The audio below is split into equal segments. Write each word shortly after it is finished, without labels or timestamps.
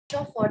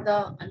for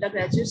the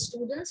undergraduate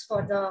students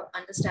for the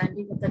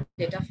understanding of the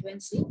data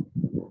fluency.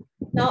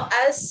 Now,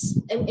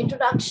 as an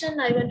introduction,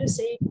 I want to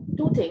say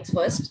two things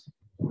first.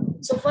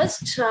 So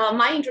first,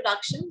 my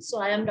introduction. So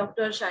I am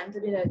Dr.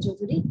 Sayantani Roy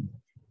Choudhury.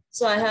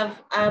 So I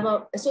am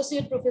an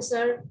associate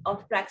professor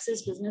of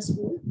Praxis Business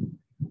School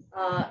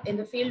in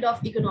the field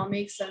of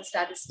economics and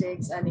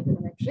statistics and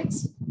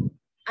econometrics.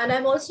 And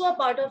I'm also a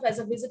part of, as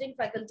a visiting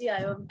faculty,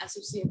 I am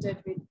associated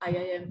with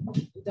IIM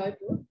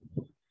Udaipur.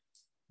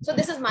 So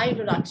this is my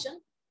introduction.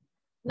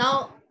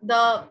 Now,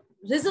 the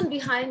reason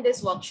behind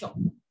this workshop.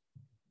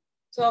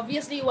 So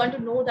obviously you want to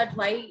know that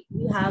why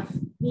we have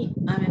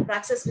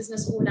Praxis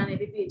Business School and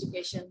ABP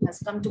Education has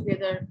come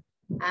together,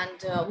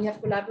 and we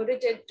have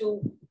collaborated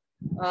to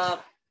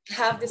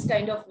have this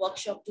kind of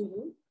workshop to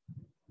you.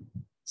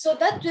 So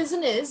that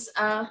reason is,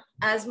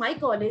 as my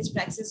college,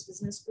 Praxis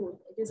Business School,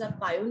 it is a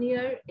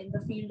pioneer in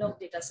the field of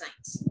data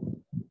science.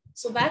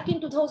 So back in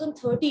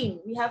 2013,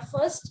 we have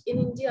first in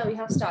India, we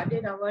have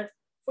started our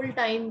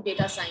full-time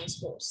data science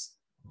course.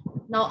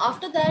 Now,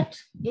 after that,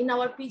 in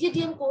our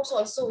PGDM course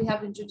also, we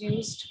have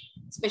introduced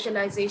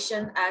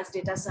specialization as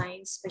data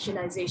science,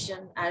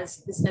 specialization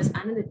as business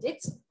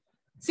analytics.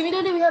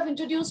 Similarly, we have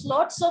introduced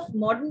lots of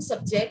modern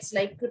subjects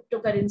like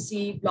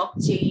cryptocurrency,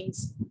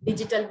 blockchains,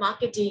 digital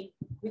marketing,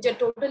 which are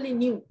totally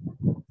new.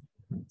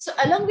 So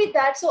along with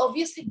that, so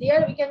obviously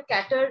there we can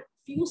cater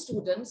few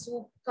students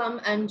who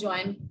come and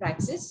join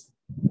Praxis.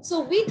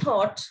 So we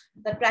thought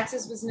that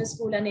Praxis Business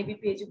School and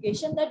ABP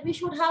Education that we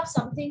should have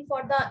something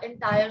for the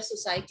entire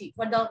society,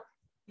 for the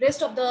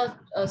rest of the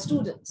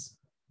students.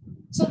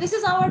 So this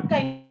is our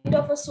kind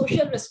of a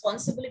social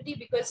responsibility,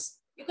 because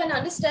you can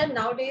understand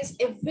nowadays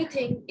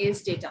everything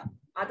is data.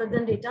 Other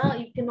than data,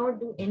 you cannot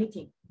do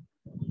anything.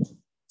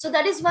 So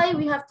that is why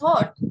we have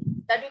thought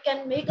that we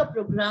can make a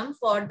program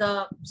for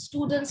the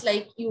students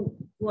like you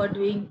who are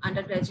doing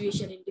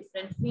undergraduation in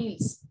different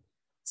fields.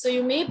 So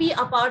you may be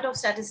a part of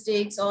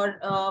statistics or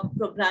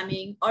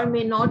programming, or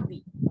may not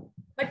be,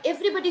 but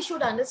everybody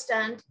should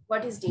understand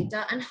what is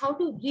data and how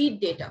to read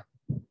data.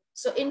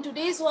 So in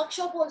today's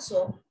workshop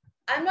also,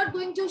 I'm not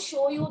going to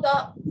show you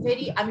the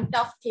very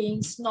tough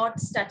things, not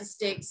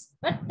statistics,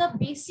 but the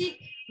basic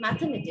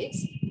mathematics,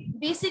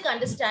 basic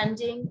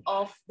understanding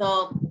of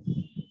the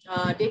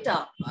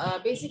data,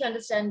 basic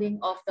understanding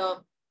of the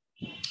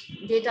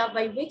data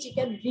by which you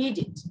can read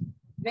it,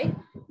 right?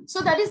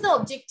 So that is the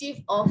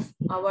objective of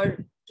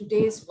our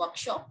today's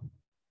workshop.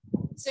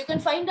 So you can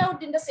find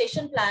out in the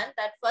session plan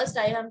that first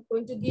I am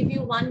going to give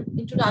you one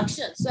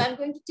introduction. So I'm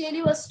going to tell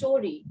you a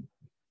story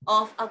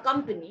of a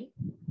company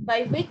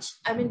by which,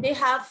 they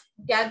have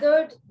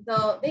gathered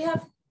they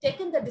have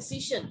taken the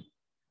decision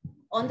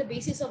on the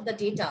basis of the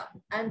data,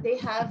 and they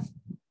are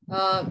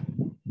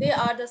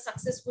the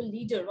successful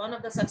leader, one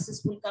of the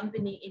successful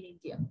company in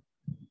India.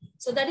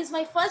 So that is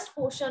my first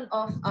portion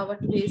of our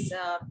today's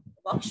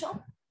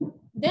workshop.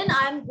 Then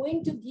I'm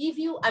going to give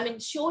you,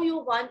 show you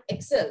one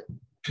Excel.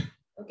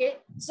 Okay,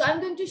 so I'm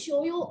going to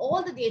show you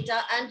all the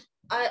data, and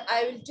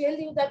I will tell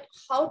you that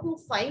how to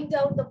find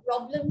out the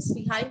problems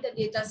behind the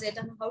data set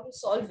and how to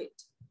solve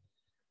it.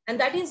 And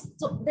that is,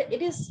 so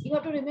it is, you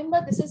have to remember,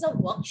 this is a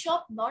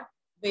workshop, not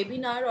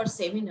webinar or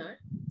seminar.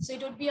 So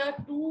it would be a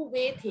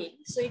two-way thing.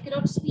 So you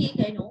cannot speak,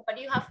 I know, but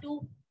you have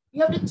to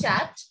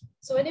chat.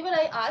 So whenever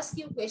I ask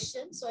you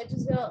questions, so it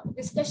is a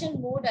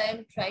discussion mode, I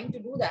am trying to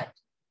do that.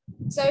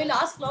 So I will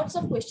ask lots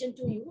of questions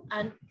to you,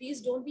 and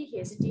please don't be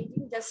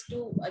hesitating just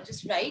to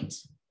just write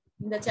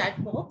in the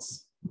chat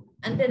box,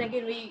 and then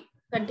again we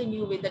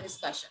continue with the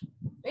discussion.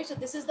 Right? So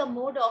this is the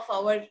mode of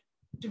our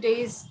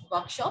today's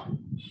workshop.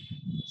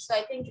 So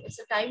I think it's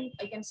a time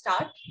I can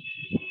start.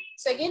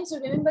 So again, so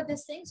remember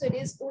this thing. So it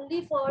is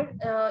only for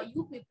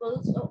you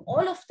people, so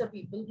all of the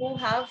people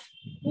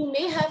who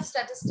may have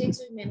statistics,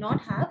 who may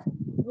not have,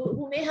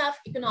 who may have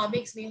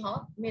economics,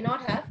 may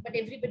not have, but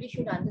everybody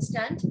should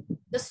understand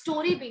the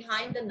story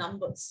behind the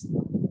numbers.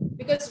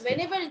 Because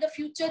whenever in the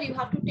future you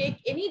have to take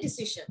any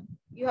decision,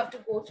 you have to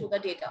go through the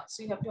data.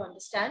 So you have to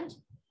understand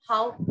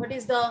what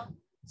is the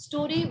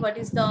story, what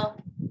is the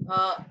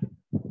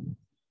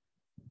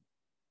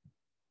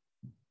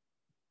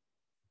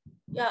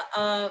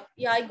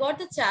yeah, I got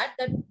the chat,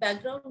 that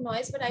background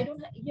noise, but I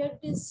don't here it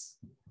is.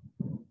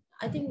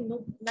 I think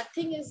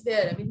nothing is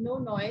there. No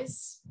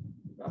noise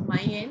from my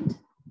end.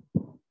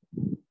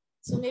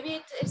 So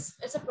maybe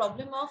it's a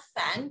problem of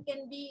fan.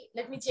 Can be,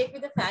 let me check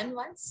with the fan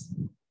once.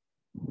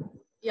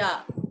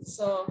 Yeah,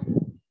 so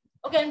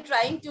okay, I'm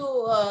trying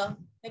to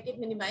make it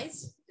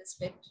minimize. Just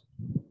wait.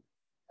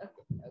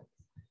 Okay.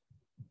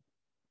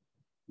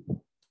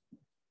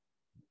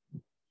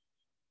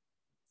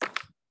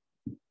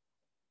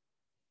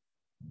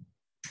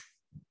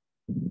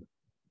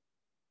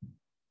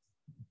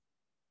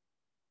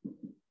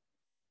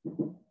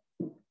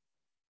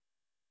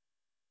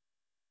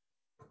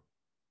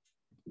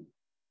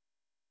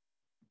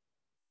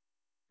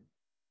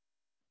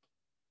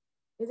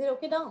 Is it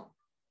okay now?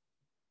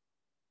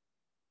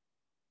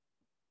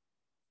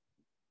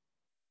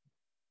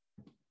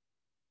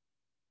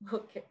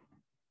 Okay.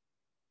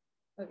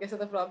 Okay, so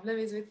the problem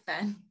is with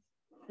fan.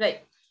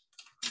 Right.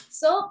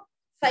 So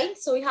fine.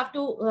 So we have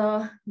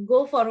to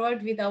go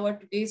forward with our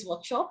today's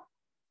workshop.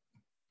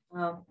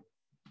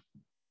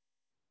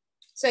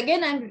 So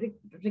again, I'm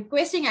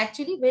requesting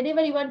actually,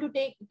 whenever you want to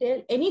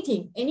tell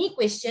anything, any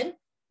question,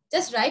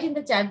 just write in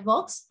the chat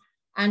box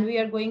and we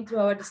are going through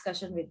our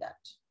discussion with that.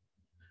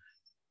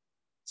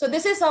 So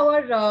this is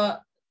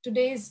our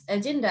today's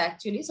agenda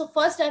actually. So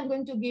first I'm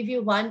going to give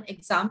you one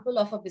example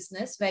of a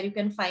business where you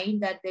can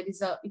find that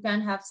you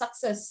can have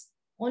success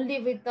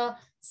only with a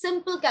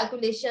simple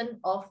calculation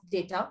of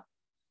data.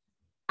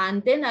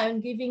 And then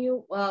I'm giving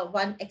you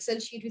one Excel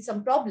sheet with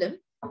some problem.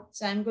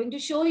 So I'm going to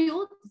show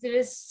you, there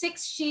is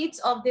 6 sheets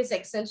of this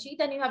Excel sheet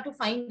and you have to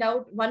find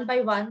out one by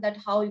one that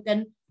how you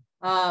can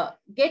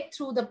get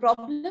through the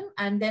problem.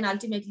 And then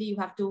ultimately you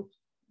have to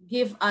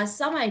give us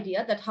some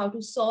idea that how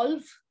to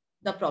solve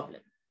the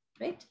problem,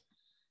 right?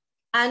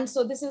 And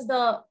so this is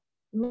the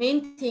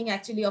main thing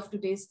actually of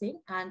today's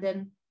thing. And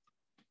then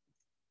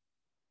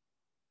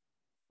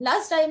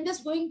last I'm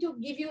just going to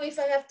give you, if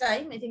I have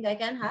time, I think I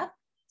can have.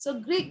 So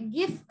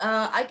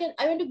I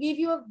want to give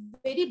you a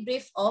very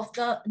brief of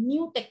the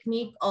new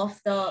technique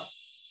of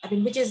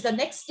which is the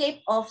next step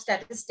of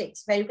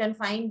statistics, where you can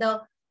find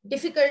the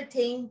difficult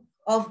thing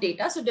of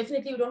data. So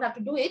definitely you don't have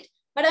to do it,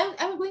 but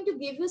I'm going to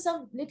give you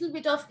some little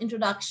bit of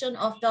introduction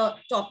of the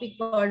topic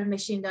called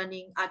machine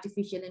learning,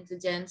 artificial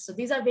intelligence. So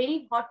these are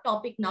very hot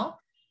topic now.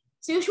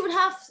 So you should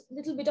have a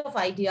little bit of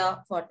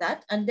idea for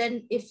that. And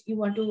then if you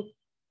want to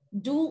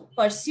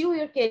pursue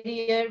your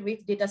career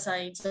with data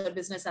science or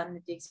business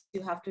analytics,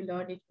 you have to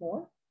learn it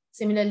more.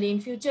 Similarly, in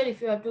future, if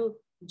you have to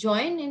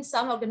join in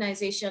some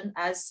organization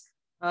as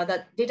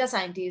the data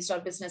scientist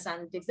or business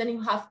analytics, then you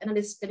have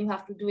analysts, then you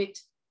have to do it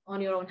on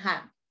your own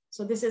hand.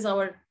 So this is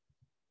our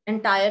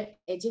entire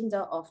agenda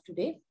of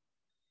today.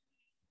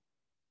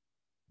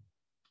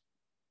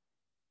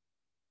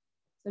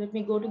 So let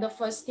me go to the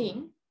first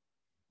thing.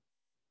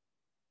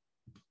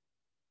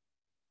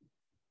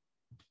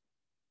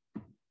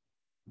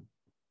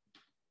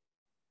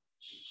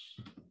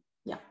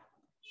 Yeah.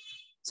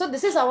 So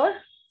this is our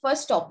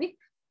first topic,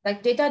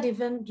 like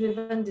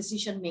data-driven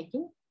decision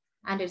making.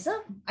 And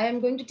I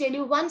am going to tell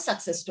you one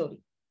success story.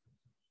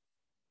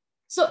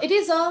 So it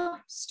is a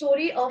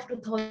story of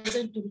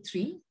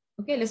 2002-3.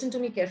 Okay, listen to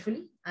me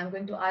carefully. I'm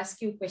going to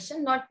ask you a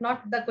question, not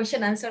the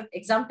question answer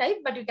exam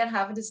type, but you can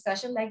have a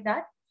discussion like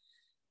that.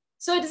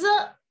 So it is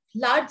a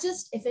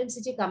largest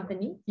FMCG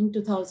company in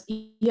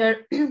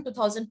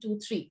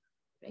 2002-3,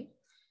 right?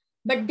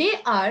 But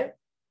they are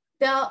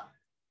the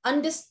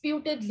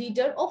undisputed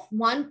leader of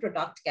one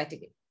product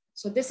category.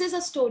 So this is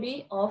a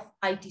story of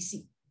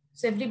ITC.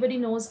 So everybody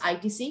knows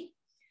ITC.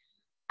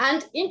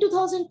 And in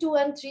 2002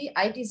 and 3,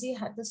 ITC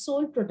had the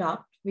sole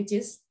product, which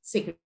is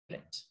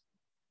cigarette.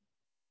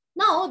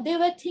 Now, they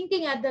were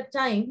thinking at that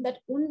time that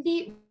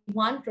only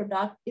one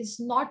product is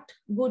not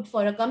good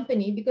for a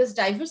company because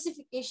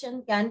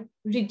diversification can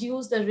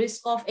reduce the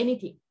risk of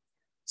anything.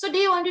 So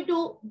they wanted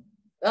to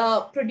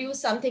produce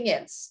something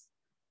else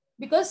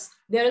because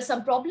there is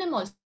some problem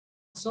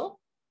also.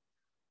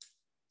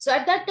 So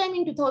at that time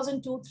in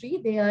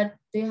 2002-3,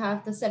 they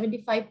have the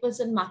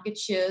 75% market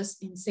shares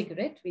in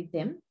cigarette with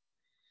them.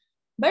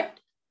 But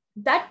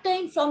that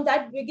time, from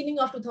that beginning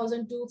of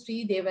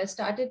 2002-3, they were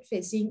started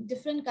facing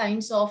different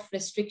kinds of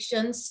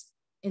restrictions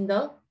in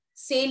the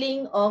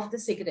selling of the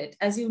cigarette.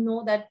 As you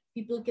know that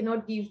people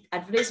cannot give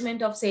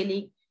advertisement of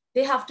selling.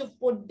 They have to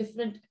put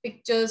different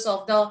pictures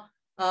of the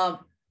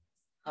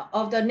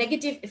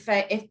negative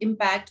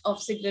impact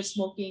of cigarette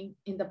smoking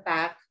in the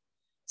pack.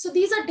 So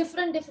these are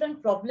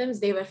different problems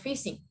they were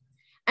facing.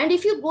 And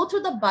if you go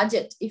through the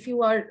budget, if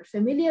you are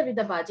familiar with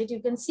the budget, you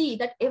can see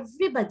that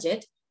every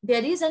budget,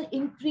 there is an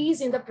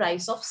increase in the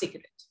price of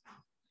cigarette.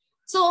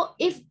 So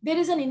if there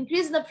is an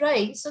increase in the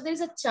price, so there is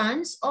a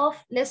chance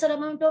of lesser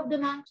amount of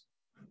demand.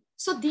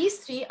 So these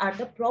three are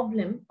the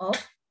problem of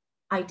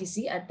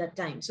ITC at that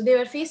time. So they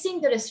were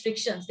facing the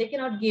restrictions. They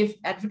cannot give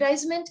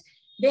advertisement.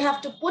 They have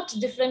to put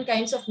different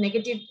kinds of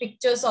negative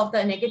pictures of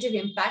the negative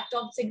impact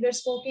of cigarette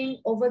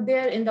smoking over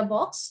there in the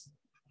box.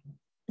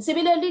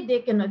 Similarly,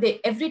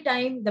 every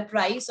time the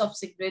price of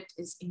cigarette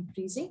is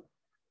increasing.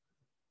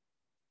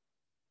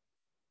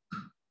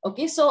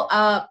 Okay, so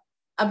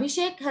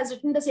Abhishek has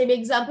written the same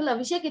example.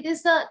 Abhishek, it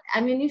is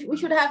we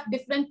should have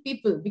different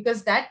people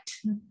because that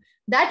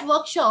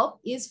workshop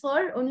is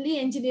for only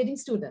engineering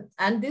students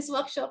and this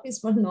workshop is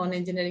for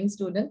non-engineering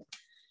students.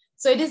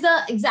 So it is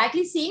the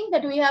exactly same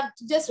that we are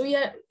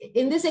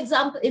in this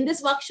example, in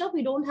this workshop,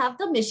 we don't have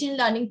the machine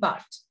learning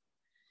part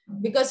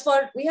because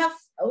we have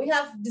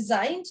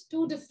designed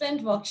 2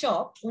 different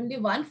workshops, only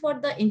one for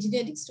the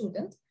engineering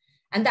student.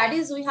 And that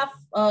is, we have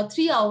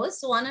 3 hours.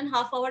 So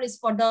 1.5 hours is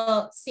for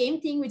the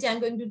same thing, which I'm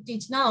going to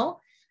teach now.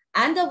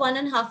 And the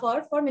 1.5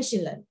 hours for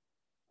machine learning.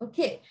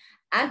 Okay.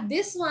 And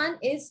this one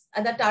is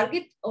the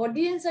target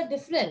audience are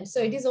different.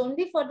 So it is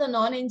only for the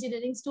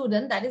non-engineering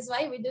student. That is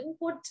why we didn't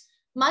put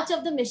much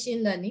of the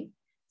machine learning.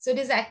 So it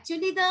is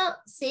actually the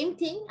same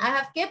thing. I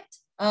have kept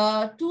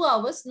 2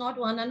 hours, not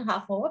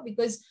 1.5 hours,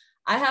 because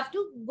I have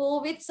to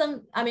go with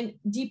some,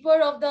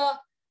 deeper of the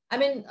I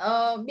mean,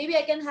 maybe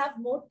I can have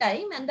more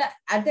time, and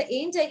at the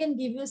end, I can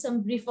give you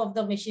some brief of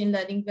the machine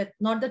learning, but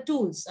not the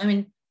tools. I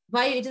mean,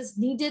 why it is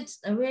needed,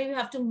 where you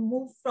have to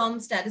move from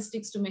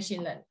statistics to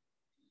machine learning.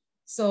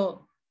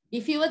 So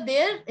if you were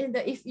there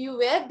if you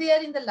were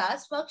there in the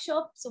last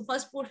workshop, so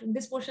first portion,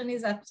 this portion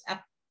is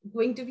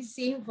going to be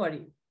seen for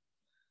you.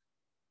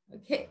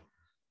 Okay.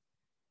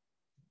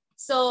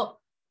 So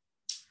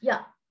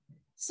yeah,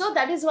 so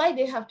that is why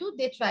they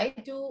try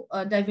to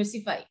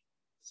diversify.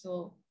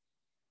 So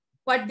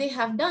what they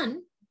have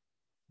done,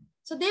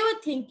 so they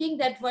were thinking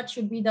that what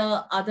should be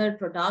the other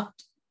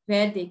product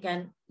where they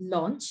can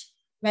launch,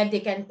 where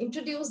they can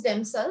introduce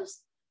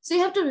themselves. So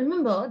you have to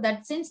remember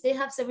that since they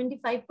have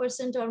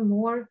 75% or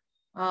more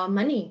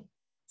money,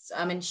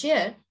 I mean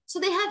share, so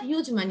they have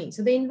huge money.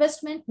 So the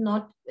investment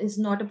is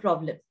not a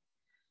problem.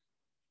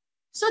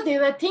 So they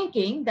were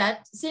thinking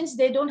that since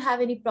they don't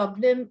have any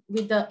problem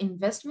with the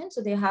investment,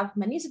 so they have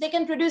money, so they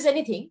can produce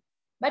anything.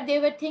 But they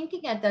were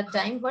thinking at that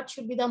time, what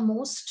should be the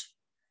most,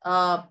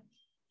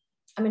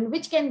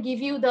 which can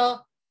give you the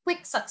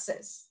quick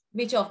success,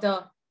 which of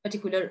the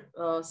particular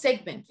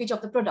segment, which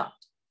of the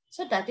product.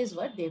 So that is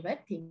what they were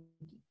thinking.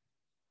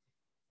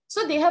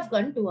 So they have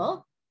gone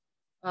to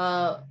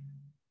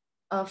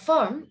a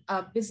firm,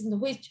 a business,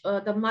 which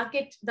the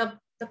market, the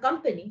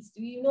companies,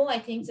 I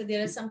think so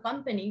there is some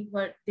company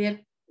where their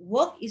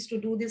work is to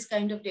do this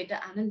kind of data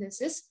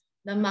analysis,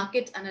 the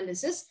market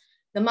analysis,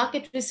 the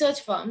market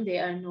research firm they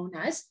are known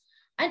as,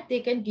 and they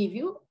can give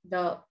you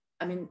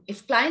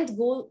if clients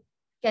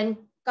can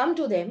come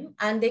to them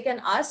and they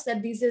can ask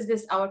that this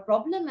is our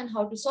problem and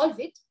how to solve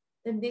it,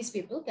 then these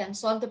people can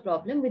solve the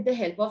problem with the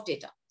help of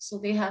data. So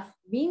they have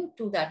been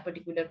to that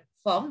particular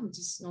firm, which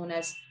is known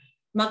as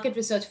market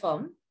research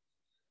firm.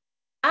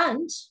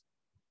 And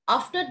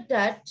after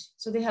that,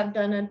 so they have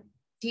done a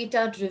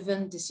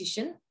data-driven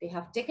decision. They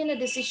have taken a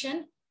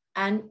decision,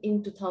 and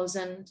in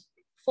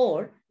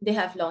 2004, they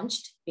have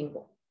launched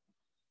Bingo.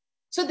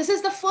 So this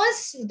is the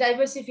first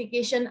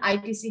diversification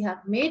ITC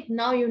have made.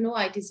 Now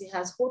ITC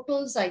has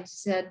hotels,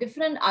 ITC has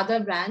different other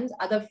brands,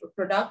 other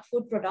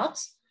food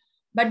products,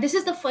 but this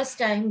is the first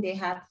time they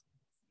have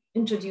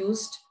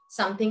introduced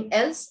something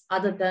else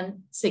other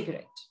than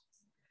cigarette.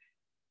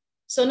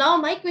 So now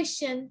my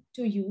question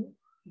to you,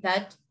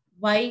 that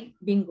why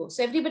Bingo?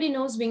 So everybody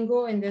knows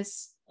Bingo in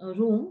this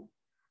room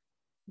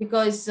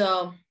because,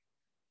 okay,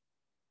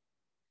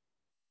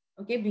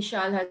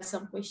 Vishal has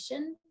some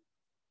question.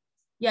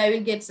 Yeah, I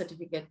will get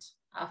certificate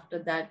after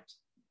that,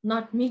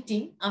 not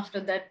meeting, after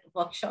that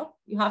workshop.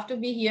 You have to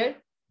be here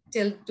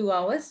till 2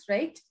 hours,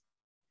 right?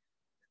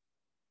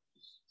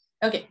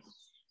 Okay.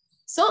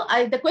 So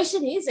the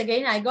question is,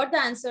 again, I got the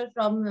answer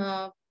from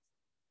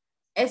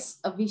S.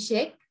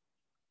 Abhishek.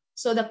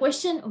 So the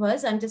question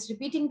was, I'm just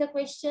repeating the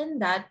question,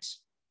 that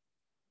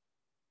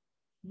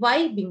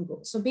why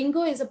Bingo? So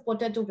Bingo is a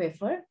potato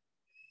wafer.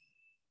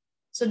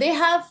 So they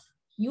have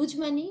huge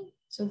money,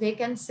 so they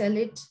can sell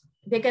it.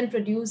 They can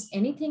produce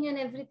anything and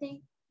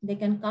everything. They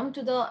can come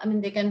to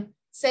they can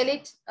sell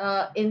it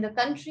in the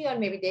country, or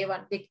maybe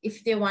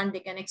if they want,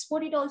 they can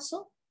export it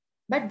also.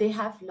 But they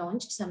have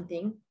launched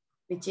something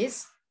which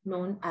is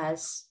known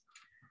as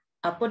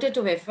a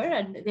potato wafer,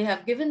 and they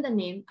have given the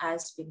name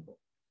as Bingo.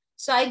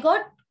 So I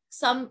got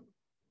some.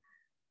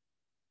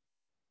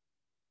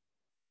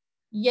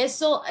 Yes,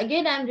 so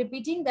again, I'm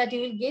repeating that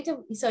you will get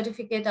a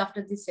certificate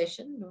after this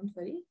session. Don't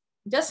worry.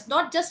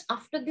 Not just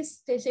after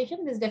this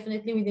session, this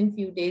definitely within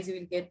few days you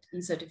will get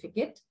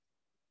e-certificate.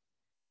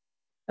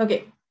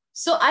 Okay,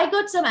 so I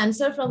got some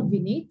answer from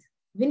Vineet.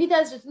 Vineet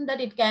has written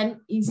that it can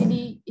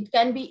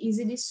be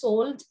easily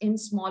sold in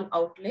small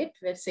outlet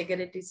where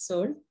cigarette is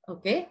sold.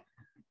 Okay,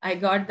 I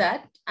got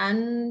that,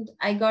 and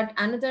I got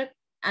another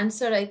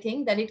answer. I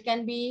think that it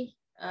can be.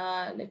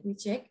 Let me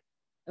check.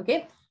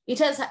 Okay,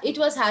 it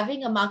was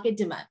having a market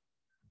demand.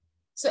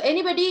 So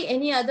anybody,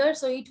 any other?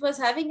 So it was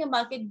having a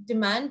market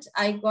demand.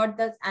 I got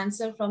the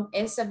answer from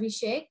S.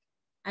 Abhishek,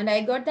 and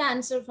I got the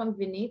answer from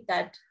Vineet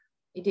that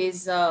it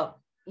is.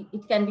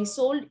 It can be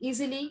sold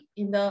easily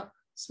in the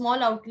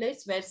small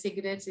outlets where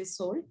cigarettes is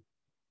sold.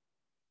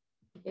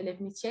 Okay,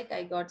 let me check.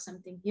 I got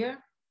something here.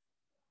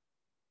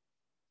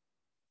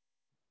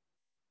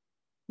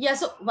 Yeah,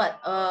 so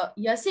what,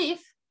 Yasif,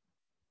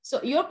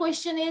 so your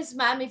question is,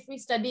 ma'am, if we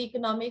study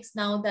economics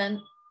now, then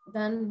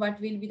what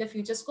will be the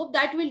future scope?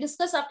 That we'll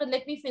discuss after.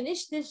 Let me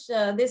finish this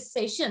this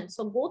session.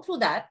 So go through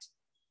that,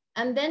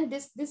 and then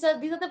these are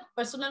the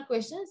personal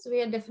questions.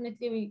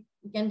 We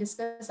can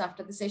discuss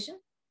after the session.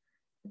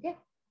 Okay.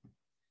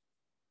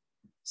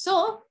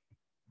 So,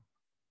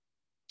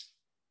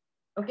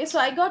 okay, so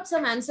I got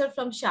some answer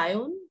from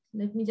Shayon.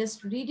 Let me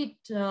just read it.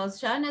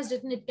 Shayon has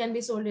written, it can be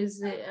sold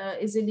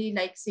easily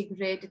like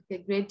cigarette. It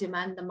can great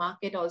demand the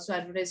market. Also,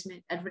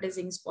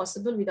 advertising is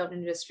possible without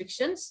any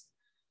restrictions.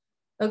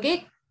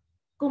 Okay.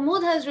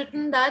 Kumud has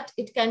written that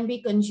it can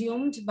be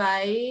consumed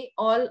by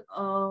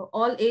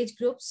all age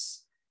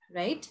groups,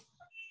 right?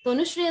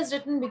 Tanushri has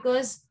written,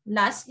 because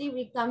lastly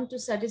we come to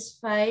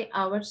satisfy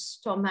our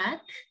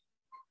stomach,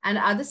 and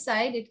other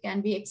side it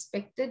can be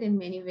expected in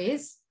many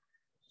ways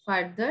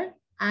further.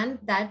 and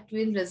that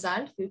will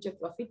result future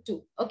profit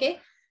too. Okay.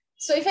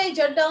 So if I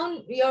jot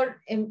down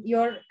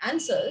your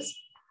answers,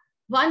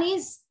 one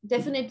is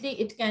definitely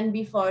it can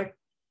be for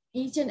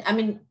each, and I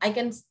mean,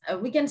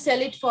 we can sell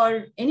it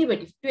for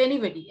anybody, to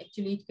anybody.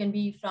 Actually, it can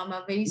be from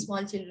a very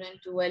small children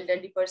to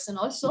elderly person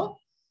also.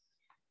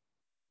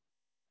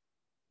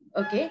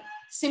 Okay.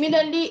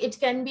 Similarly, it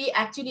can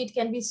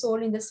be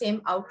sold in the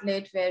same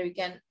outlet where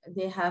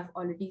they have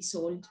already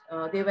sold,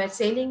 they were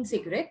selling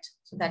cigarette.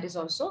 So that is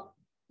also,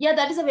 yeah,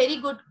 that is a very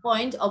good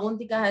point.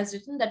 Avantika has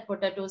written that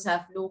potatoes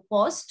have low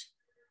cost.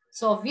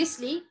 So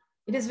obviously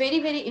it is very,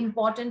 very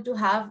important to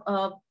have,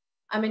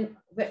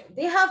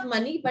 they have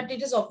money, but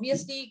it is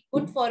obviously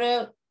good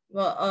for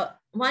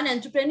one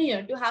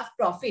entrepreneur to have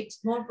profit,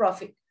 more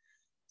profit.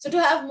 So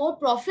to have more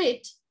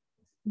profit,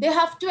 they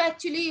have to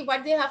actually,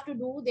 what they have to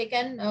do, they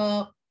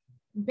can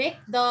make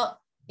the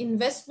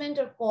investment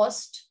or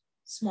cost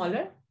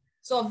smaller.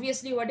 So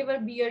obviously, whatever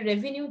be your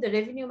revenue, the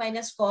revenue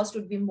minus cost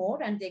would be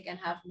more, and they can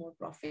have more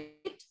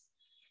profit.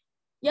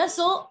 Yeah,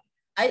 so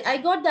I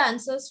got the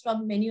answers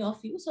from many of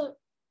you. So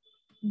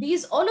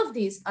all of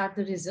these are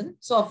the reason.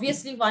 So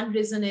obviously, one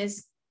reason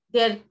is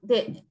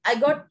I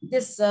got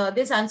this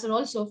answer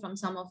also from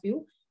some of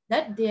you,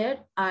 that there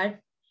are,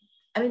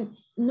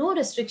 no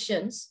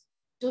restrictions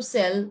to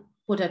sell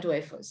potato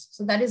wafers.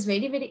 So that is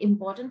very, very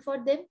important for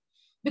them,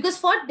 because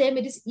for them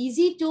it is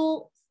easy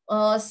to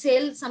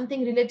sell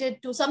something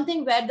related to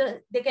something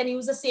where they can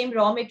use the same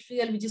raw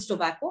material, which is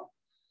tobacco.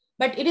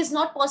 But it is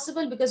not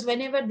possible, because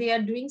whenever they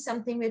are doing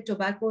something with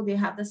tobacco, they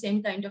have the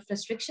same kind of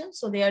restrictions.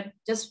 So they are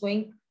just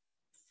going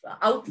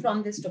out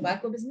from this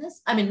tobacco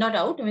business. I mean, not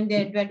out,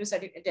 they are trying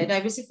to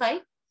diversify.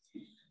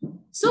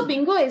 So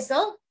bingo is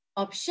the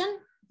option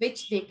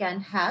which they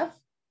can have.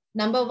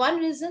 Number one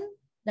reason,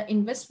 the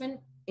investment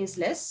is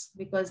less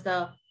because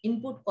the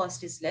input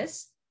cost is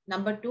less.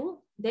 Number two,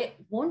 they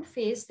won't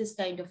face this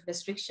kind of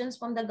restrictions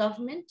from the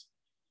government.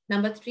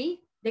 Number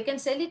three, they can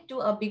sell it to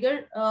a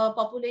bigger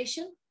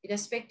population,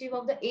 irrespective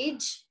of the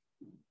age.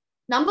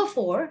 Number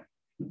four,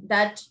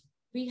 that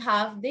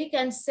they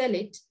can sell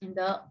it in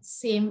the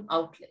same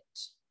outlet.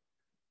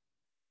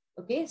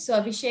 Okay, so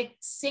Abhishek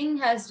Singh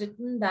has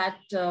written that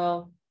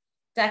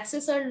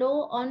taxes are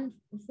low on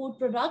food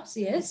products.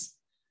 Yes.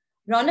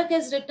 Ronak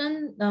has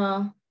written,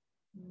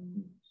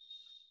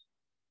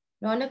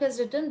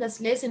 that's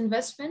less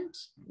investment.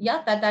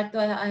 Yeah, that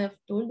I have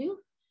told you.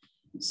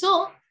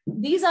 So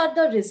these are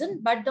the reason,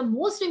 but the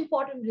most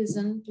important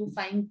reason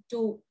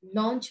to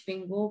launch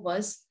Bingo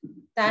was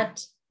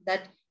that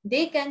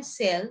they can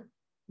sell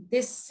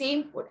this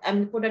same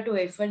potato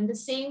wafer in the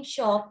same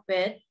shop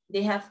where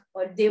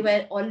they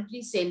were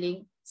already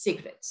selling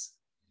cigarettes.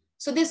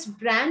 So this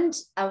brand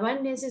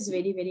awareness is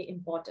very, very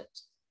important.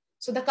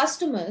 So the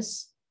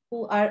customers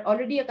who are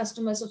already a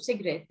customers of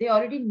cigarette, they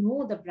already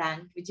know the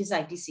brand, which is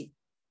ITC.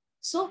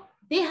 So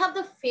they have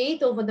the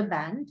faith over the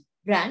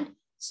brand.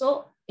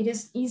 So it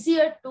is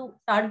easier to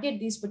target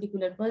this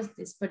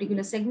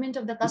particular segment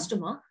of the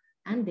customer,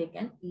 and they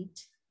can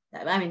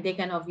they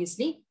can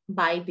obviously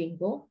buy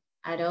Bingo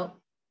at a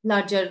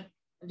larger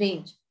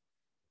range.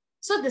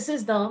 So this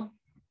is the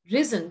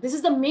reason. This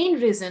is the main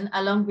reason,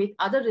 along with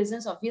other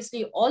reasons.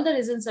 Obviously, all the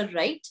reasons are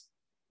right,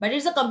 but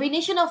it's a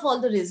combination of all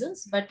the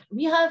reasons. But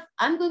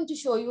I'm going to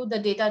show you the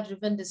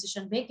data-driven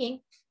decision making,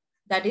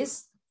 that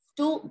is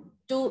to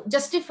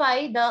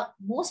justify the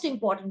most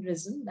important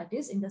reason, that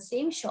is in the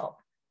same shop,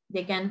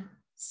 they can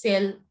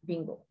sell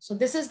Bingo. So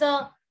this is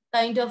the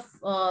kind of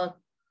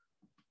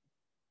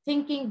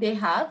thinking they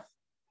have,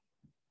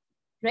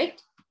 right?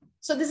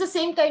 So this is the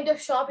same kind of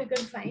shop you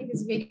can find.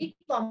 It's very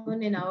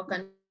common in our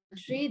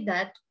country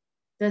that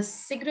the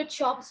cigarette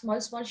shop, small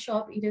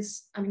shop, it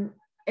is,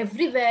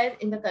 everywhere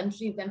in the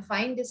country you can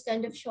find this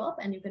kind of shop,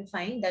 and you can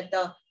find that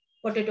the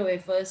potato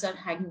wafers are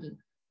hanging.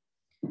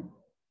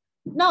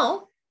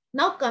 Now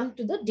come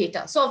to the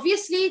data. So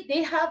obviously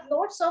they have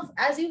lots of,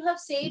 as you have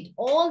said,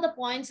 all the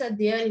points are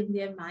there in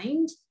their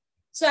mind.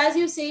 So as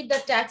you said,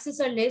 the taxes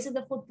are less in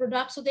the food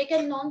products, so they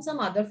can launch some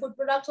other food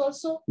products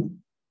also.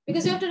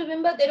 Because you have to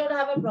remember, they don't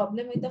have a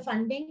problem with the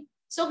funding.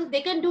 So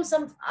they can do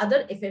some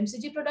other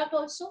FMCG product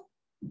also.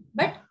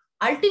 But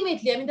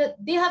ultimately,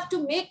 they have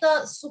to make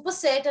a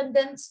superset and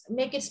then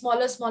make it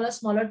smaller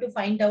to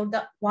find out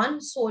the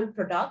one sole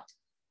product.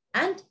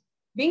 And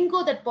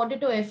Bingo, that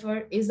potato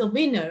wafer, is the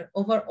winner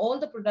over all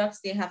the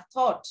products they have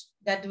thought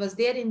that was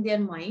there in their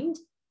mind.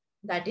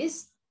 That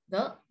is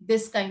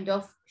this kind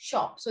of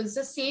shop. So it's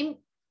the same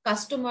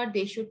customer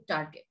they should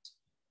target.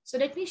 So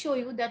let me show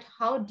you that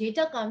how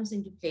data comes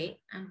into play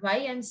and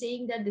why I'm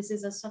saying that this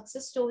is a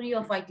success story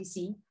of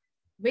ITC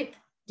with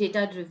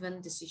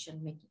data-driven decision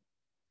making.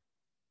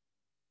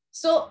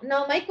 So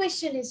now my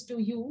question is to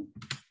you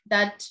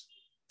that,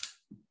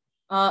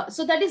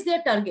 so that is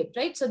their target,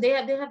 right? So they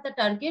have the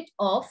target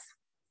of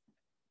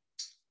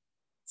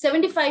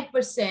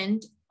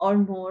 75% or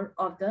more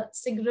of the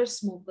cigarette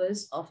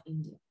smokers of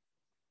India.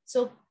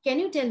 So can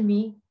you tell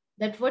me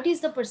that what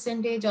is the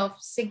percentage of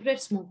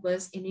cigarette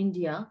smokers in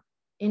India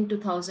in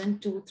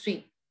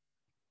 2002-03?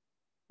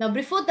 Now,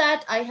 before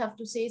that, I have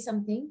to say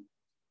something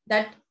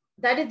that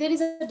there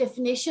is a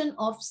definition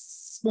of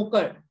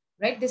smoker,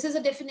 right? This is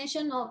a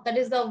definition of, that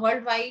is the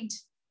worldwide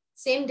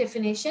same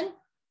definition.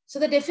 So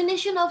the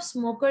definition of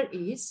smoker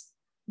is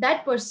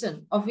that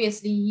person,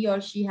 obviously he or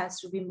she has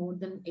to be more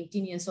than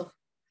 18 years of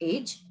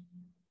age.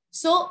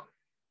 So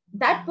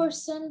that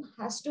person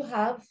has to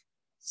have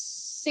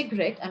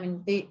cigarette, I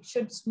mean, they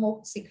should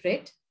smoke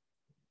cigarette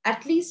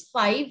at least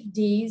 5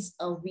 days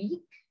a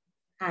week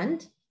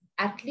and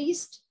at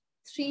least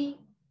 3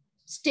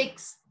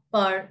 sticks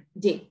per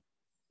day,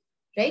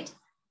 right?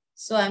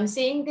 So I'm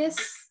saying this.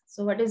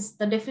 So what is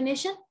the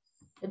definition?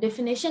 The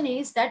definition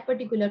is that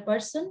particular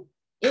person,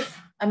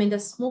 if, I mean, the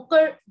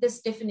smoker,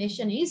 this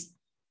definition is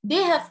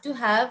they have to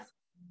have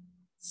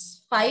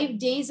 5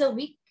 days a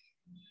week,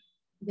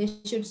 they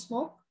should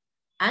smoke,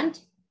 and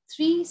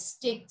 3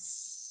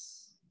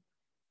 sticks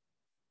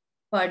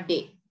per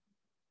day.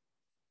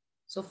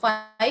 So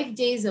 5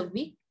 days a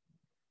week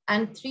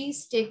and 3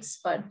 sticks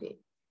per day.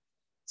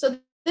 So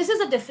this is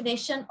a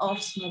definition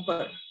of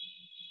smoker.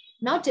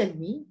 Now tell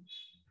me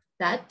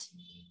that,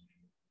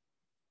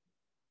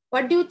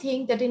 what do you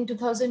think that in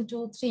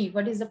 2002-03,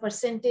 what is the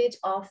percentage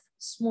of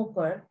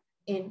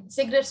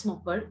cigarette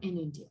smoker in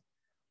India?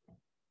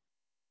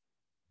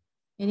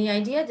 Any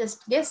idea?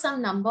 Just guess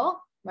some number.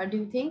 What do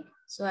you think?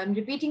 So I'm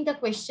repeating the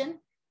question,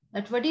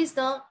 that what is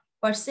the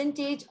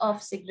percentage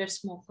of cigarette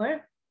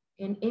smoker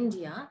in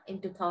India in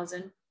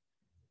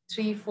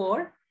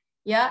 2003-04?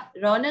 Yeah,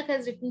 Ronak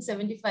has written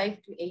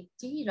 75 to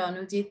 80,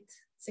 Ranujit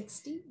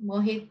 60,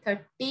 Mohit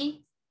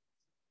 30.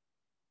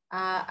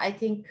 I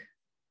think,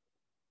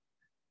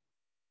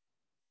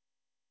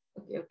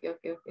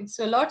 okay.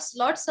 So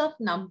lots of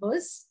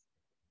numbers.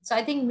 So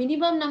I think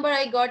minimum number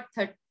I got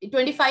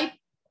 25.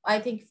 I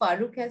think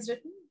Farooq has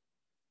written.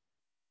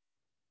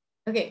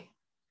 Okay.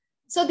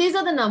 So these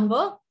are the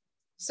number.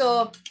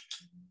 So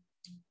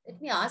let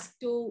me ask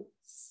to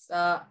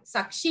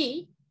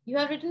Sakshi. You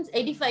have written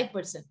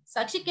 85%.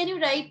 Sakshi, can you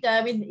write,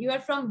 I mean, you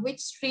are from which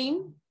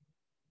stream?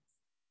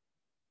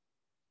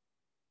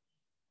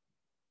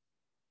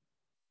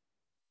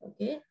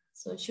 Okay.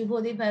 So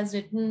Shubhodip has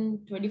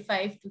written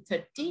 25 to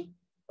 30.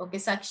 Okay.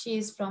 Sakshi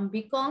is from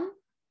BCom.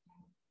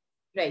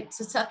 Right.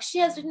 So Sakshi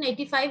has written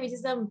 85, which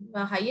is the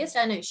highest.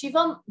 And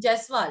Shivam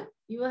Jaiswal,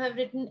 you have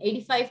written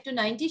 85 to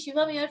 90.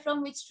 Shivam, you are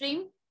from which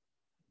stream?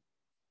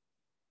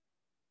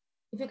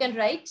 If you can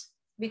write,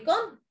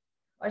 BCom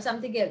or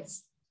something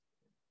else.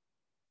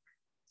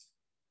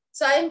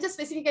 So I am just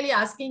specifically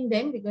asking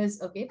them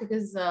because, okay,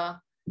 because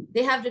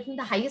they have written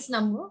the highest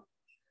number.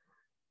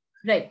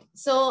 Right.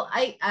 So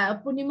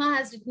Purnima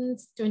has written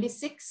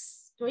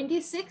 26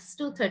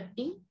 to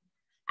 30.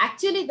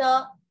 Actually,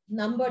 the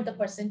number, the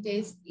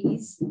percentage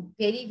is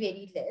very,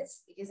 very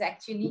less. It is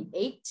actually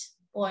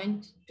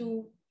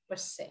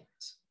 8.2%.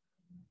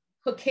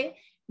 Okay.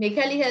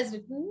 Meghali has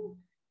written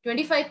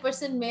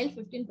 25% male,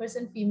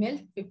 15% female,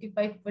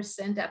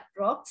 55%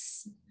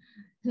 approx.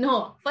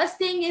 No, first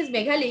thing is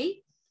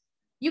Meghali,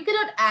 you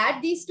cannot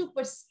add these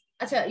 2%.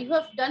 You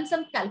have done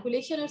some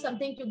calculation or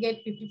something to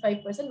get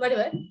 55%,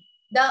 whatever.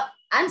 The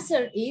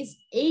answer is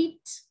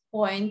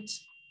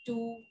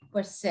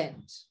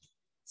 8.2%.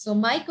 So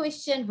my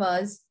question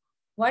was,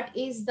 what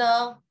is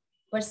the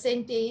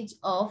percentage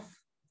of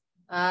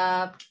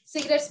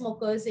cigarette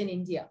smokers in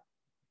India?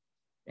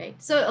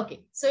 Right. So, okay.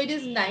 So it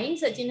is 9,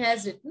 Sachin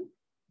has written.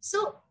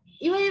 So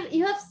you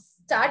have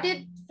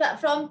started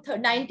from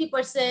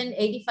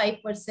 90%,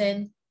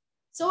 85%.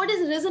 So what is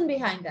the reason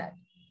behind that?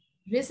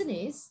 Reason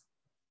is,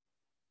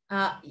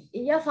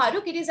 yeah,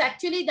 Farooq, it is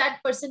actually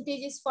that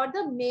percentage is for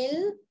the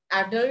male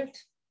adult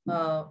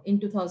in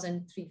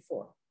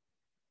 2003-04.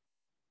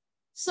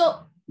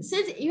 So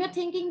since you are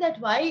thinking that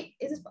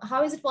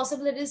how is it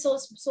possible it is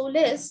so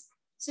less?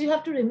 So you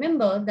have to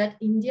remember that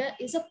India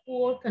is a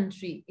poor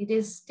country. It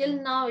is still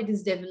now, it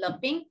is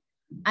developing,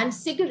 and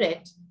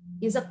cigarette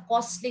is a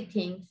costly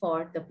thing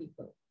for the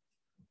people.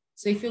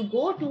 So if you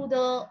go to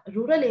the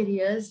rural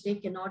areas, they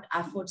cannot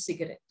afford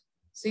cigarette.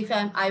 So if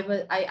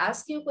I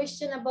ask you a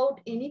question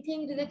about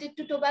anything related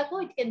to tobacco,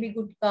 it can be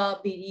gutka,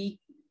 biri,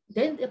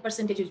 then the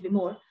percentage will be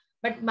more.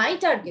 But my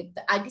target,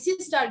 the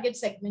ITC's target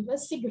segment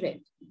was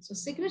cigarette. So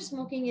cigarette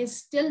smoking is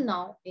still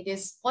now, it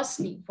is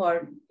costly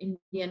for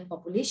Indian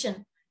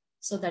population.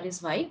 So that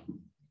is why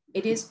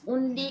it is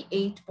only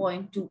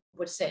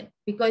 8.2%,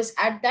 because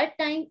at that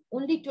time,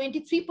 only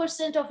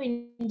 23% of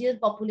Indian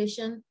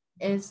population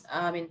is,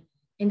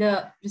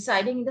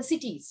 residing in the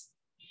cities.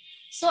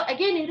 So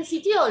again, in the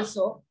city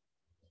also,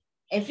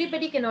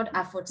 everybody cannot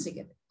afford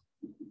cigarette.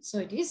 So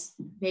it is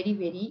very,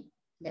 very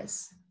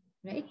less,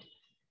 right?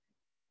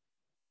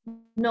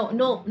 No,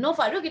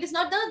 Farooq, it is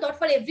not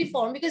for every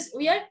form, because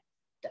we are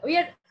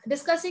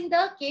discussing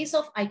the case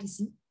of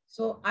ITC.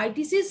 So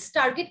ITC's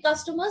target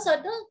customers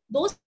are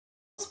those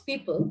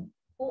people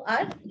who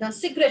are the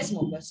cigarette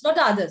smokers, not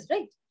the others,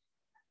 right?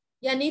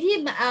 Yeah,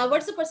 Nidhi,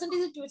 what's the percentage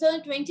in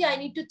 2020? I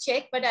need to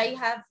check, but I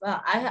have,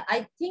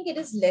 I think it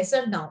is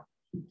lesser now.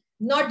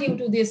 Not due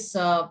to this,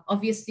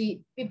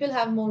 obviously, people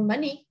have more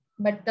money,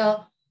 but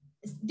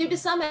due to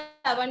some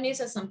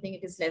awareness or something,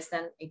 it is less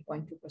than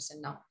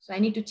 8.2% now. So I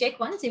need to check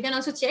once. You can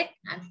also check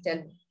and tell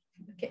me.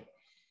 Okay,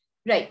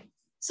 right.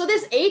 So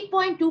this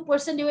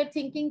 8.2%, you were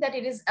thinking that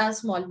it is a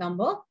small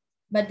number,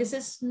 but this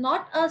is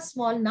not a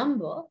small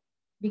number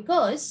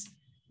because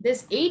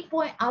this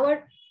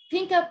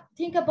think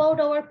about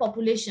our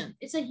population.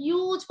 It's a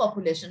huge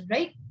population,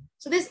 right?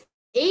 So this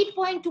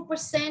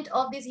 8.2%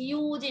 of this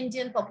huge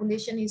Indian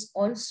population is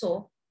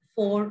also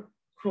 4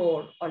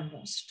 crore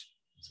almost.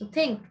 So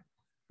think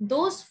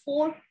those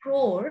 4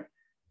 crore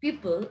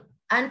people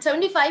and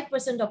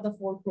 75% of the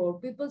 4 crore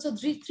people, so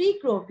 3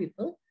 crore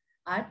people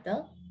are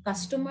the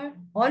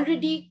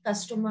already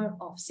customer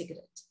of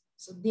cigarettes.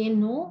 So they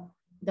know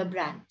the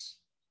brand,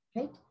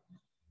 right?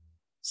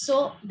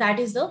 So that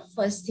is the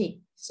first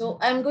thing. So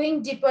I'm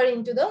going deeper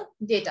into the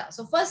data.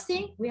 So first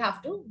thing they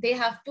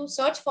have to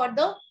search for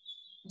the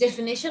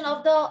definition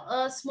of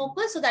the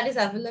smoker. So that is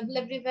available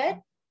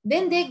everywhere.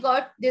 Then they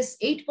got this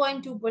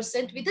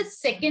 8.2% with a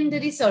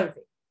secondary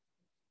survey.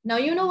 Now,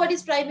 you know what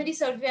is primary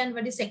survey and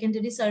what is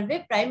secondary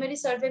survey. Primary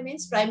survey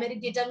means, primary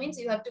data means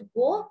you have to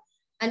go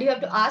and you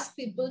have to ask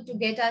people to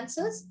get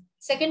answers.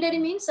 Secondary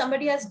means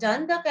somebody has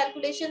done the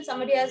calculation,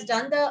 somebody has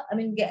done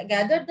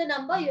gathered the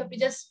number. You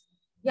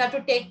have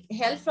to take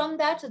help from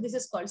that. So this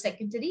is called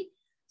secondary.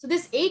 So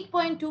this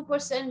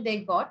 8.2% they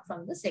got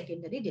from the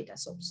secondary data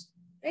source,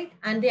 right?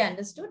 And they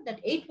understood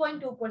that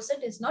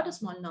 8.2% is not a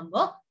small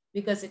number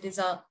because it is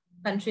a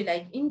country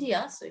like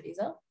India. So it is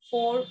a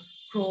 4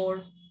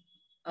 crore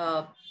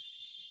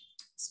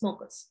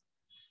smokers.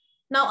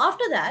 Now,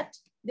 after that,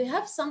 they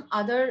have some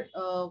other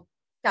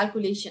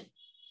calculation.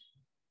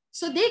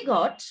 So they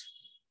got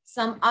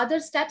some other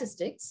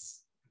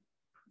statistics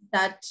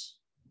that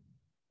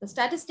the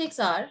statistics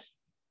are,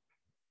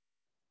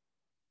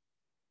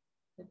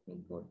 let me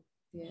go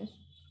there.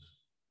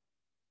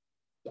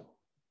 Yeah.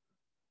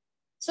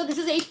 So this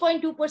is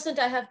 8.2%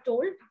 I have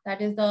told.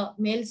 That is the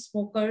male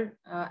smoker,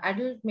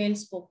 adult male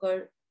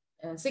smoker,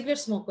 cigarette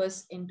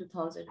smokers in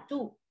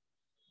 2002.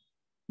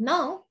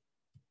 Now,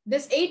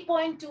 this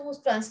 8.2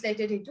 was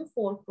translated into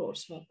 4 crore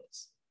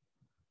smokers.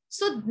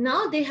 So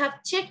now they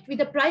have checked with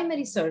the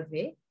primary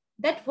survey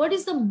that what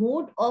is the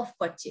mode of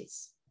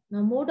purchase.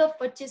 Now, mode of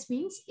purchase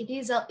means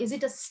is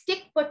it a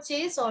stick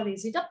purchase or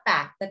is it a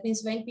pack? That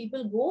means when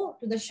people go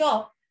to the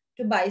shop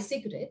to buy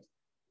cigarette,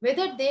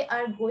 whether they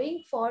are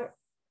going for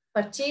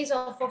purchase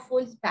of a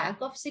full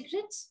pack of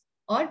cigarettes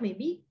or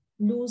maybe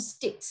loose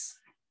sticks.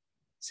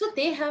 So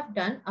they have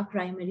done a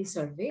primary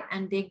survey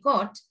and they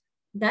got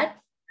that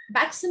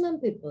maximum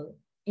people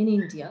in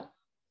India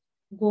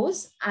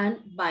goes and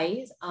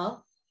buys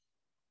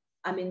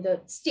the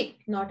stick,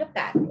 not a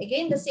pack.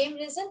 Again, the same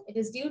reason, it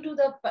is due to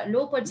the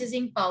low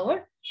purchasing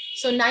power.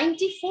 So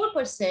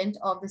 94%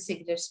 of the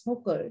cigarette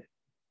smoker,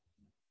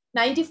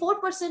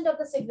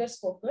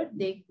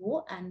 they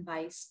go and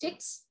buy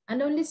sticks,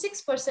 and only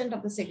 6%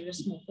 of the cigarette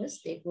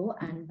smokers, they go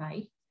and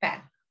buy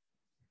pack.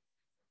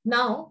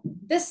 Now,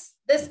 this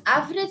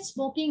average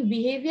smoking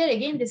behavior,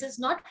 again, this is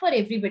not for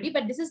everybody,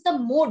 but this is the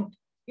mode.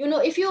 You know,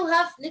 if you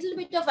have little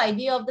bit of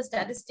idea of the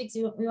statistics,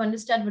 you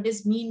understand what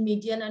is mean,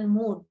 median, and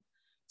mode.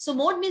 So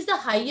mode means the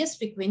highest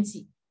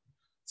frequency.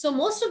 So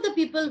most of the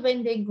people,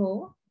 when they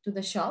go to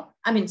the shop,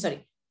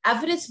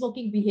 average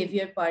smoking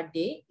behavior per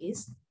day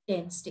is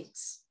 10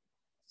 sticks.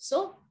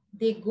 So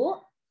they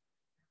go,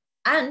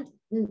 and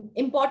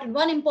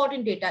one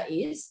important data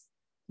is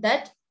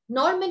that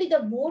normally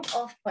the mode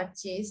of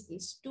purchase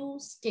is 2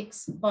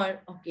 sticks per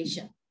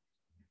occasion.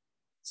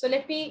 So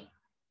let me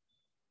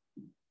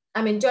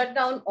jot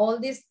down all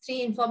these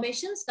 3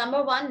 informations.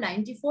 Number 1,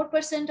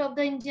 94% of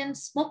the Indian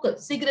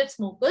smokers, cigarette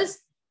smokers,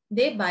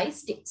 they buy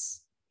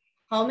sticks.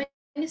 How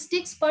many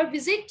sticks per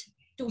visit?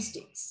 2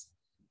 sticks.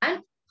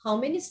 And how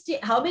many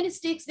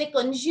sticks they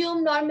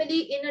consume normally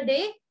in a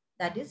day?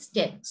 That is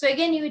 10. So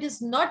again, it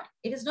is not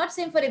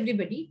same for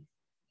everybody,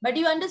 but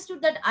you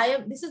understood that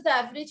this is the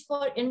average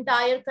for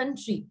entire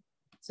country.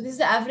 So this is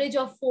the average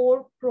of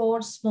 4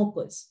 crore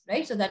smokers,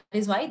 right? So that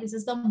is why this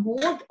is the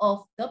mode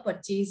of the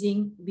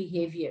purchasing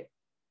behavior,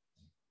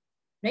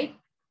 right?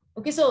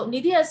 Okay, so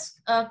Nidhi has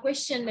a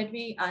question, let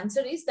me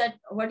answer, is that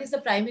what is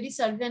the primary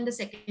survey and the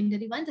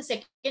secondary one?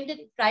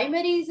 The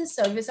primary is a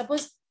survey.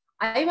 Suppose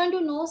I want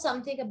to know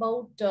something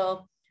about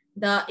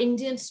the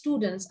Indian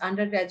students,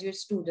 undergraduate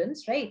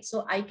students, right?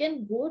 So I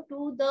can go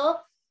to the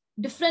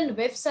different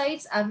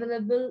websites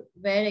available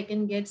where I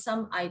can get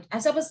some, I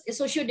suppose, a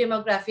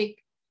socio-demographic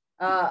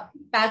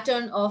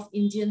pattern of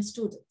Indian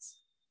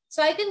students.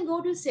 So I can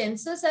go to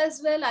census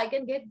as well. I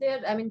can get there,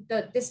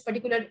 this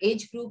particular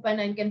age group, and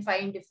I can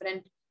find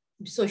different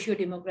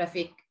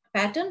socio-demographic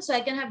patterns. So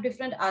I can have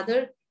different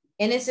other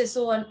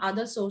NSSO and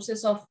other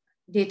sources of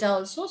data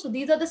also. So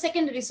these are the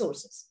secondary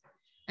sources.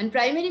 And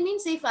primary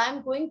means if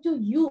I'm going to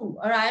you,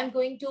 or I am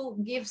going to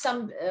give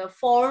some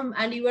form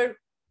and you are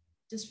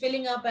just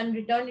filling up and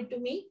return it to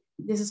me,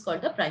 this is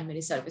called the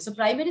primary survey. So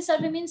primary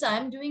survey means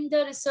I'm doing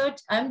the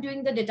research, I'm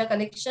doing the data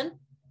collection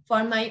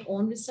for my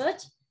own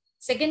research.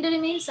 Secondary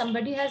means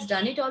somebody has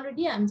done it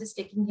already, I'm just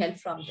taking help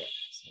from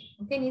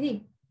there. Okay,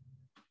 Nidhi?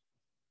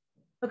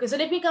 Okay, so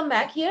let me come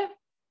back here.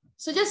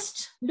 So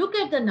just look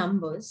at the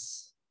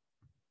numbers.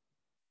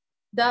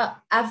 The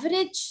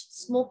average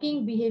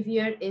smoking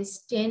behavior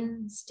is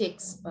 10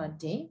 sticks per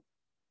day.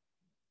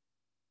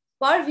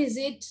 Per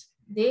visit,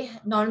 they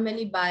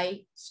normally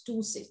buy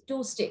two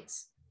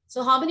sticks.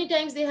 So how many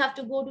times they have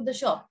to go to the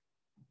shop?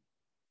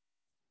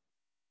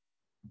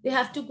 They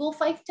have to go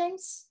 5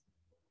 times.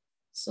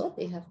 So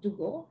they have to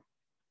go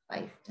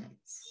 5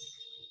 times,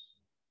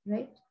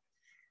 right?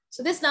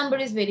 So this number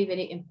is very,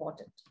 very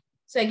important.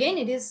 So again,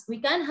 we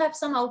can have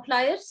some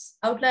outliers.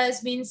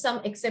 Outliers means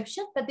some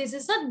exception, but this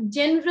is a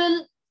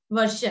general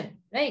version,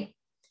 right?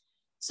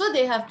 So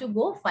they have to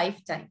go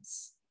 5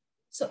 times.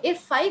 So if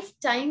 5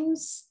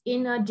 times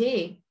in a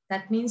day,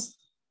 that means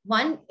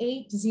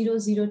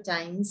 1800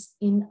 times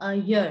in a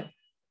year.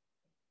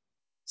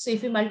 So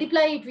if you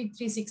multiply it with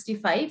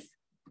 365,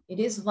 it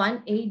is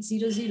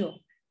 1800.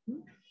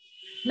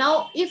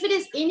 Now, if it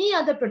is any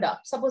other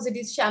product, suppose it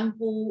is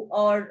shampoo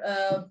or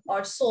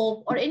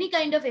soap or any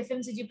kind of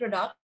FMCG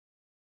product,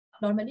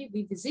 normally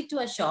we visit to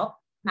a shop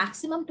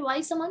maximum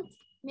twice a month,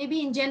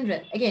 maybe in general.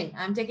 Again,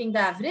 I'm taking the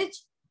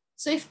average.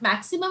 So if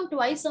maximum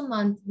twice a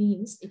month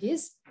means it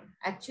is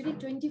actually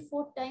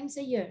 24 times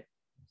a year.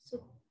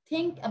 So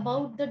think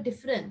about the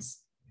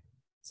difference.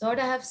 So what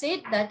I have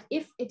said that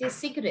if it is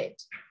cigarette,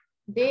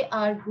 they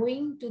are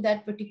going to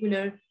that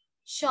particular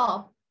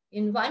shop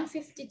in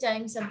 150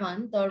 times a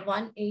month or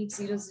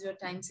 1800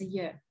 times a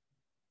year.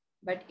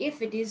 But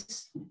if it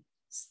is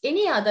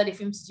any other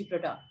FMCG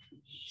product,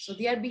 so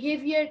their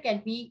behavior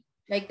can be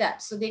like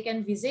that. So they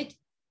can visit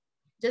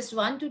just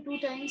 1 to 2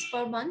 times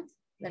per month.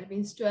 That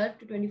means 12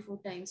 to 24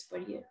 times per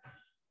year.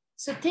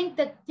 So think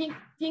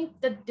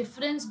the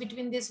difference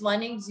between this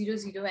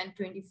 1800 and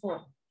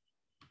 24.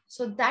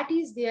 So that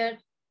is there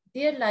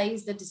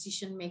lies the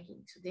decision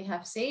making. So they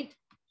have said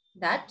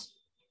that,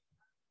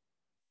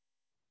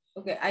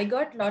 okay, I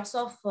got lots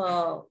of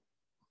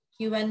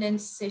Q&A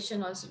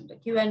session also,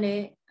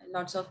 Q&A,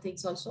 lots of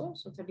things also.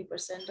 So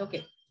 30%,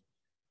 okay.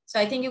 So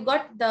I think you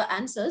got the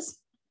answers.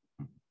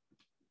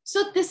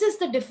 So this is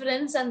the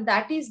difference, and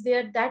that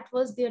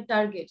was their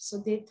target. So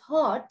they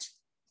thought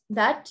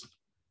that,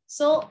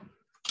 so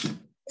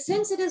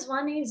since it is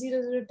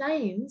 1800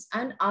 times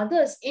and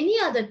others, any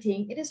other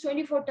thing, it is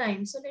 24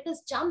 times. So let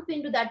us jump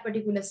into that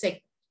particular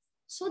segment.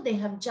 So they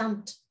have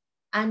jumped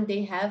and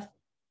they have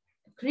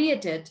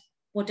created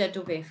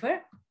potato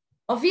wafer.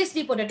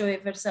 Obviously, potato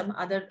wafer, some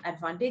other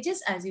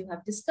advantages, as you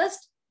have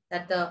discussed,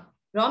 that the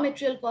raw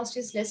material cost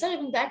is lesser.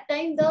 Even that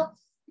time, the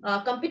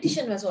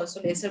competition was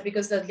also lesser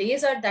because the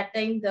Lays at that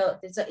time,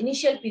 there's an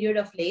initial period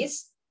of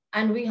Lays,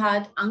 and we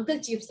had Uncle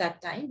Chips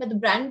that time, but the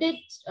branded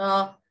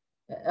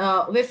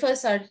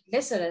wafers are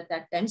lesser at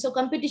that time. So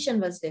competition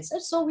was lesser.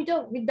 So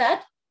with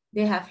that,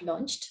 they have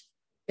launched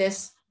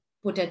this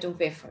potato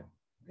wafer,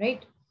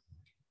 right?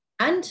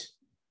 And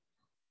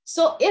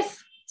so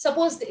if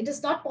suppose it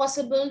is not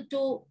possible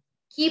to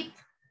keep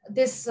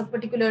this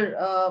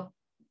particular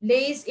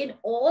Lays in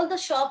all the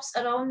shops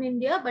around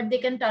India, but they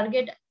can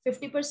target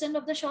 50%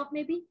 of the shop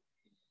maybe.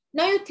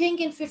 Now you think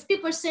in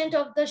 50%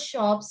 of the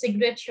shops,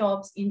 cigarette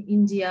shops in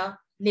India,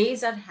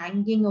 Lays are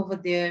hanging over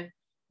there.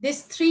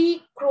 There's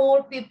 3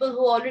 crore people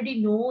who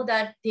already know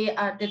that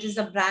that is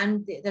a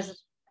brand.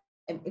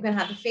 You can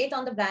have the faith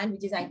on the brand,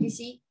 which is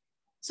ITC.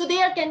 So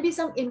there can be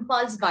some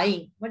impulse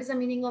buying. What is the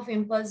meaning of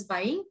impulse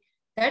buying?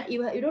 That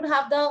you don't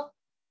have the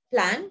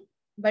plan,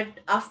 but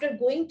after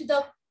going to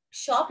the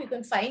shop, you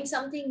can find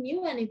something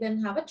new and you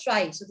can have a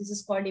try. So this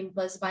is called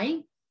impulse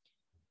buying.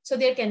 So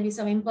there can be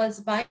some impulse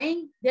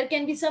buying. There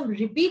can be some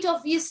repeat,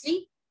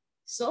 obviously.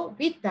 So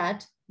with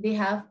that, they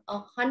have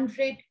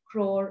 100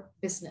 crore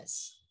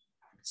business.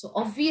 So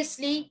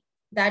obviously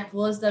that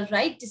was the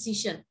right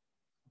decision.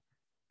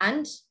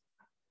 And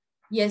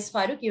yes,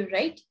 Farooq, you're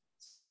right.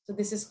 So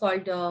this is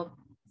called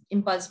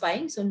impulse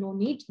buying. So no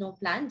need, no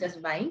plan,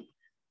 just buying.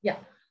 Yeah.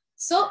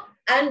 So,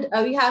 and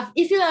we have,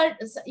 if you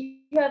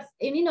have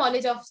any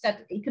knowledge of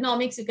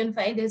economics, you can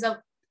find there's a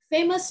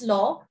famous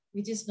law,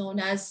 which is known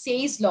as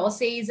Say's law.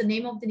 Say is the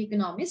name of the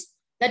economist,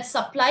 that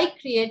supply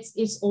creates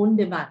its own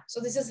demand. So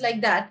this is like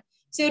that.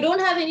 So you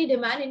don't have any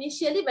demand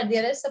initially, but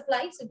there are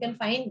supplies. You can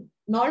find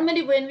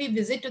normally when we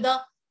visit to the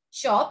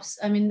shops,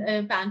 I mean,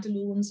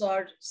 Pantaloons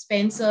or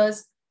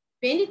Spencer's,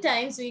 many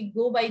times we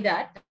go by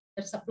that.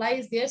 The supply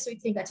is there. So we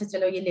think, Acha,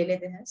 chalo, ye le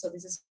lete hain. So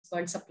this is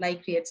called supply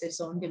creates its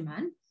own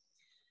demand.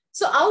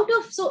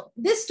 So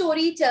this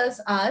story tells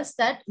us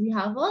that we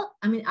have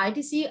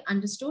ITC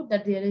understood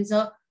that there is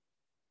a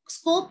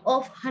scope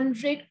of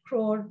 100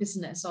 crore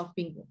business of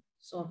bingo.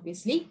 So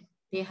obviously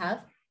they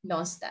have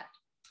launched that.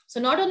 So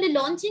not only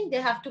launching,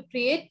 they have to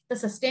create the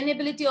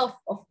sustainability of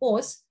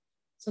course.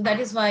 So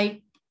that is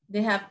why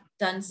they have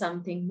done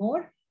something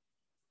more.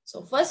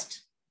 So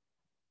first,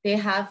 they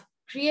have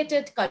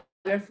created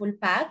colorful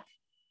pack.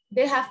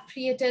 They have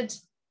created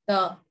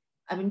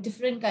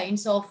different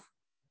kinds of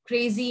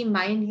crazy,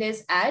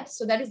 mindless ads.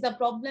 So that is the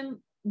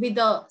problem with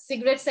the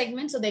cigarette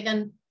segment. So they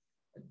can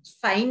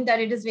find that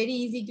it is very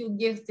easy to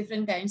give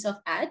different kinds of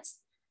ads.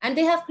 And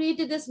they have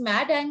created this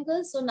mad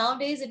angles. So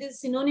nowadays it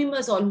is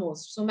synonymous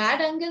almost. So mad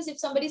angles, if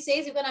somebody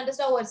says, you can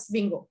understand what's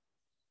bingo.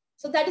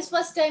 So that is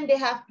first time they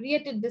have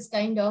created this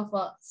kind of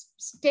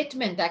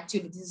statement.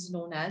 Actually, this is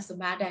known as the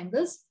mad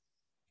angles.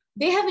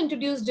 They have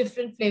introduced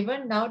different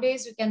flavor.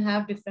 Nowadays, you can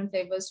have different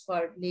flavors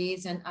for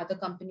Lay's and other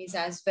companies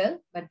as well,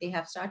 but they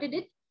have started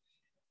it.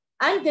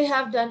 And they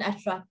have done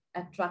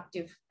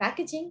attractive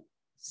packaging.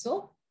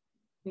 So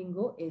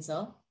Bingo is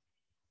a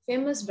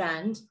famous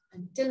brand.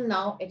 Until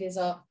now, it is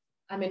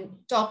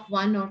top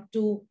 1 or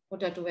 2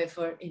 potato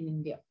wafer in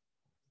India.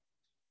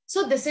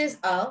 So this is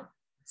a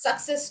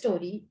success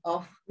story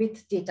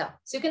with data.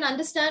 So you can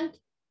understand,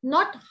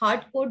 not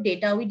hardcore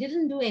data. We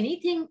didn't do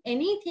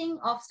anything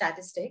of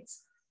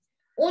statistics,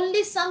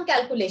 only some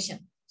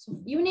calculation. So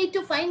you need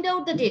to find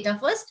out the data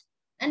first,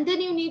 and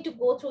then you need to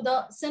go through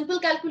the simple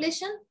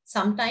calculation.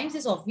 Sometimes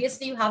it's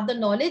obviously you have the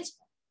knowledge.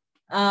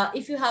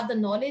 If you have the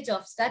knowledge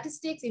of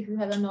statistics, if you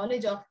have the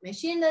knowledge of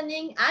machine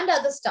learning and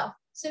other stuff,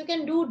 so you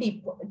can do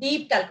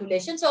deep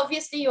calculations. So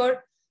obviously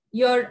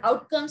your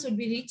outcomes would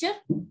be richer,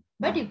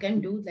 but you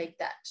can do like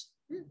that.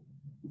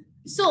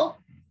 So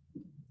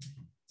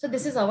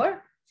this is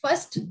our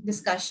first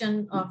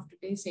discussion of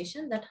today's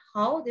session, that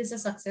how this is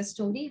a success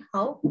story,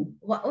 how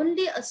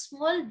only a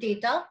small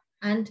data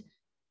and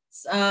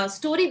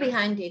story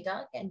behind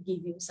data can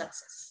give you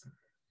success.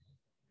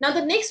 Now,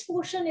 the next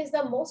portion is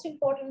the most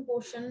important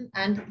portion.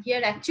 And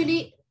here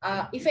actually,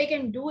 if I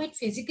can do it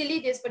physically,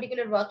 this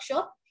particular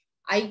workshop,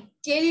 I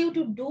tell you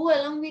to do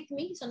along with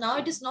me. So now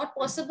it is not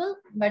possible,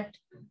 but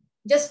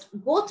just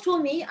go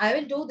through me. I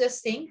will do this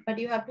thing, but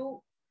you have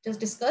to just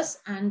discuss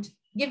and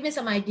give me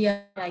some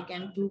idea I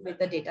can do with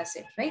the data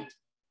set, right?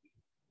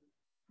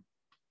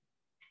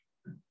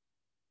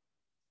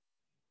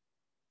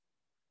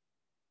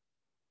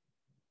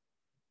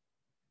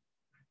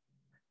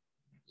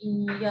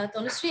 Yeah,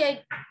 Tanushree,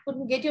 I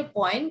couldn't get your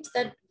point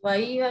that why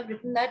you have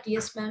written that.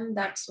 Yes, ma'am,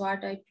 that's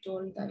what I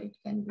told, that it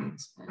can be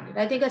expanded.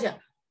 I think Aja,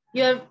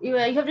 you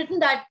have written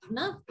that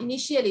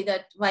initially,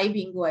 that why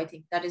Bingo, I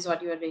think that is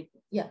what you are writing.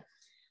 Yeah.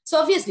 So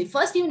obviously,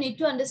 first you need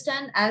to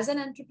understand, as an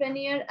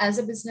entrepreneur, as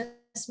a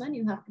businessman,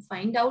 you have to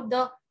find out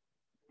the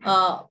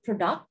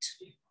product.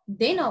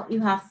 Then you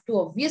have to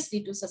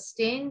obviously to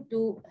sustain,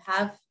 to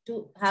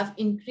have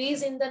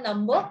increase in the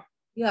number.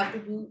 You have to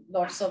do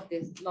lots of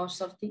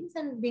things,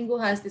 and Bingo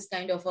has this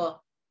kind of a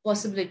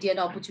possibility and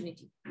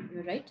opportunity,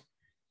 right?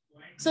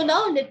 So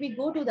now let me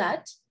go to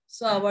that.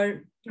 So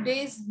our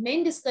today's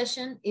main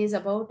discussion is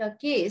about a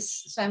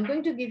case. So I'm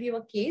going to give you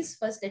a case.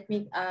 First, let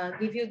me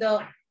give you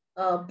the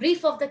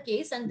brief of the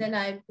case, and then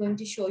I'm going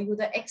to show you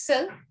the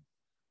Excel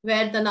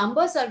where the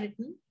numbers are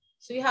written.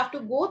 So you have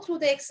to go through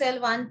the Excel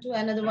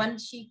one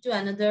sheet to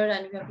another,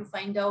 and you have to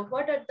find out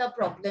what are the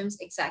problems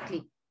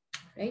exactly,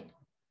 right?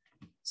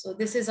 So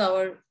this is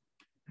our,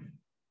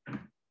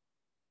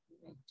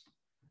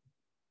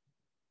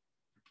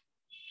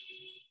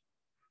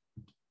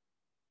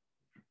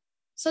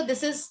 so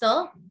this is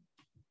the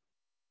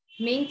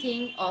main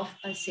thing of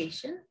a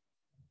session.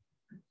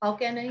 How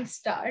can I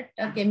start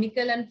a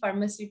chemical and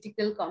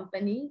pharmaceutical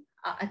company?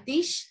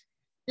 Atish,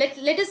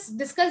 let us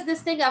discuss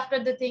this thing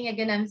after the thing.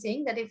 Again, I'm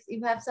saying that if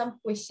you have some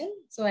question,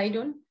 so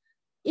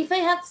if I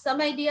have some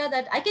idea,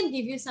 that I can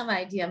give you some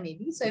idea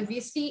maybe. So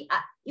obviously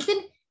you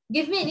can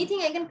give me anything,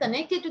 I can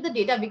connect it to the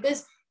data,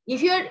 because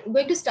if you're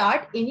going to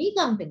start any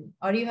company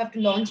or you have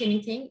to launch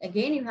anything,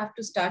 again, you have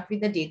to start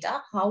with the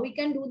data. How we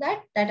can do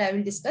that I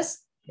will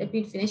discuss. Let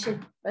me finish it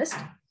first.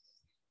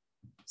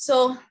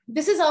 So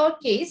this is our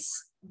case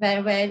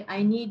where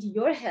I need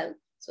your help.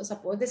 So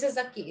suppose this is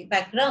the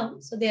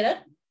background. So there are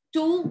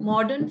 2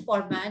 modern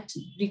format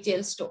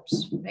retail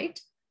stores, right?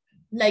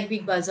 Like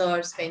Big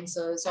Bazaar,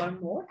 Spencer's or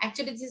more.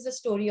 Actually, this is the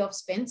story of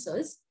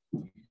Spencer's.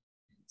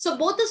 So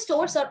both the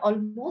stores are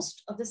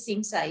almost of the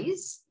same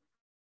size.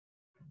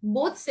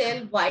 Both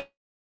sell wide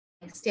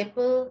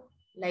staple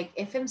like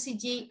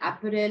FMCG,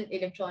 apparel,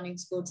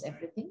 electronics goods,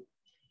 everything.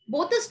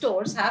 Both the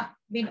stores have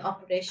been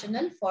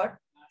operational for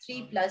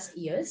 3+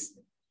 years.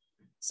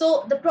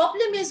 So the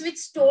problem is with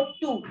store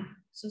 2.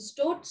 So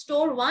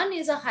store 1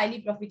 is a highly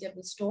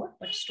profitable store,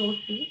 but store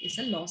 2 is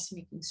a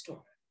loss-making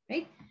store,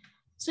 right?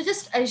 So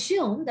just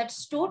assume that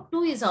store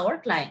 2 is our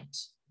client.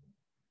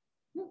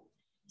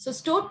 So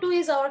store 2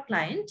 is our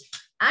client,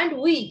 and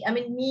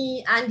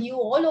me and you,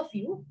 all of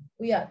you,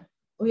 we are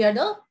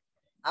the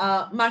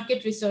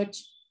market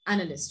research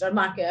analyst or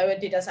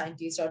data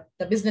scientist or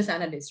the business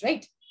analyst,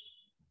 right?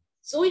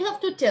 So we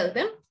have to tell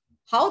them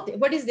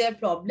what is their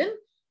problem,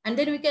 and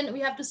then we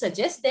have to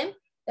suggest them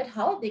that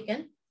how they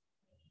can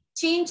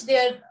change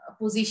their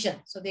position,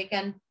 so they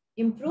can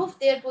improve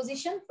their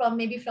position from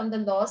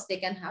the loss, they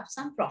can have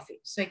some profit.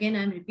 So again,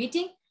 I'm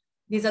repeating,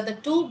 these are the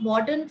 2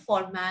 modern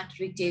format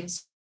retail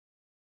stores.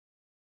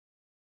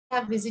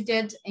 Have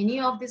visited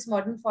any of this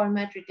modern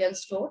format retail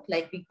store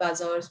like Big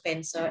Bazaar,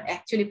 Spencer,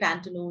 actually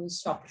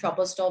Pantaloons,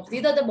 Shoppers Stop.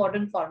 These are the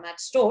modern format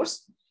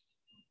stores.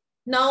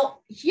 Now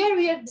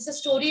here this is a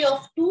story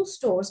of 2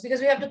 stores, because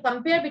we have to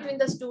compare between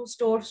the 2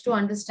 stores to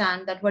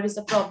understand that what is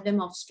the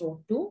problem of store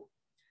 2.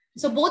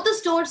 So both the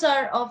stores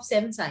are of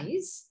same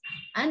size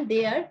and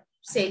they are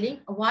selling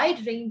a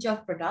wide range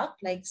of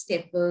product like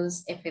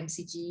staples,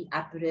 FMCG,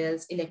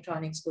 apparels,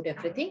 electronics, good,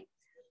 everything.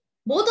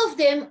 Both of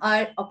them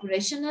are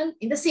operational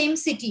in the same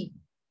city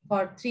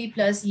for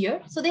 3+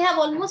 years. So they have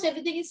almost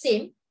everything is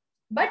same,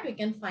 but we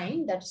can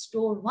find that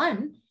store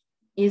 1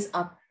 is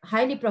a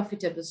highly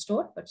profitable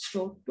store, but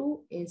store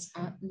 2 is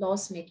a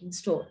loss-making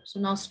store. So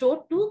now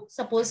store 2,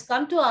 suppose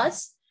come to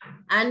us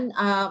and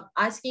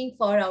asking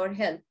for our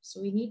help.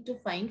 So we need to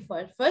find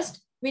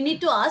first, we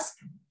need to ask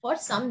for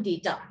some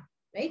data,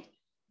 right?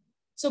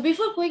 So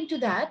before going to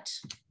that,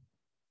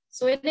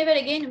 so whenever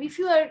again, if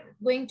you are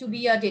going to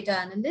be a data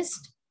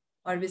analyst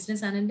or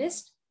business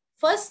analyst,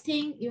 first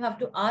thing you have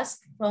to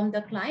ask from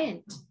the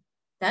client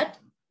that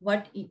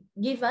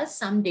give us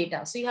some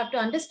data. So you have to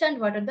understand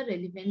what are the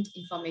relevant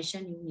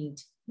information you need.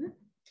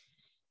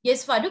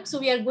 Yes, Farooq. So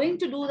we are going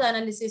to do the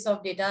analysis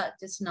of data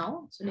just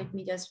now. So let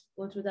me just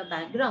go through the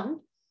background.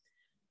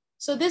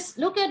 So this,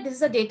 look at this is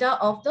the data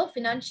of the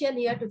financial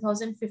year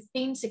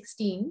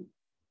 2015-16.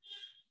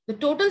 The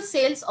total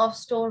sales of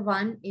store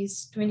 1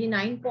 is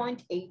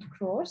 29.8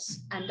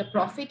 crores and the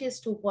profit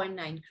is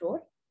 2.9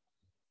 crore.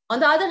 On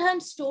the other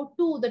hand, store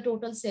 2, the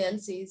total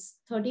sales is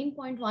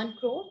 13.1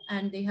 crore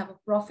and they have a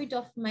profit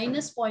of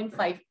minus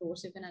 0.5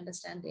 crores. You can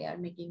understand they are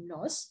making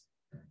loss.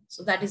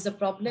 So that is the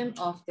problem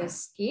of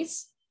this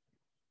case.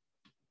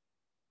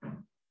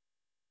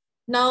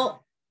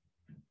 Now,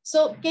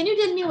 so can you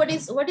tell me what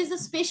is the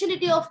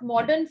specialty of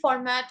modern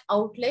format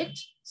outlet?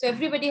 So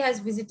everybody has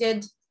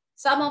visited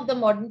some of the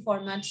modern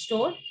format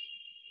store.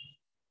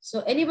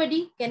 So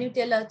anybody, can you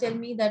tell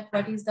me that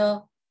what is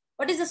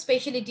the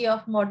specialty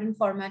of modern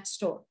format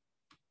store?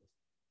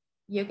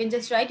 You can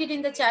just write it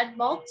in the chat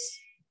box.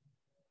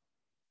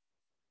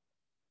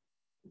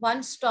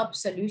 One-stop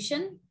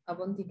solution.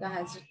 Avantika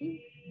has written.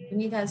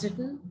 Vineet has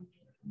written.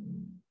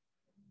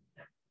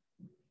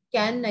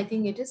 Can, I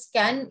think it is,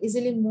 can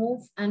easily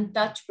move and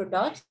touch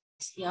products.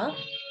 Yeah.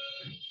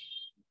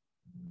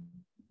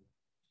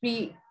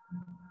 Priya,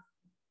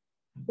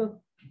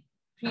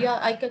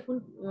 I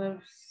couldn't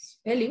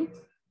tell you.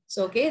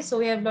 So, okay. So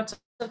we have lots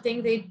of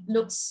things. It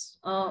looks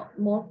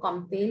more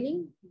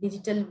compelling.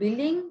 Digital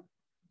billing.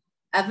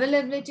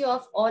 Availability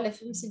of all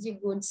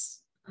FMCG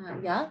goods.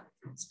 Yeah.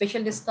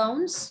 Special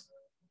discounts.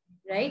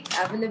 Right.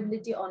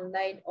 Availability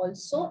online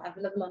also.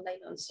 Available online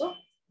also.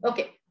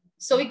 Okay.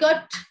 So we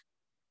got...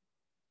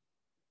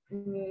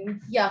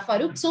 yeah,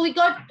 Farooq. So we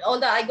got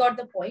I got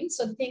the point.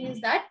 So the thing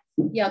is that,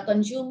 yeah,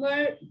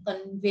 consumer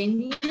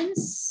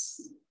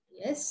convenience,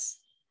 yes,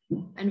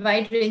 and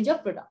wide range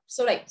of products.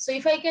 So right. So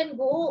if I can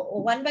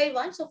go one by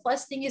one. So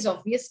first thing is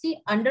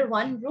obviously under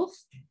one roof,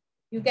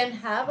 you can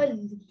have a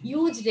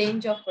huge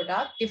range of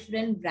product,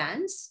 different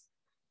brands.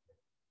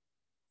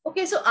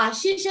 Okay, so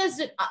Atish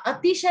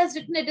has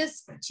written it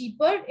is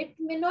cheaper. It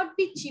may not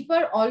be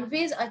cheaper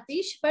always,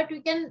 Atish, but we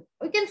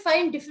can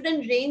find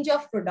different range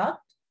of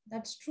product.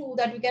 That's true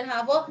that we can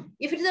have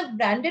if it is a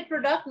branded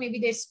product, maybe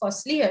it's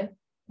costlier,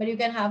 but you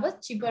can have a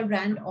cheaper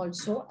brand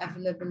also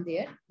available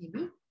there,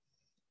 maybe.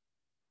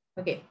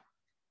 Okay.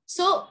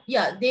 So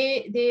yeah,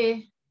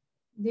 they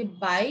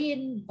buy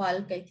in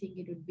bulk, I think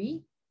it would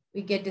be.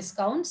 We get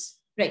discounts,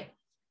 right?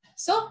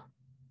 So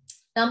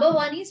number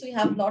one is we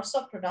have lots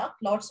of product,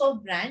 lots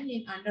of brand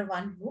in under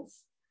one roof.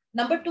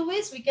 Number two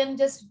is we can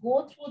just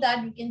go through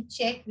that, we can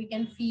check, we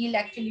can feel,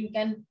 actually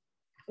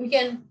we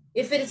can,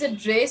 if it is a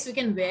dress, we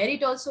can wear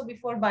it also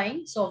before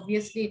buying. So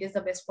obviously it is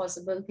the best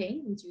possible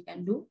thing which we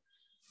can do.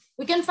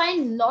 We can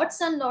find lots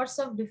and lots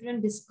of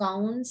different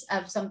discounts.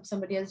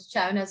 Somebody else,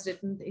 Sharon has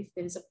written, if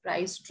there is a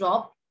price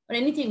drop or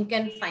anything you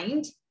can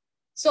find.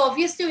 So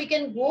obviously we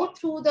can go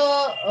through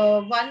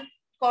the one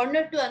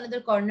corner to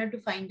another corner to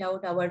find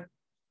out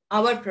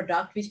our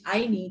product, which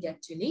I need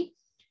actually.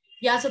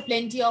 Yeah, so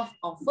plenty of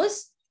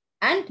offers.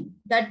 And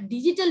that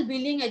digital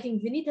billing, I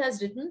think Vineet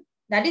has written,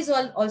 that is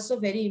also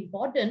very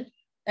important,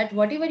 that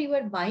whatever you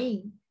are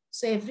buying,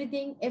 so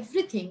everything,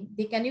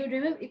 they can, you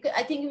remember,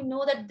 I think you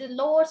know that the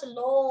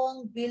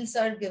long bills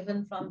are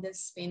given from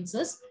this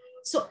Spencers.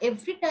 So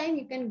every time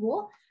you can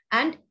go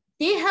and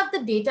they have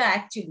the data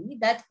actually,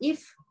 that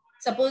if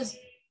suppose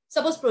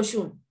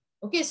Proshun,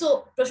 okay,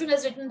 so Proshun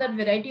has written that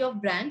variety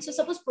of brands. So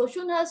suppose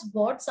Proshun has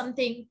bought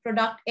something,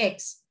 product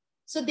X.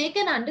 So they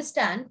can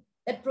understand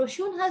that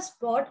Proshun has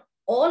bought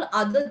all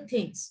other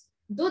things,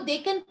 though they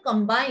can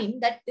combine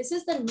that this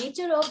is the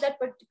nature of that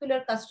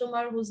particular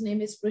customer whose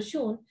name is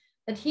Proshun,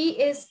 that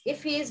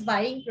if he is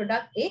buying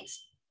product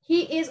X,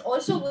 he is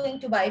also going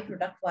to buy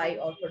product Y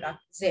or product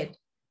Z.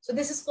 So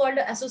this is called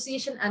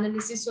association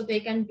analysis. So they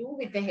can do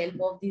with the help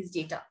of these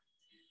data.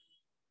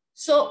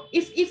 So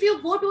if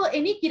you go to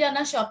any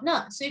kirana shop,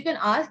 na, so you can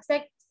ask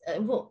that,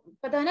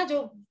 pata hai na,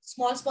 jo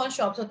small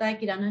shops hota hai,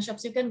 kirana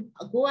shops, you can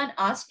go and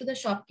ask to the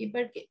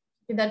shopkeeper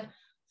that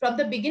from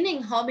the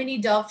beginning, how many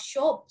Dove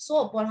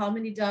soap or how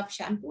many Dove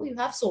shampoo you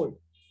have sold.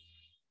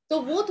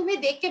 So वो तुम्हें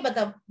देख के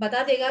बता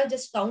देगा,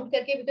 just count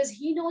करके, because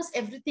he knows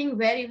everything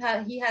where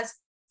he has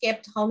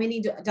kept how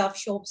many Dove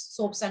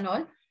soaps and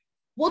all.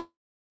 वो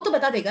तो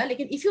बता देगा,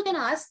 लेकिन if you can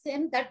ask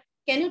them that,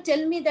 can you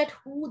tell me that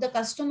who the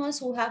customers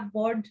who have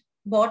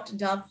bought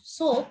Dove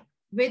soap,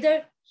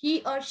 whether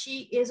he or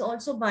she is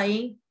also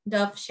buying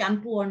Dove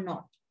shampoo or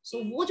not.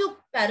 So वो जो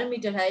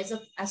parameter है is an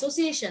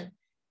association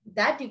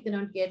that you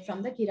cannot get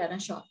from the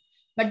Kirana shop,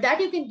 but that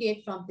you can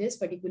get from this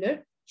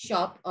particular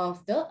shop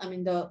of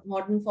the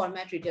modern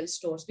format retail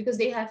stores, because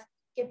they have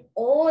kept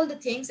all the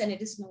things and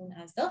it is known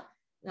as the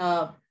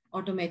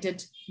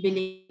automated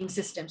billing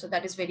system. So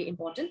that is very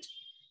important.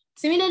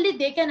 Similarly,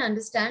 they can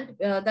understand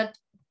that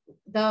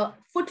the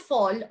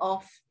footfall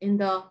of in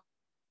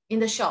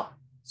the shop.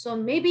 So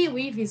maybe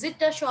we visit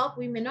the shop,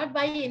 we may not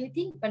buy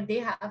anything, but they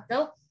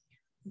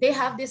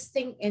have this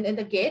thing in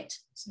the gate,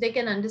 so they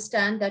can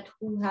understand that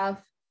who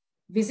have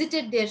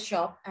visited their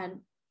shop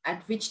and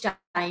at which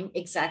time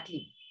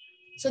exactly.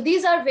 So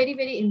these are very,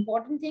 very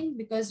important things,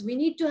 because we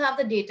need to have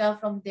the data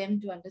from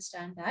them to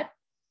understand that.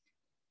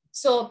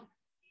 So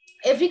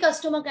every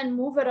customer can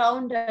move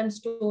around and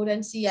store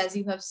and see, as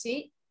you have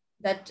seen,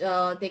 that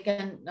they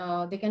can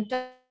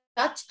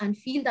touch and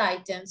feel the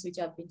items which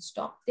have been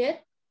stocked there.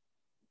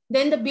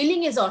 Then the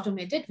billing is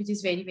automated, which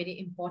is very, very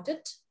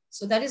important.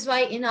 So that is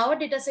why in our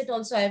data set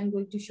also, I am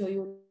going to show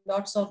you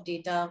lots of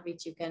data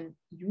which you can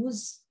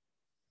use.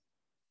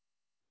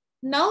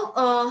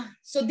 Now,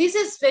 so this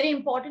is very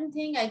important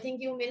thing. I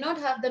think you may not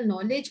have the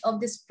knowledge of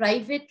this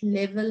private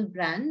label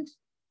brand.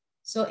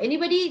 So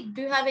anybody,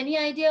 do you have any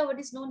idea what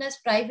is known as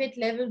private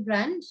label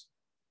brand?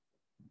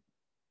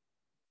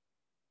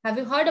 Have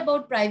you heard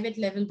about private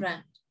label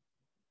brand?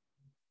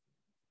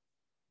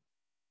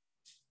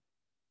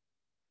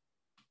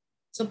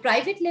 So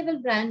private label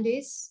brand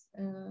is,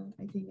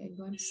 I think I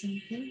got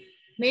something,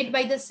 made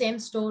by the same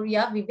store.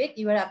 Yeah, Vivek,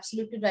 you are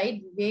absolutely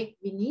right. Vivek,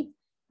 we need.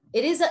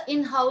 It is an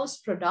in-house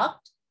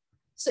product.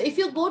 So if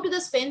you go to the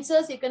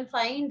Spencer's, you can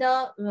find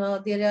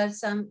there are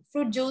some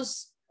fruit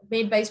juice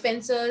made by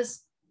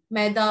Spencer's,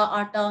 maida,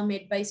 atta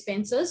made by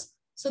Spencer's.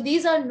 So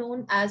these are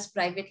known as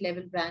private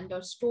label brand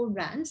or store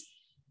brands.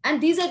 And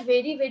these are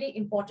very, very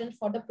important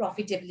for the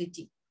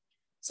profitability.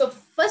 So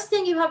first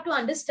thing you have to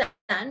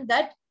understand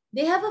that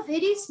they have a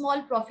very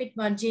small profit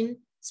margin,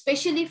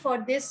 especially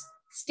for this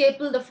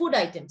staple, the food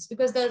items,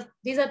 because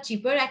these are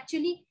cheaper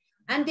actually,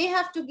 and they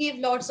have to give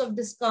lots of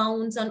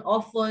discounts and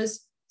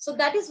offers. So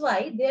that is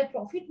why their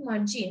profit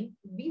margin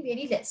would be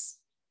very less,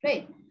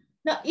 right?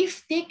 Now,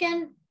 if they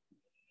can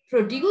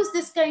produce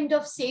this kind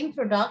of same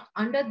product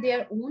under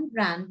their own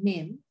brand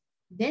name,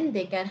 then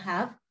they can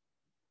have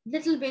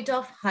little bit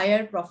of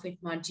higher profit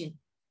margin.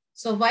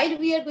 So while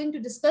we are going to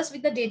discuss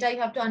with the data,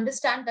 you have to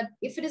understand that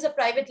if it is a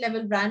private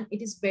label brand,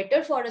 it is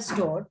better for a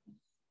store,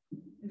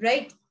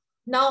 right?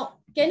 Now,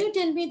 can you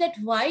tell me that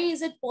why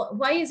is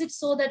it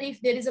so that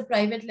if there is a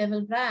private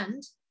label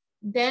brand,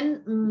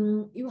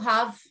 then you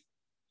have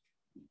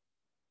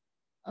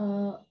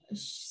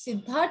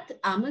Siddharth,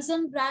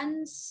 Amazon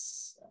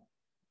brands?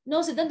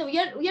 No, Siddharth,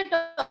 we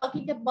are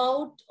talking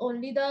about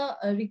only the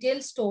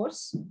retail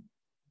stores,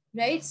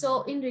 right?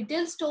 So in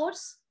retail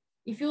stores,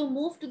 if you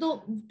move to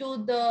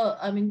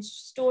the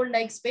store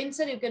like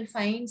Spencer, you can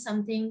find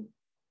something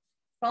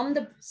from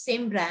the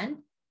same brand.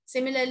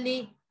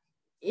 Similarly,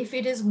 if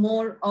it is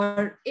more,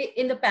 or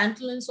in the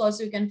pantaloons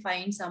also, you can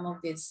find some of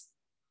this.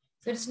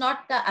 So it's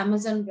not the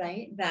Amazon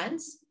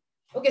brands.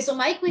 Okay, so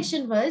my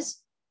question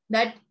was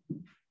that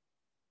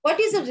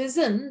what is the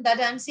reason that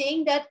I'm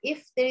saying that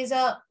if there is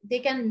they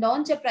can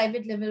launch a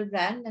private label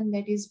brand and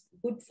that is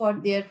good for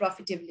their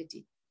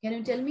profitability? Can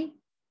you tell me?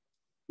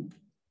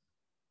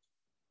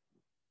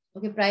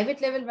 Okay,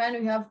 private label brand,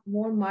 we have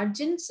more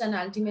margins and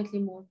ultimately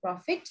more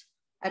profit.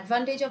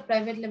 Advantage of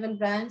private label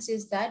brands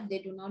is that they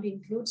do not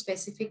include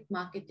specific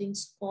marketing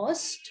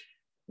cost.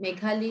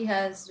 Meghali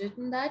has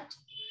written that.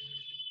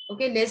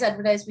 Okay, less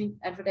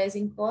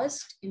advertising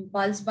cost,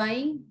 impulse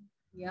buying,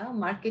 yeah,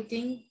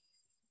 marketing,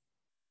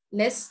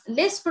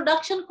 less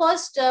production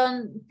cost.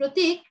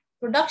 Pratik,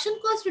 production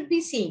cost would be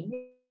same.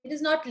 It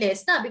is not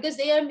less, because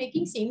they are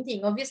making same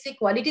thing. Obviously,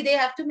 quality they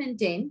have to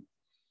maintain.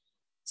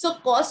 So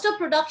cost of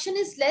production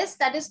is less.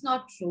 That is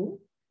not true.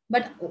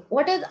 But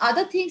what are the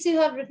other things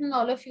you have written,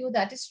 all of you?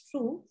 That is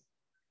true.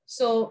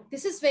 So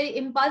this is very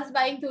impulse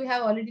buying we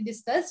have already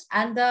discussed.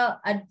 And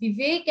at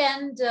Vivek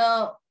and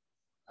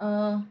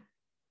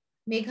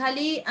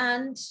Meghali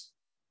and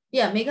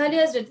Meghali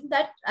has written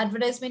that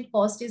advertisement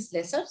cost is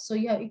lesser. So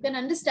you can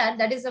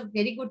understand that is a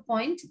very good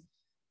point,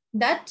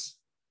 that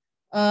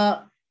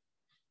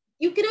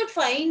you cannot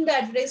find the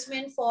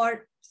advertisement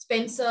for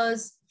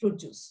Spencer's fruit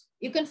juice.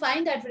 You can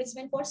find the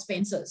advertisement for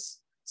Spencer's.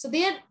 So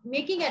they are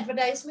making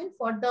advertisement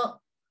for the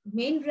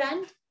main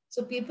brand.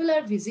 So people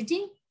are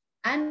visiting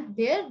and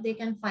there they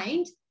can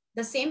find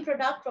the same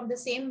product from the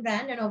same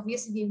brand. And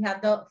obviously you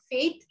have the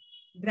faith,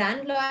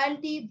 brand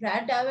loyalty,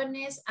 brand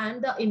awareness,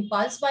 and the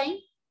impulse buying.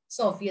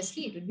 So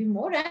obviously it will be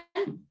more.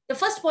 And the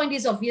first point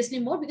is obviously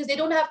more because they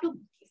don't have to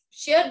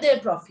share their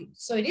profit.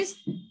 So it is,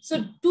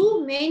 so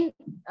two main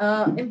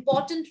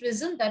important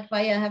reasons that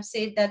why I have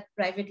said that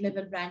private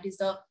label brand is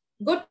a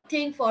good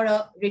thing for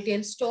a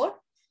retail store.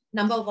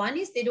 Number one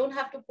is they don't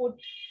have to put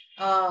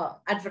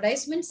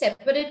advertisement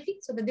separately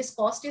so that this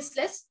cost is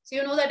less. So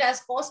you know that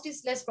as cost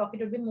is less, profit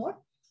will be more.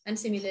 And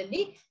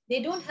similarly,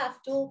 they don't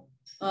have to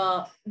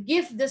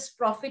give this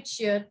profit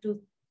share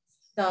to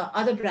the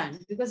other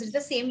brand because it's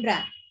the same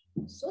brand.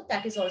 So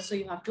that is also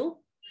you have to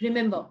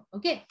remember.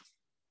 Okay.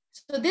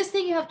 So this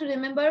thing you have to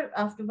remember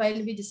after while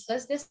we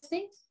discuss this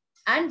thing.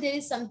 And there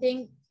is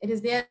something, it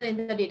is there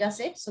in the data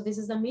set. So this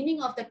is the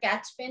meaning of the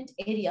catchment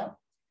area.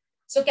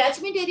 So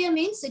catchment area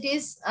means it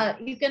is,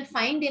 you can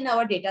find in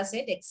our data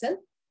set Excel.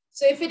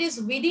 So if it is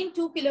within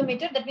 2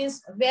 kilometers, that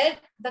means where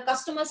the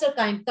customers are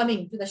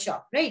coming to the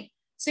shop, right?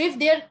 So if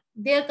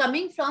they're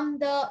coming from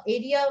the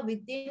area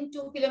within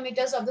 2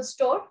 kilometers of the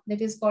store,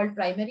 that is called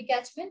primary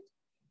catchment.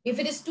 If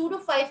it is 2 to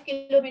 5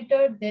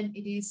 kilometers, then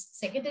it is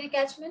secondary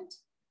catchment.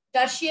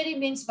 Tertiary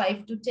means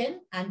 5 to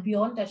 10, and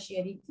beyond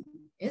tertiary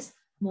is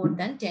more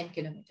than 10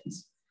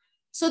 kilometers.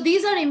 So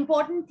these are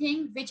important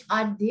things which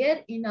are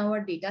there in our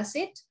data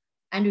set,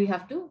 and we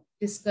have to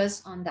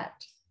discuss on that.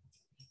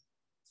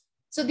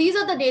 So these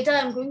are the data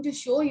I'm going to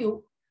show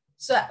you.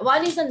 So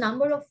one is the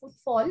number of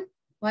footfall,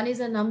 one is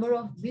the number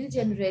of bill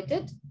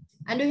generated,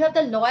 and we have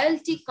the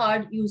loyalty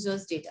card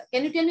users data.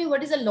 Can you tell me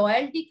what is a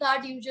loyalty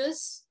card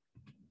users?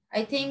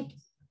 I think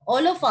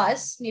all of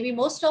us, maybe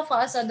most of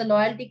us are the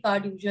loyalty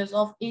card users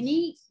of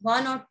any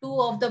one or two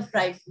of the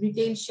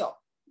retail shop.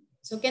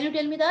 So can you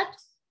tell me that?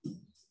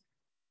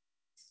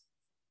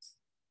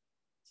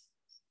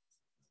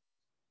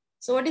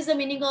 So what is the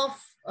meaning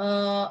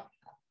of,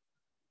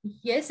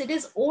 yes, it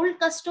is old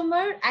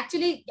customer.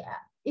 Actually,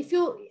 if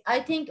you, I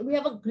think we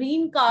have a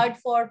green card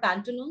for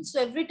pantaloons. So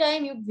every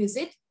time you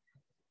visit,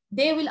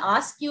 they will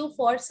ask you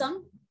for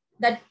some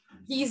that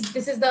please,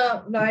 this is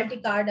the loyalty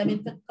card. I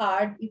mean, the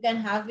card, you can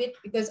have it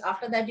because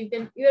after that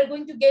you are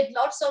going to get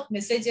lots of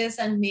messages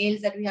and mails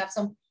that we have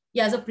some,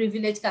 he has a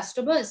privileged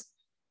customers.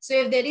 So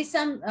if there is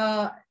some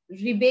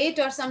rebate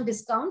or some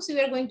discounts,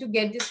 we are going to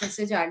get this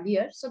message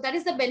earlier. So that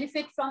is the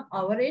benefit from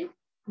our end.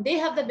 They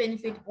have the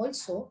benefit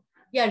also.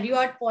 Yeah,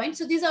 reward points.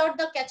 So these are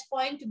the catch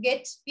point to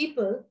get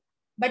people,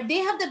 but they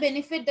have the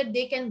benefit that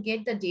they can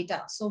get the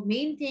data. So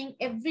main thing,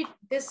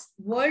 this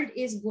world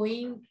is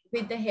going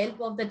with the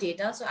help of the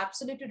data. So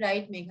absolutely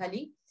right,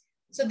 Meghali.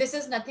 So this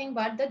is nothing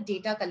but the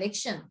data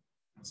collection.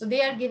 So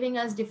they are giving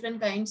us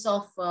different kinds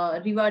of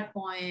reward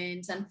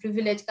points and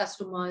privileged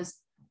customers,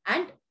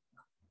 and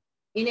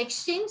in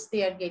exchange,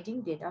 they are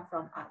getting data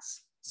from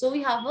us. So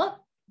we have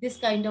this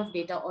kind of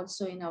data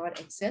also in our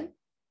Excel.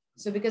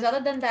 So because other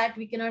than that,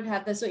 we cannot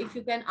have this. So if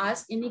you can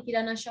ask any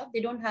Kirana shop,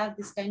 they don't have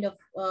this kind of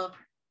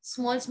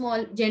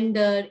small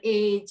gender,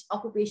 age,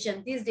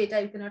 occupation. These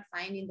data you cannot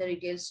find in the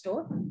retail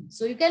store.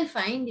 So you can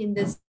find in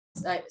this,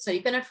 so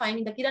you cannot find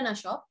in the Kirana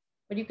shop,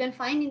 but you can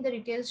find in the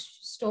retail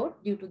store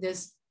due to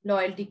this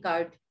loyalty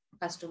card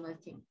customer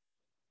thing.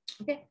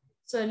 Okay.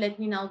 So let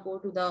me now go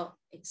to the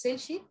Excel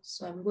sheet.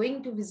 So I'm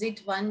going to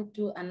visit one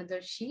to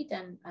another sheet,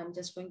 and I'm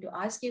just going to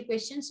ask you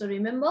questions. So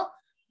remember,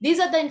 these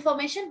are the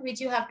information which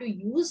you have to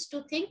use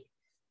to think,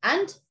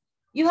 and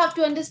you have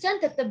to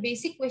understand that the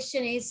basic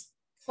question is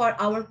for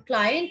our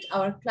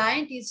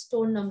client is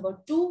store number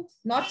 2,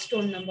 not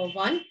store number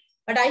 1,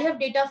 but I have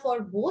data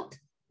for both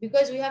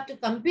because we have to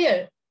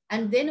compare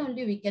and then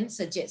only we can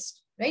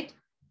suggest, right?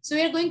 So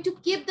we are going to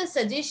keep the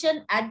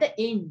suggestion at the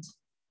end,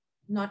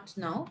 not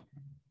now.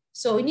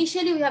 So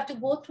initially we have to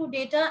go through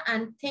data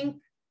and think,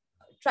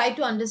 try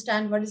to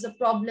understand what is the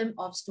problem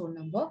of store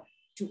number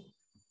 2.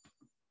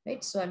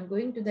 Right, so I'm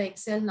going to the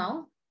Excel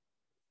now.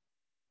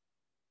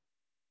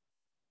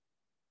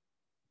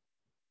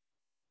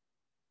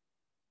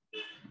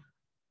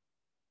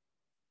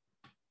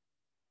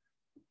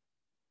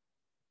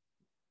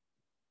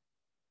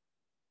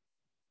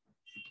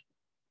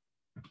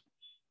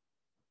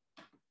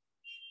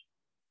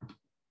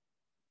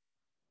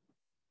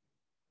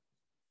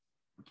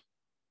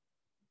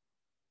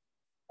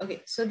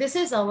 Okay, so this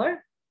is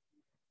our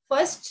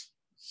first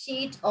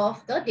sheet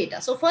of the data.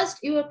 So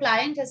first, your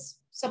client has,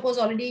 suppose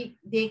already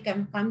they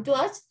can come to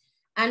us,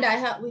 and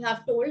we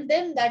have told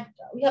them that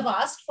we have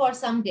asked for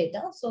some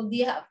data. So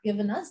they have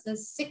given us the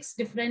 6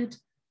 different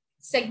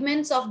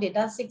segments of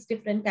data, 6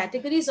 different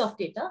categories of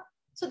data.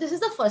 So this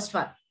is the first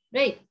one,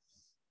 right?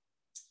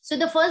 So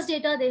the first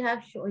data they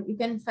have shown, you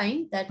can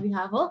find that we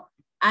have a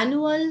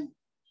annual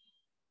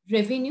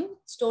revenue,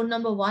 store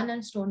number 1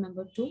 and store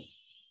number 2.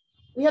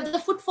 We have the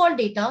footfall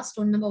data,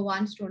 store number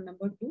 1, store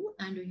number 2,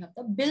 and we have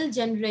the bill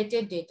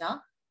generated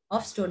data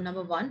of store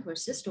number 1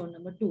 versus store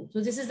number 2. So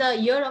this is the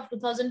year of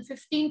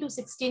 2015 to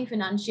 16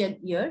 financial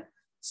year.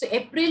 So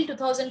April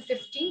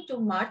 2015 to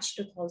March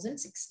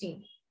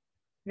 2016,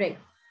 right?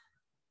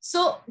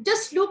 So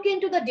just look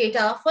into the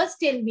data. First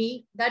tell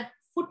me that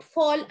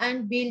footfall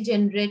and bill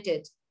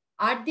generated,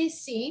 are they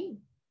same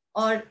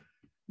or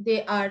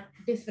they are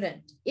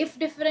different? If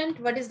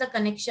different, what is the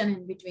connection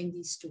in between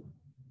these two?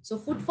 So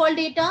footfall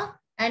data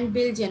and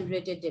bill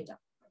generated data.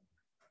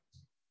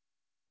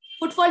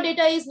 Footfall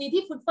data is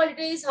Nidhi. Footfall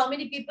data is how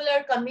many people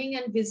are coming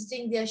and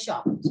visiting their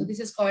shop. So this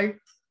is called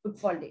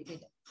footfall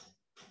data.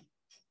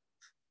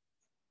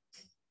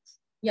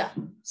 Yeah.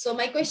 So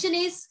my question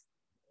is,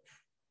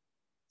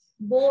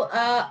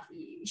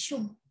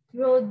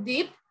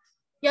 Shubhrodeep.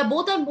 Yeah,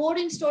 both are more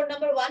in store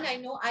number 1. I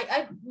know.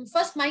 I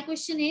first my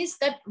question is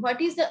that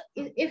what is the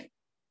if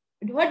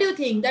what do you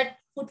think that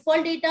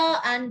footfall data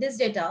and this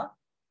data,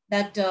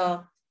 that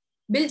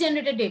bill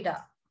generated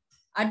data,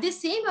 are they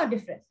same or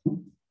different?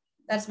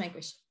 That's my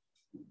question.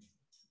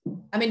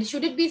 I mean,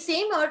 should it be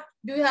same or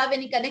do you have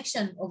any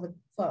connection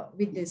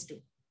with these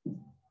two?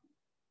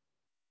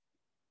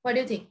 What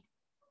do you think?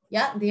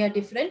 Yeah, they are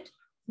different.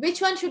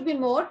 Which one should be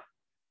more?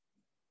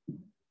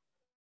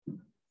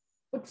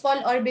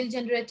 Footfall or bill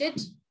generated?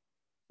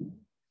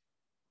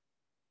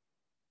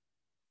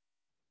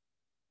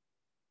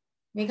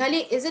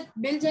 Meghali, is it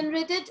bill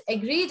generated?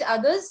 Agreed.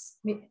 Others?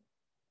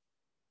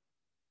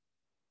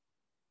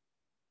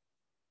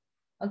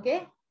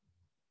 Okay.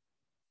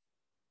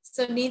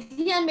 So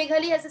Nidhi and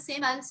Meghali has the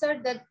same answer,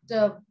 that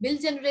bill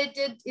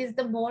generated is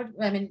the more,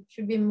 I mean,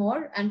 should be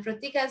more, and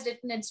Pratik has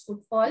written its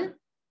footfall.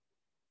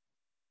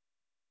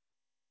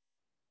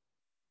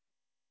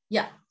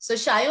 Yeah. So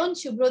Shayon,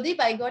 Shubhrodeep,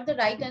 I got the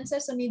right answer.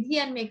 So Nidhi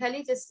and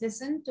Meghali, just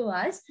listen to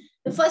us.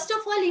 The first of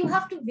all, you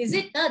have to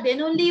visit,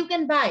 then only you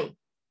can buy.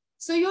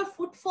 So your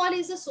footfall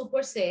is a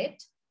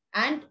superset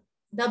and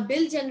the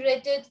bill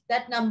generated,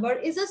 that number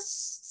is a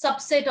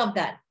subset of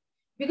that.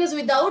 Because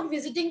without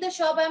visiting the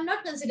shop, I'm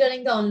not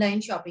considering the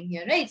online shopping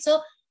here, right?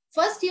 So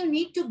first you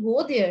need to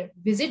go there,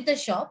 visit the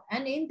shop.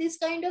 And in this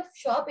kind of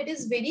shop, it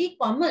is very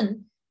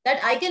common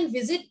that I can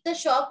visit the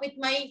shop with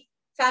my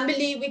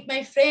family, with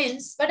my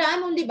friends, but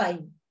I'm only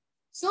buying.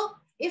 So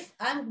if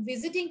I'm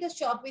visiting the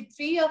shop with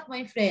 3 of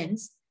my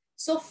friends,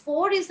 so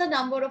 4 is the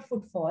number of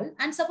footfall.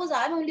 And suppose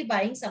I'm only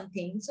buying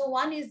something, so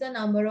 1 is the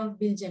number of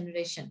bill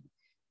generation.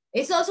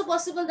 It's also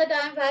possible that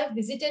I have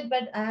visited,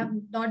 but I have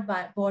not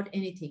bought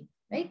anything,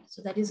 right?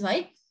 So that is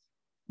why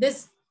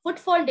this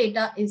footfall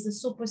data is the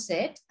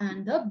superset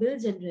and the bill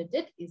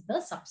generated is the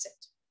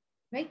subset,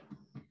 right?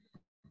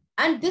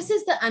 And this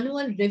is the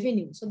annual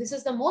revenue. So this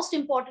is the most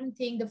important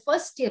thing, the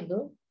first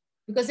table,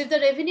 because if the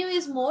revenue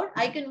is more,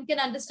 we can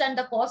understand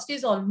the cost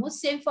is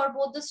almost same for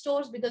both the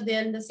stores because they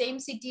are in the same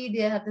city,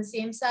 they have the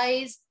same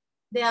size,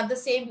 they have the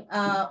same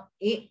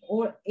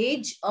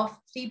age of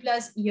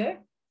 3+ year.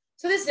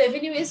 So this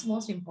revenue is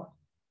most important.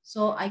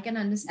 So I can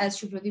understand, as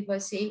Shubhrodeep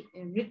was saying,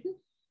 written,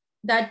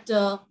 that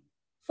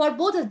for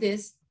both of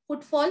this,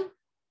 footfall,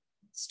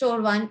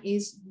 store 1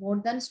 is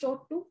more than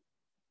store 2.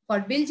 For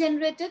bill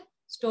generated,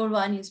 store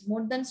 1 is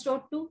more than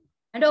store 2.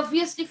 And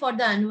obviously for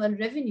the annual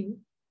revenue,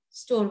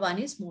 store 1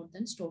 is more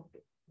than store 2.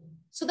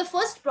 So the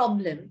first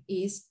problem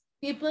is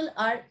people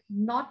are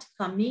not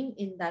coming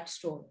in that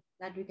store,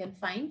 that we can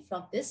find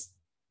from this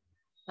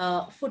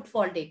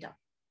footfall data.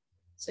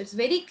 So it's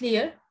very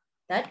clear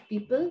that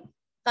people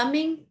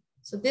coming,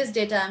 so this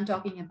data I'm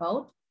talking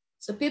about,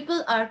 so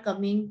people are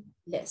coming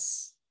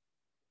less.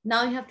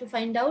 Now you have to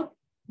find out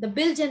the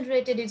bill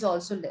generated is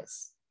also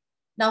less.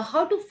 Now,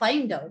 how to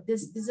find out?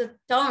 This is a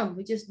term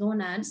which is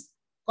known as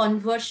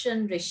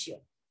conversion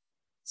ratio.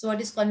 So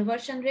what is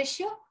conversion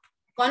ratio?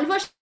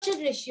 Conversion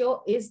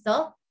ratio is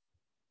the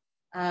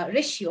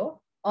ratio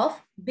of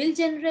bill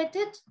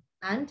generated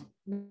and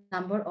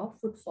number of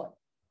footfall.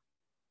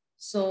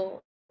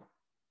 So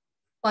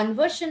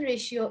conversion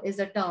ratio is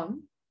a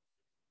term.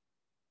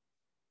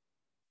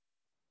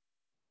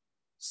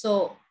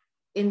 So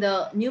in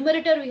the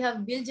numerator, we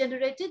have bill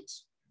generated,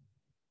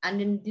 and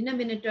in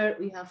denominator,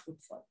 we have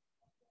footfall.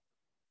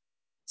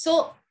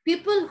 So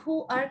people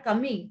who are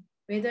coming,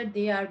 whether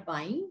they are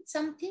buying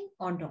something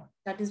or not,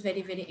 that is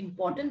very, very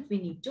important. We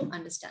need to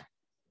understand.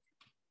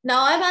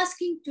 Now I'm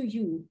asking to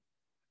you.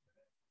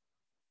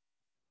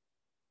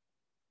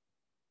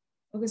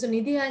 Okay, so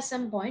Nidhi has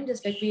some point.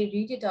 Just let me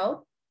read it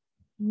out.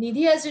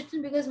 Nidhi has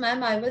written, because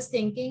ma'am, I was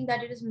thinking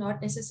that it is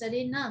not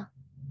necessary now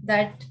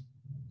that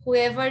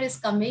whoever is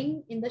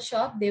coming in the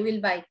shop, they will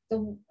buy.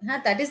 So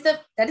that is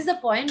the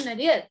point,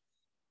 Nadia,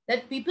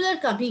 that people are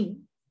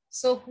coming.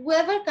 So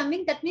whoever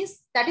coming, that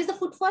means that is the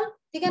footfall.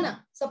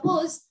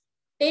 Suppose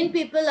 10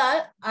 people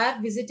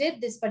have visited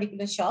this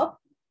particular shop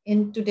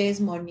in today's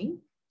morning.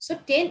 So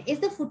 10 is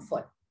the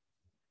footfall.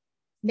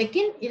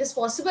 Lekin it is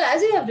possible,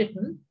 as you have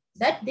written,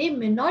 that they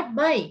may not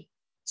buy.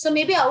 So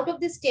maybe out of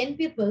these 10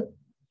 people,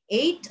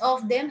 8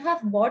 of them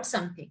have bought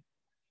something.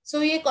 So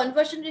ये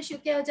conversion ratio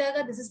क्या हो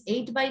जाएगा? This is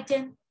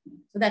 8/10.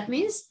 So that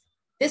means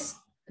this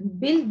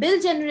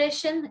bill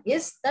generation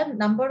is the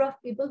number of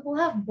people who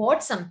have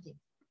bought something.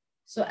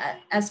 So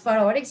as per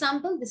our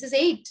example, this is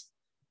 8.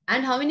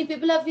 And how many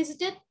people have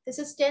visited? This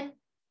is 10.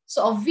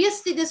 So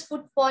obviously this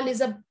footfall is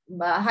a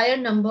higher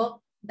number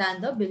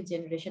than the bill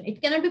generation.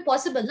 It cannot be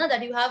possible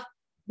that you have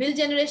bill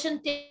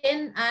generation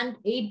 10 and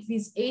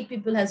 8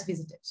 people has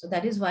visited. So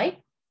that is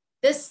why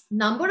this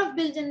number of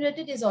bill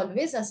generated is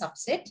always a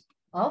subset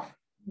of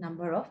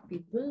number of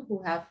people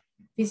who have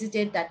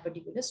visited that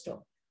particular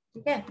store.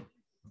 Okay.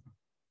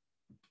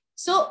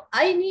 So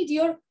I need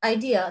your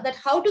idea that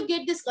how to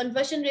get this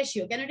conversion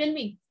ratio. Can you tell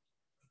me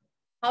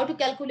how to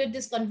calculate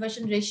this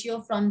conversion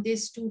ratio from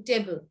this two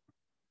table?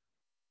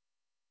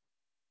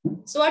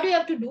 So what do we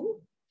have to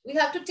do? We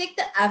have to take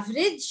the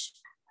average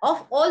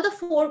of all the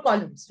 4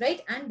 columns,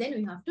 right? And then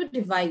we have to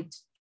divide.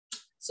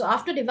 So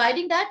after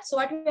dividing that, so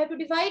what we have to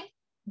divide?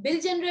 Bill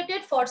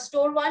generated for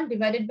store 1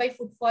 divided by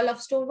footfall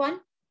of store 1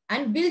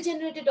 and bill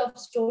generated of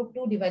store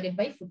 2 divided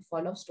by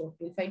footfall of store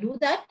 2. If I do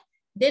that,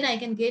 then I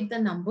can get the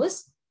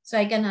numbers. So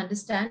I can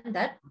understand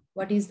that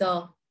what is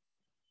the,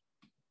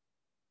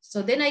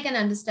 so then I can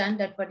understand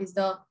that what is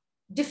the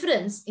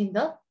difference in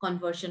the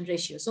conversion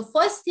ratio. So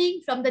first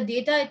thing, from the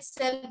data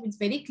itself, it's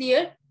very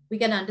clear. We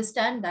can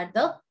understand that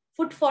the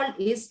footfall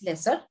is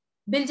lesser,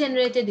 bill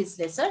generated is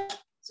lesser.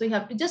 So you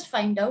have to just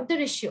find out the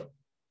ratio.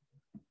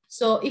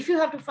 So if you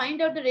have to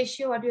find out the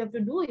ratio, what you have to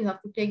do, you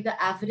have to take the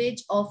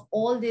average of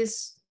all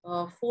these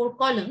 4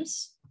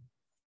 columns.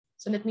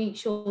 So let me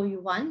show you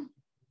one.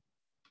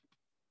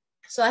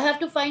 So I have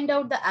to find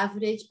out the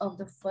average of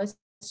the first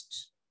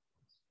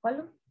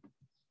column.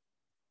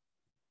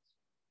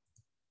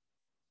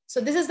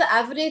 So this is the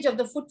average of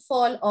the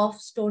footfall of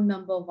store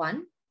number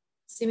 1.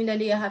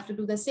 Similarly, I have to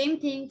do the same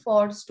thing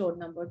for store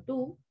number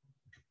 2.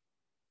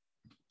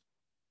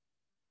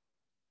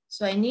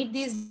 So I need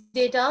these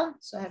data.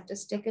 So I have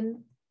just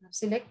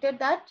selected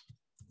that.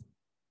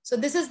 So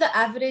this is the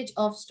average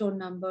of store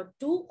number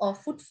 2 of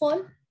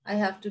footfall. I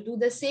have to do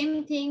the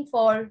same thing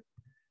for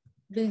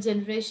bill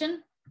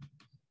generation.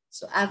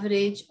 So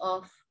average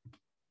of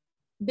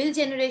bill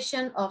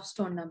generation of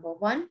store number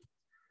 1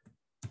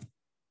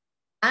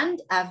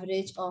 and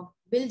average of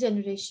bill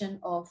generation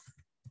of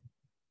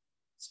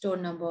store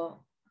number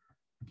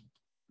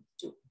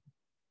 2.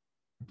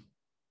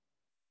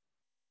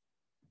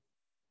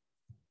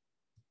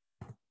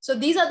 So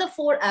these are the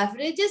 4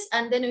 averages,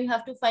 and then we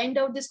have to find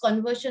out this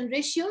conversion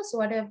ratio. So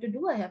what I have to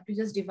do, I have to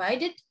just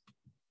divide it.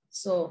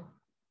 So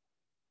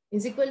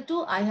is equal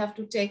to, I have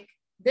to take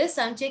this,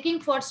 I'm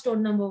checking for store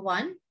number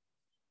 1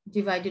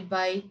 divided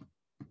by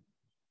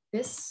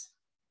this.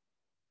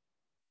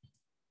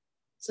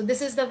 So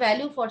this is the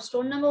value for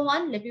store number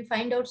 1. Let me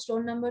find out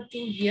store number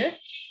 2 here.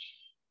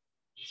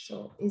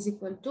 So is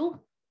equal to,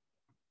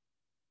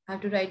 I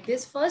have to write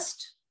this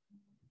first,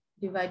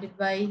 divided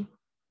by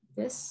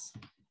this.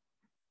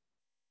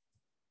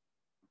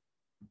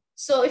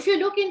 So if you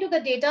look into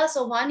the data,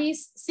 so 1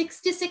 is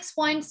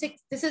 66.6,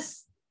 this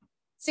is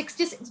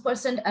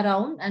 66%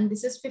 around, and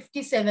this is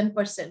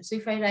 57%. So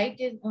if I write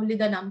in only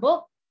the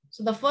number,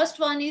 so the first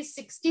one is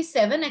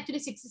 67, actually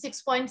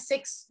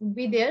 66.6 would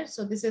be there.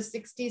 So this is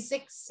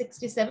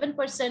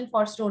 67%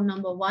 for store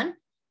number 1.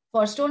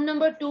 For store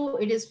number 2,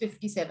 it is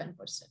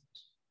 57%.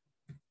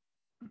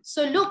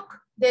 So look,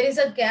 there is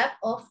a gap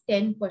of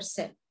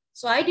 10%.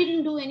 So I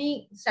didn't do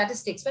any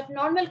statistics, but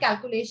normal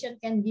calculation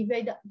can give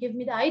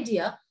me the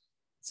idea.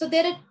 So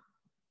there is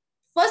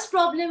first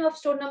problem of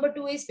store number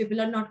 2 is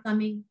people are not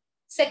coming.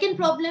 Second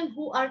problem,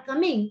 who are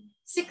coming?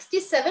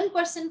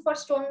 67% for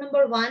store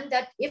number 1,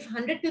 that if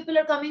 100 people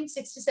are coming,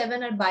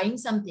 67 are buying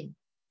something.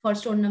 For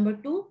store number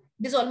 2,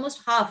 it is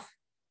almost half.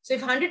 So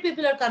if 100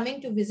 people are coming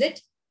to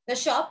visit the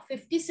shop,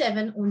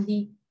 57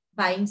 only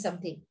buying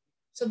something.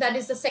 So that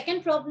is the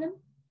second problem.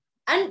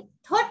 And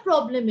third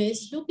problem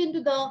is, look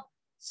into the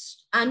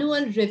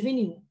annual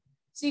revenue.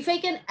 So if I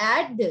can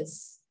add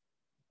this,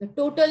 the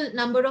total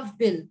number of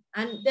bill,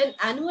 and then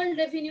annual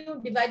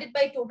revenue divided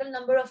by total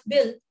number of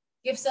bill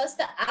gives us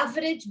the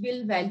average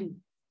bill value.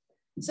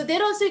 So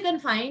there also you can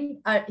find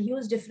a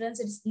huge difference.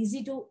 It's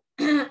easy to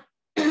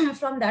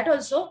from that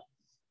also.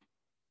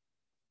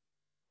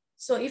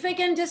 So if I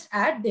can just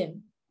add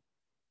them,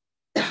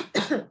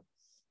 so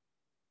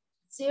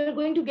you're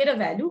going to get a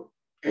value.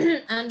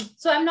 And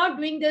so I'm not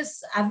doing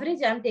this average,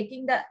 I'm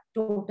taking the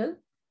total.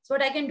 So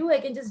what I can do, I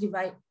can just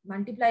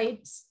multiply,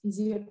 it's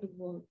easier to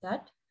go with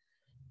that.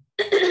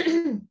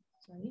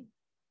 Sorry.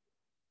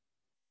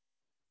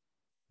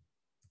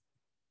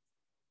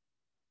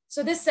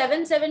 So this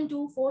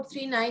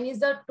 772,439 is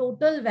the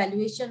total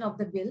valuation of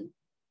the bill.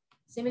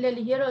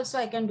 Similarly, here also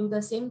I can do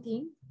the same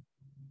thing.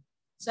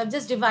 So I'm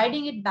just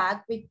dividing it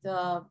back with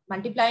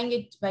multiplying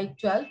it by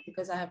 12,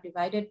 because I have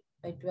divided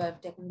by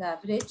 12, taken the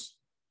average,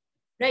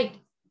 right?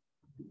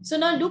 So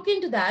now look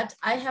into that.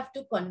 I have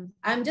to,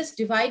 I'm just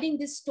dividing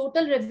this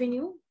total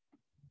revenue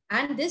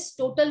and this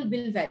total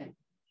bill value,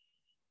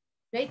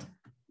 right?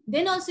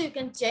 Then also you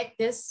can check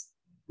this,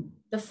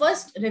 the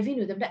first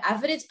revenue, the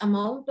average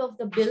amount of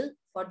the bill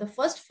for the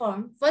first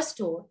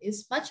store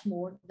is much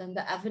more than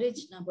the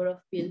average number of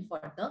bill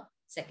for the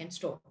second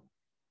store.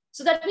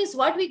 So that means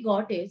what we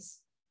got is,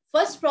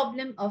 first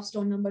problem of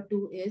store number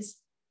 2 is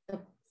the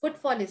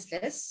footfall is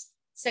less.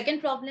 Second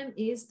problem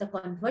is the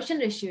conversion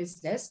ratio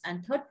is less.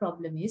 And third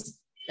problem is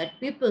that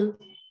people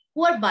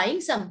who are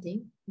buying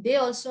something, they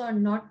also are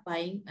not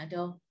buying at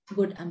a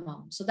good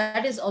amount. So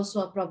that is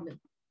also a problem.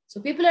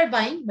 So people are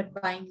buying, but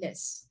buying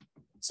less.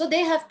 So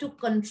they have to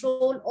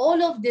control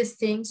all of these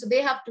things. So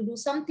they have to do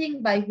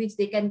something by which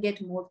they can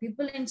get more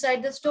people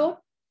inside the store.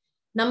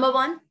 Number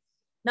 1.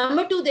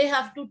 Number 2, they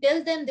have to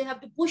tell them, they have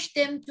to push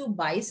them to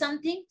buy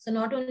something. So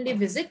not only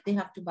visit, they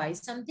have to buy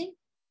something.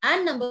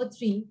 And number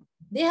 3,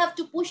 they have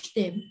to push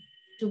them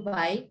to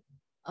buy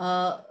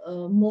a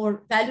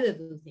more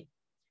valuable thing.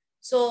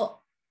 So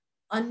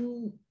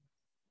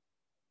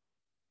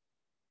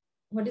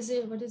what is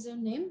your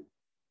name?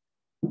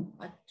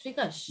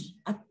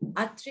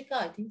 Atrika,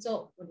 I think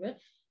so.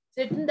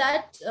 Written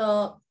that,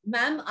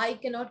 ma'am, I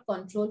cannot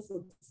control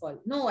footfall.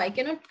 No, I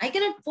cannot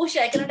push.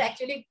 I cannot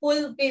actually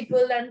pull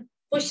people and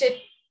push it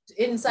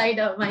inside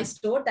my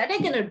store. That I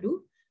cannot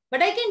do.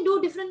 But I can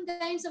do different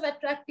kinds of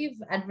attractive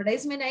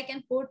advertisement. I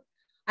can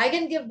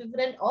give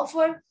different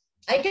offer.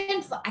 I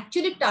can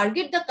actually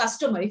target the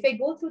customer. If I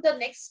go through the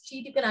next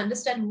sheet, you can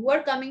understand who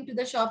are coming to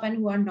the shop and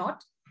who are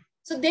not.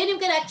 So then you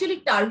can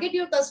actually target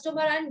your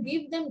customer and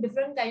give them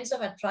different kinds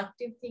of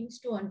attractive things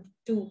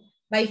to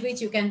by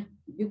which you can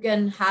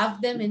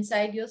have them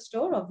inside your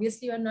store.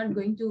 Obviously, you are not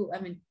going to,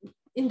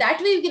 in that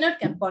way you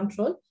cannot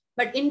control,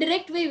 but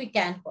indirect way we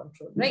can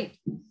control, right?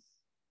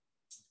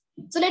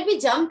 So let me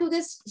jump to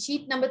this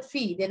sheet number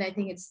 3. Then I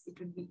think it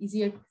would be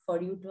easier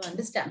for you to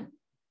understand.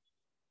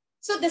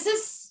 So this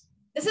is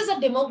a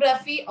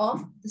demography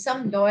of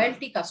some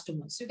loyalty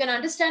customers. You can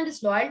understand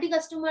this loyalty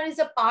customer is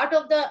a part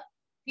of the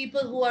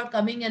people who are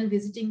coming and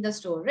visiting the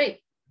store, right?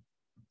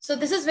 So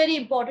this is very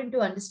important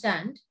to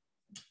understand.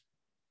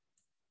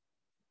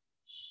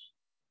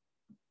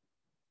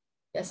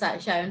 Yes,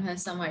 Shayan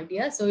has some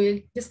ideas. So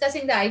we're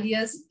discussing the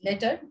ideas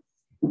later.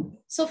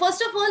 So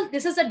first of all,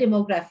 this is a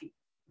demography,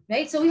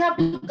 right? So we have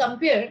to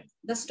compare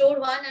the store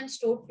 1 and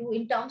store 2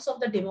 in terms of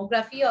the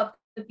demography of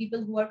the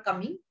people who are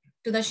coming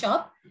to the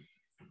shop.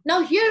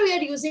 Now here we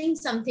are using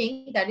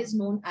something that is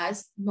known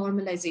as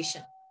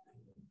normalization.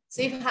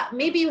 So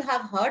maybe you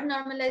have heard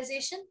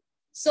normalization.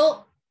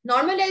 So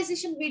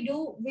normalization we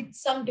do with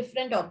some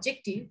different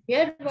objective.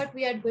 Here what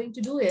we are going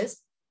to do is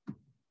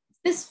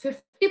this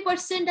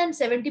 50% and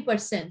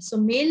 70%. So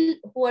male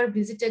who are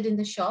visited in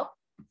the shop,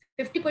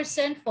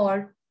 50%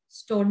 for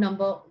store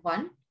number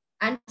 1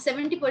 and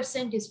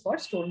 70% is for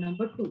store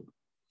number 2.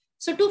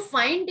 So to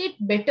find it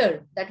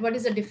better, that what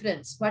is the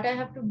difference, what I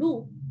have to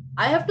do,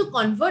 I have to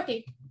convert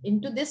it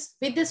into this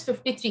with this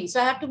 53.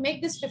 So I have to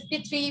make this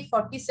 53,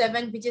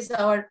 47, which is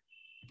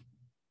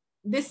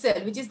this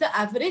cell, which is the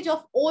average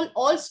of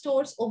all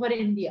stores over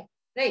India,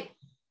 right?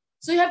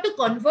 So you have to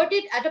convert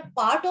it at a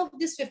part of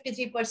this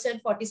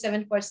 53%,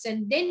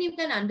 47%. Then you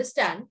can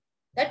understand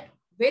that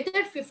whether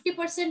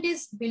 50%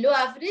 is below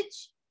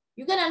average.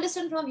 You can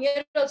understand from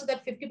here also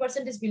that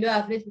 50% is below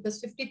average because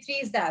 53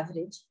 is the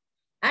average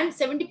and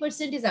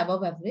 70% is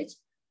above average.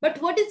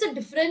 But what is the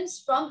difference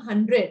from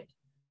 100?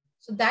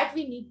 So that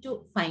we need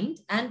to find,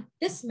 and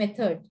this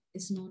method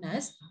is known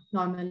as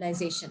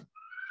normalization.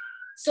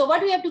 So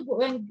what we have to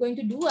going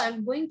to do,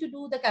 I'm going to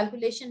do the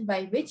calculation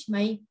by which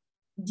my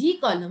D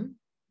column,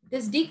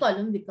 this D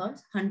column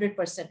becomes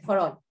 100% for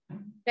all,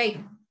 right?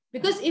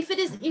 Because if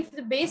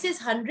the base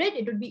is 100,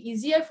 it would be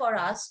easier for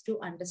us to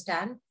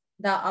understand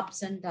the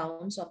ups and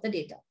downs of the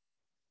data.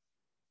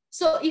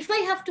 So if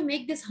I have to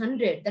make this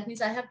 100, that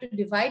means I have to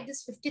divide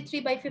this 53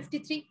 by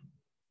 53.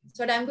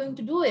 So what I'm going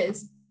to do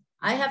is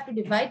I have to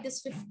divide this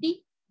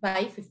 50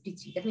 by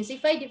 53. That means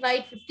if I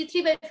divide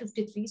 53 by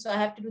 53, so I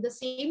have to do the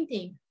same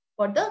thing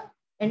for the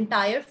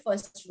entire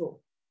first row,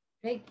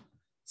 right?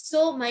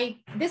 So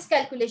this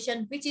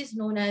calculation, which is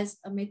known as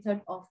a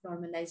method of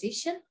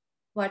normalization,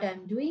 what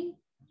I'm doing,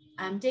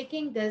 I'm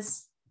taking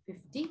this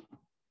 50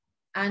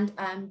 and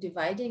I'm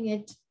dividing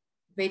it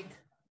with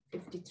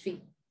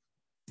 53,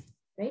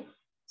 right?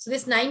 So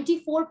this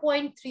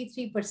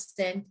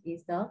 94.33%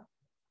 is the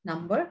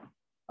number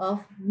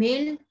of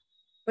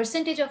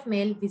percentage of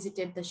male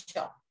visited the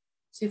shop.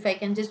 So if I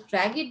can just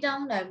drag it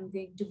down, I'm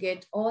going to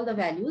get all the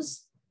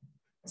values.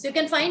 So you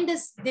can find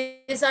these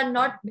are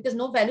not, because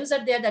no values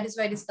are there, that is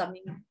why it is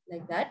coming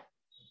like that.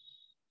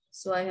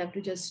 So I have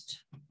to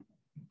just,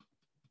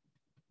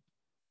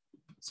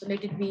 so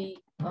let it be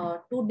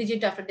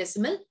 2-digit after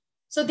decimal.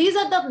 So these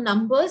are the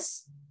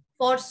numbers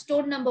for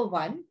store number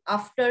 1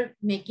 after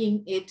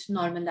making it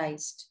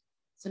normalized.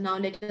 So now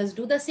let us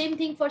do the same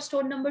thing for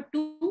store number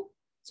 2.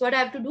 So what I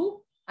have to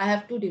do, I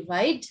have to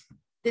divide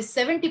this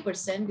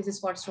 70%, this is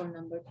for store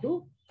number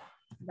 2,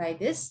 by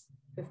this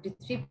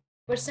 53%,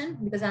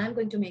 because I am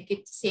going to make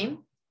it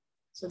same.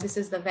 So this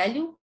is the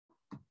value.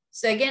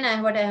 So again,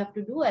 what I have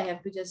to do, I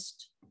have to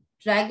just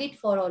drag it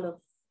for all of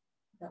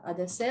the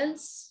other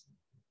cells.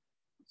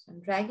 So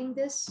I'm dragging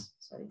this,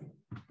 sorry.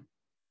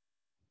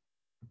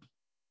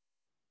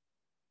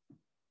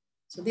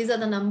 So these are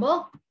the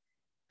number.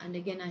 And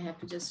again, I have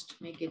to just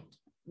make it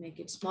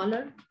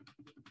smaller.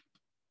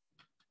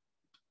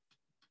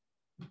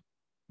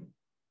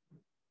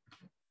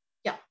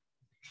 Yeah.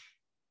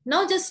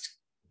 Now just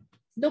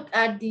look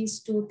at these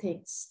two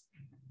things.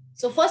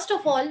 So first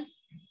of all,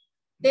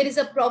 there is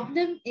a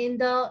problem in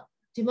the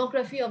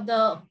demography of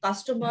the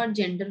customer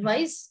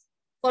gender-wise.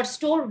 For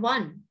store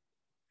 1,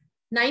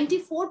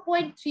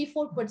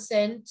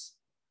 94.34%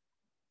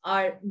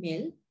 are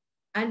male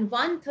and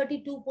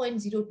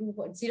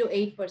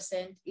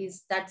 132.08%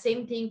 is that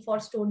same thing for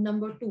store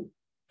number 2.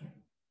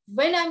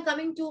 When I'm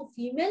coming to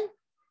female,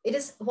 it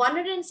is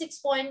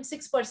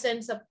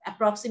 106.6%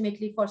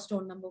 approximately for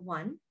store number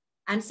 1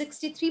 and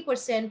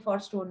 63% for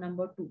store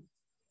number 2.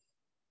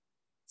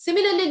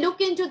 Similarly, look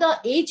into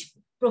the age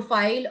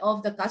profile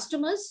of the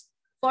customers.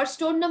 For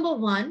store number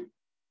 1,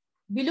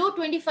 below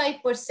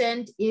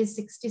 25% is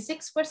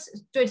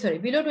 66%, sorry,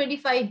 below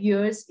 25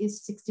 years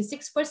is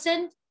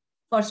 66%.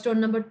 For store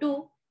number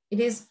 2, it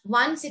is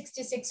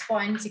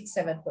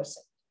 166.67%.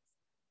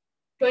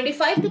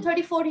 25 to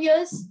 34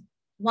 years,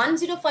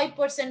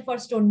 105% for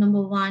store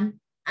number 1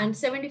 and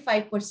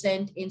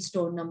 75% in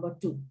store number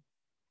 2.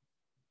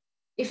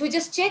 If we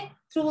just check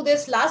through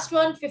this last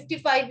one,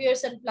 55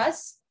 years and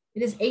plus,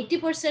 it is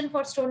 80%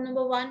 for store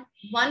number 1,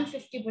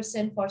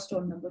 150% for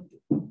store number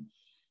 2.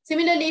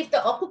 Similarly, if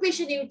the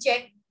occupation you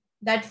check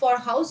that for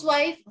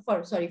housewife,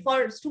 for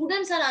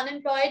students and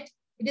unemployed,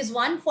 it is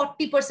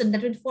 140%,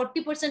 that means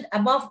 40%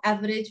 above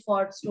average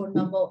for store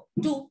number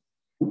 2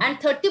 and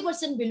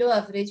 30% below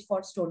average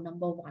for store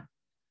number 1.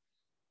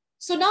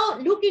 So now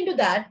look into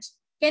that.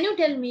 Can you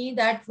tell me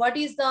that what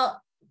is the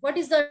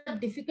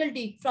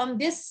difficulty from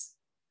this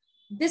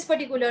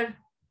particular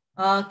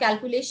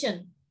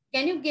calculation?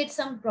 Can you get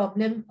some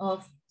problem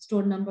of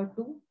store number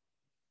 2?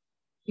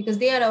 Because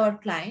they are our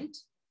client.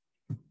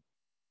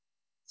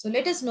 So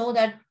let us know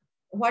that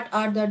what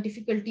are the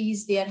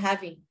difficulties they are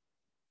having.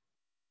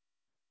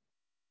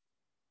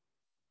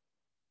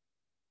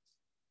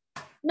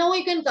 Now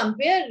we can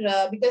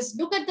compare because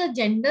look at the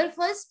gender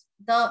first.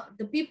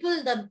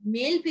 The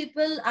male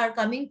people are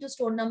coming to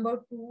store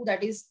number 2,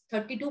 that is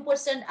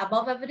 32%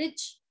 above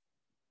average.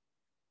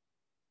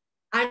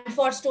 And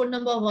for store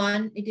number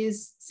 1, it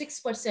is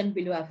 6%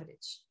 below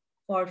average.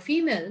 For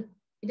female,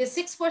 it is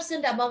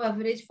 6% above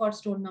average for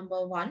store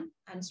number 1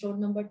 and store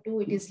number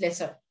 2, it is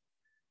lesser,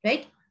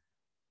 right?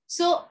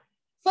 So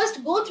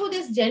first go through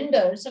this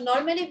gender. So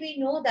normally we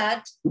know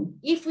that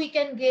if we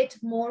can get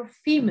more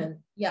female,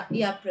 yeah,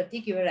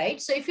 Pratik, you are right.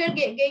 So if you're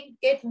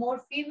get more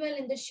female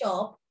in the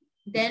shop,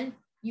 then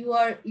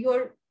your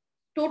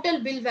total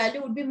bill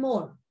value would be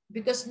more,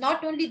 because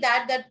not only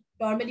that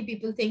normally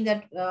people think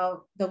that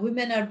the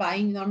women are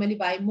normally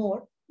buy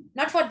more.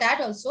 Not for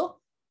that also.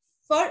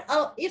 For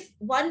if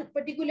one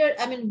particular,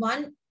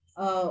 one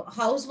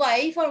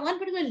housewife or one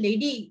particular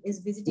lady is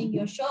visiting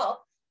your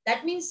shop,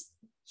 that means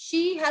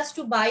she has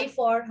to buy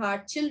for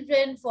her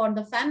children, for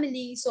the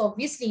family. So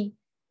obviously,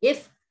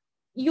 if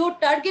your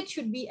target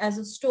should be as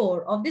a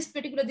store of this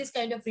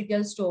kind of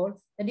retail store,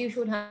 that you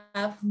should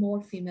have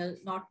more female,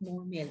 not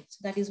more male. So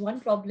that is one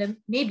problem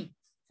maybe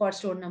for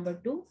store number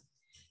 2.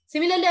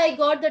 Similarly, I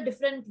got the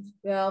different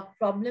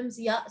problems.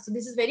 Yeah, so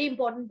this is very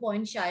important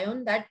point,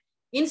 Shayon, that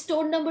in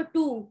store number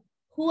 2,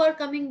 who are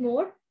coming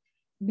more?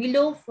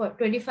 Below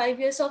 25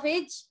 years of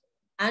age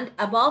and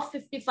above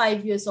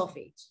 55 years of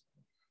age.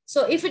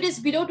 So if it is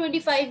below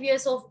 25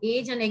 years of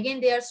age, and again,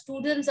 they are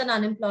students and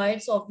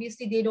unemployed, so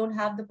obviously they don't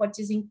have the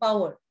purchasing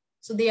power.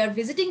 So they are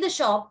visiting the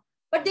shop,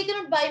 but they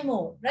cannot buy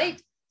more,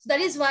 right? So that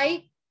is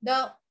why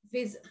the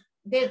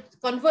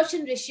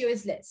conversion ratio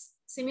is less.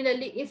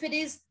 Similarly, if it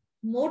is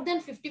more than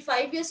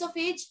 55 years of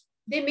age,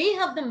 they may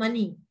have the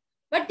money,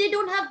 but they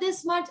don't have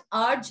this much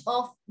urge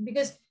of,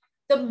 because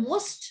the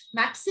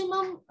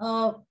maximum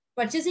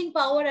purchasing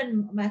power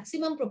and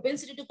maximum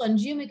propensity to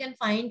consume you can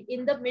find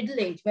in the middle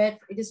age, where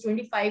it is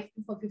 25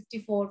 to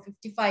 54,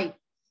 55.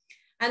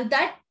 And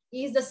that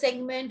is the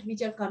segment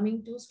which are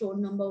coming to store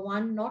number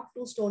 1, not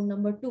to store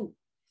number 2.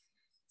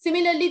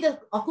 Similarly, the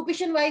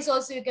occupation wise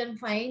also you can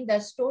find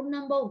that store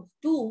number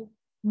 2,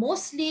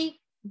 mostly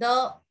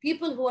the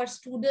people who are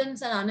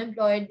students and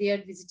unemployed, they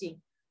are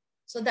visiting.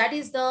 So that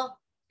is the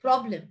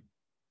problem.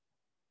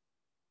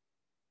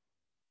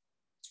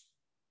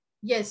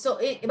 Yes, so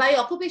by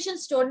occupation,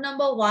 store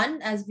number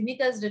 1, as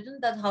Vineet has written,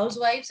 that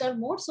housewives are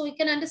more. So we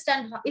can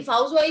understand if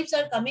housewives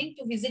are coming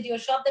to visit your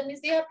shop, that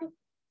means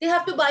they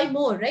have to buy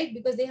more, right?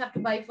 Because they have to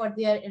buy for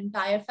their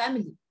entire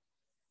family.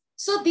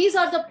 So these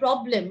are the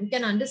problem. You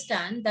can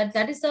understand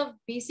that is the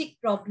basic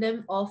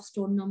problem of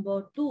store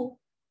number 2,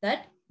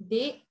 that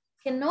they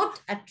cannot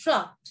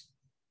attract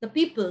the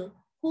people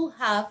who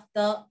have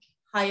the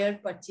higher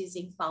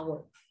purchasing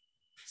power.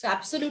 So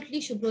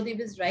absolutely, Shubhradev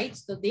is right.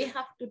 So they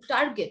have to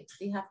target,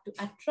 they have to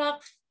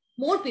attract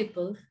more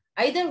people,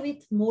 either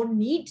with more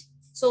need.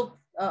 So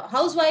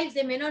housewives,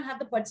 they may not have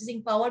the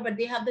purchasing power, but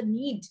they have the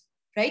need,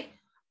 right?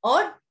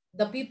 Or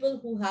the people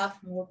who have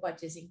more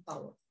purchasing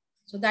power.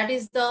 So that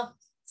is the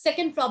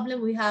second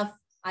problem we have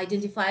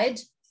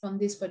identified from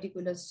this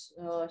particular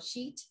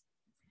sheet.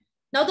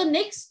 Now the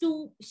next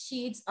 2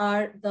 sheets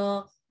are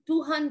the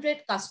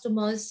 200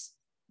 customers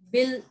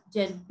billing.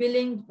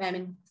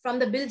 From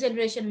the bill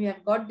generation, we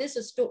have got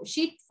this. So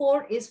sheet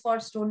 4 is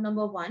for store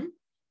number 1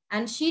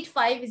 and sheet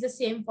 5 is the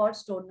same for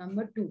store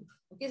number 2.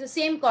 Okay, so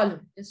same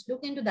column. Just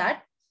look into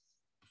that.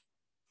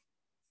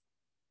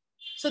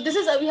 So this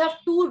is, we have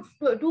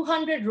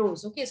 200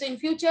 rows. Okay, so in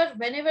future,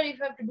 whenever you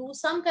have to do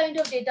some kind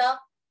of data,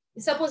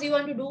 suppose you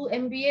want to do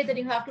MBA, then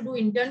you have to do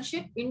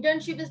internship.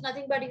 Internship is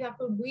nothing but you have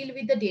to deal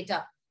with the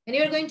data. And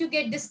you're going to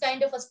get this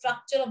kind of a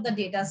structure of the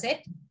data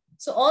set.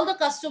 So all the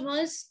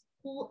customers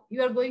who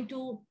you are going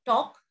to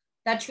talk,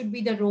 that should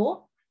be the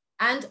row.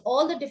 And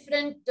all the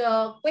different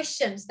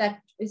questions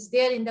that is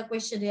there in the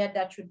questionnaire,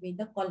 that should be in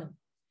the column.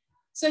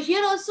 So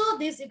here also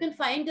this, you can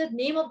find the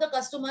name of the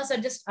customers are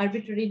just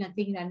arbitrary,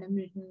 nothing random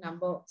written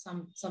number,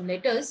 some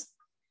letters.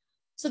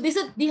 So these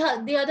are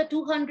the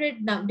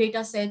 200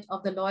 data set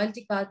of the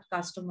loyalty card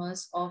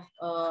customers of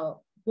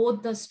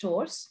both the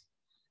stores.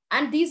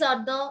 And these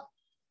are the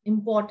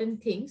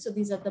important things. So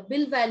these are the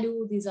bill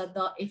value, these are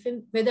the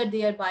whether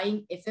they are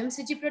buying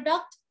FMCG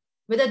product,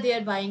 whether they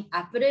are buying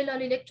apparel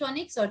or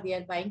electronics, or they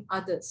are buying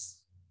others,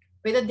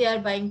 whether they are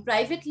buying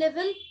private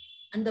level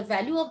and the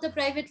value of the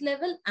private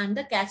level, and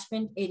the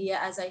catchment area,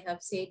 as I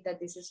have said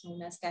that this is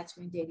known as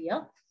catchment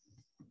area.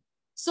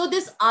 So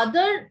this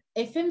other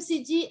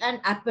FMCG and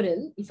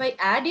apparel, if I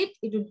add it,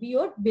 it would be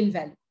your bill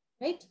value,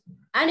 right?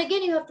 And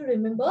again, you have to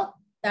remember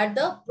that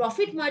the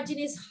profit margin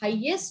is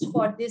highest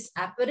for this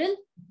apparel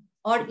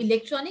or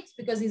electronics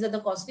because these are the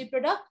costly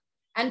product,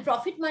 and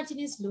profit margin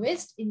is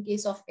lowest in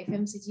case of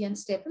FMCG and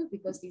staple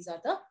because these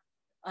are the,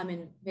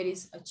 very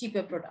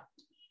cheaper product.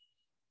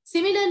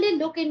 Similarly,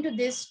 look into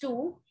this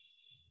too.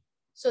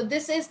 So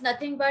this is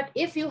nothing but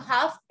if you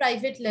have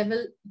private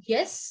level,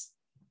 yes,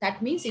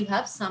 that means you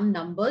have some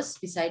numbers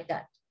beside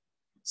that.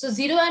 So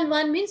 0 and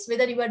 1 means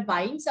whether you are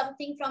buying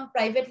something from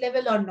private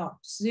level or not.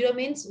 0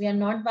 means we are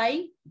not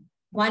buying.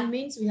 1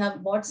 means we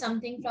have bought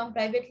something from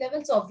private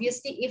level. So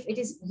obviously, if it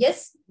is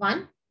yes,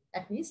 1,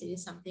 that means it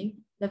is something,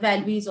 the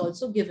value is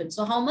also given.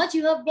 So how much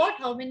you have bought,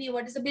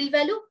 what is the bill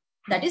value?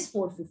 That is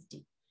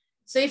 450.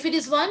 So if it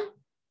is 1,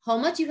 how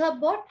much you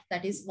have bought?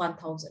 That is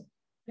 1000,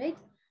 right?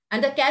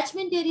 And the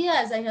catchment area,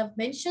 as I have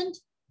mentioned,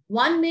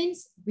 1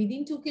 means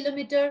within 2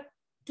 kilometers,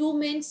 2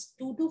 means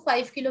 2 to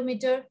 5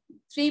 kilometers,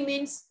 3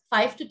 means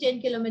 5 to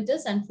 10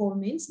 kilometers, and 4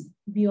 means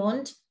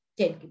beyond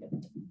 10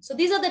 kilometers. So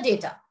these are the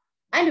data.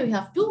 And we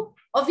have to,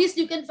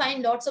 obviously you can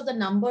find lots of the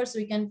numbers,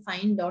 we can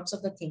find lots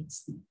of the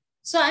things.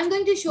 So I'm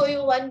going to show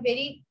you one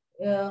very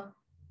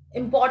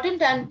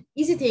important and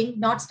easy thing,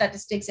 not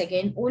statistics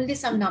again, only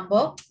some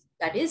number,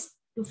 that is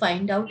to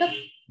find out a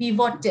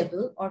pivot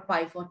table or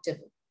pivot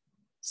table.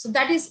 So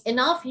that is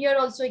enough. Here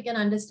also you can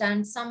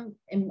understand some,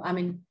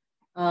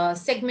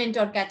 segment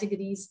or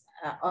categories,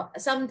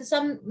 some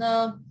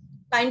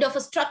kind of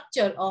a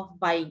structure of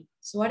buying.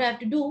 So what I have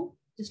to do,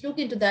 just look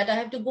into that. I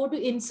have to go to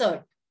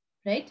insert,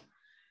 right?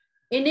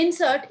 In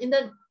insert, in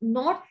the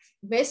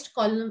northwest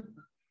corner,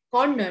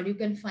 you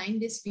can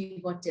find this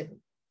pivot table.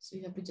 So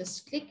you have to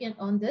just click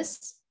on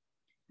this.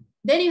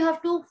 Then you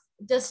have to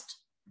just,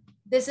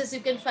 this is, you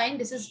can find,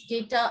 this is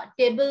data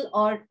table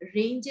or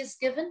range is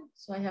given.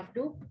 So I have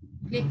to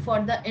click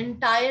for the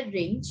entire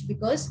range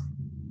because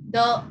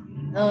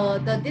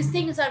these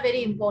things are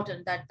very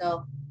important, that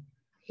the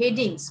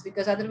headings,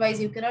 because otherwise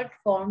you cannot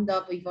form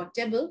the pivot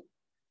table.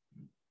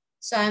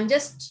 So I'm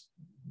just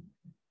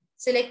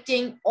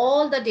selecting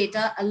all the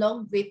data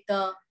along with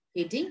the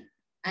heading,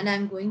 and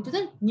I'm going to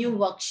the new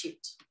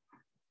worksheet.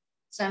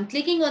 So I'm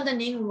clicking on the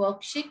new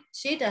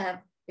worksheet. I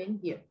have been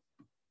here.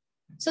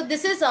 So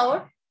this is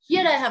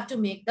here I have to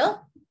make the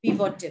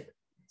pivot table.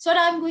 So what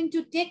I'm going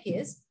to take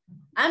is,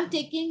 I'm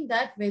taking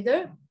that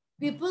whether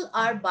people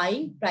are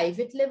buying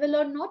private level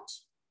or not,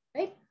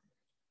 right?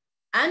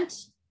 And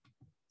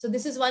so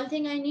this is one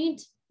thing I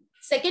need.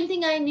 Second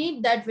thing I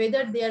need, that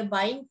whether they are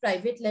buying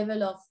private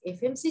level of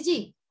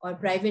FMCG or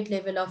private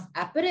level of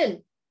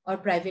apparel or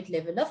private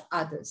level of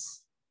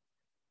others.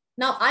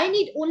 Now I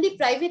need only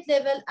private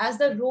level as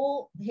the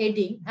row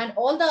heading, and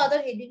all the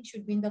other headings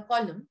should be in the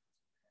column.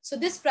 So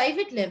this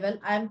private level,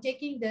 I am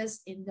taking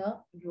this in the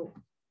row.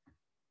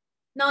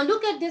 Now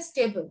look at this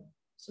table.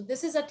 So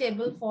this is a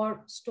table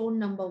for store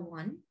number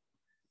 1.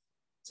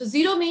 So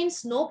 0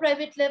 means no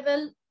private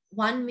level,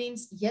 1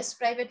 means yes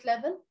private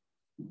level.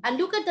 And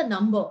look at the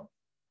number.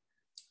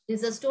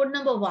 This is store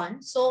number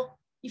 1. So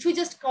if you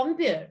just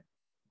compare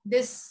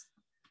this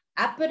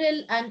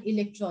apparel and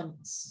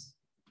electronics.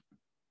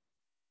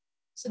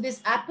 So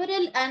this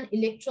apparel and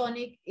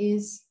electronic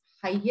is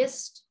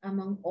highest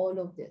among all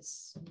of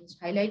this. I'm just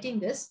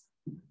highlighting this.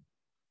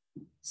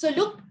 So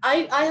look,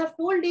 I have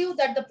told you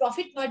that the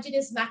profit margin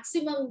is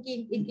maximum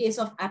in case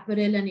of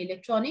apparel and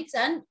electronics,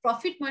 and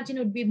profit margin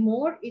would be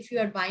more if you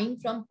are buying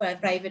from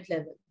private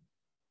level.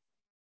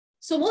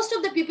 So most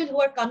of the people who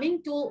are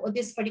coming to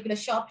this particular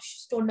shop,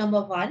 store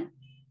number 1,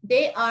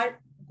 they are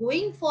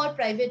going for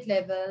private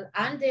level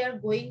and they are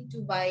going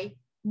to buy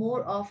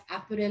more of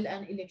apparel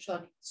and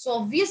electronics. So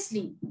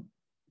obviously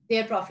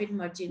their profit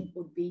margin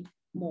would be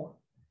more.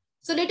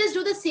 So let us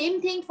do the same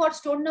thing for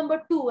store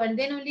number 2, and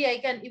then only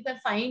you can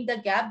find the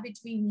gap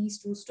between these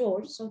two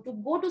stores. So to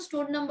go to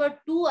store number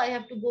 2, I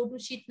have to go to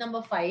sheet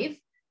number 5.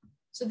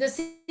 So the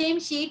same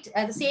sheet,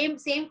 the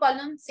same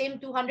column, same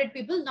 200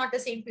 people, not the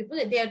same people.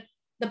 They are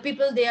the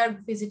people they are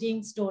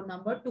visiting store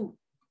number 2.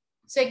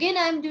 So again,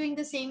 I'm doing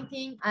the same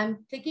thing. I'm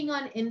clicking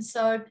on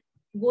insert,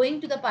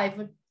 going to the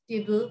pivot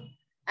table,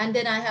 and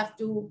then I have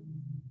to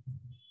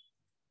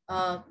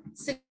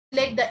select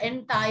the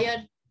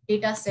entire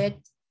data set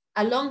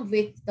along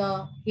with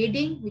the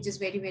heading, which is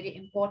very, very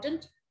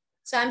important.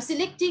 So I'm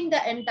selecting the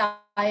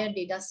entire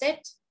data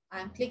set.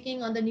 I'm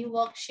clicking on the new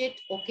worksheet.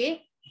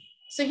 Okay.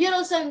 So here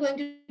also I'm going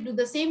to do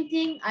the same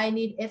thing. I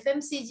need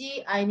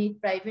FMCG, I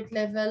need private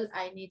label,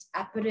 I need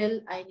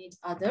apparel, I need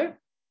other.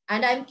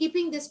 And I'm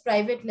keeping this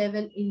private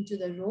label into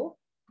the row.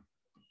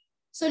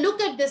 So look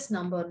at this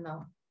number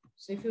now.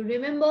 So if you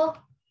remember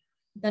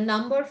the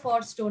number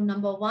for store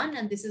number 1,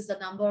 and this is the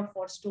number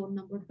for store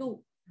number 2.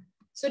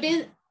 So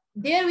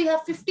there we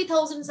have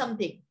 50,000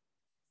 something.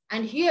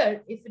 And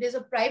here, if it is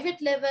a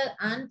private label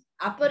and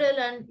apparel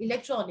and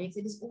electronics,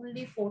 it is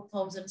only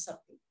 4,000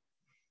 something.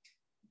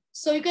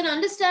 So you can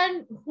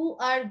understand who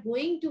are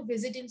going to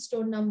visit in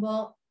store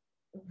number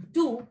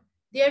 2.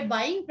 They are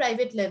buying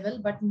private label,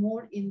 but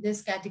more in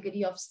this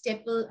category of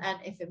staple and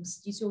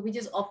FMCG. So which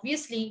is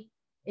obviously,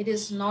 it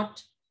is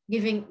not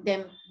giving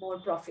them more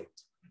profit.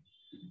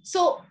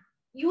 So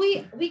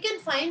we can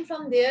find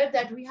from there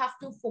that we have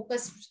to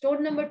focus, store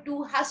number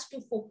 2 has to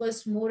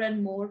focus more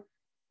and more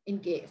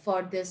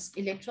for this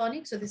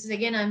electronics. So this is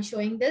again, I'm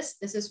showing this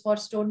is for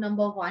store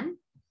number 1.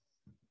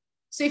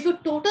 So if you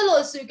total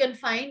also, you can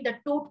find the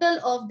total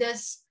of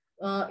this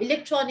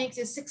electronics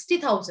is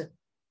 60,000.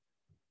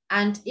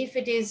 And if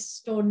it is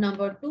store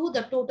number 2,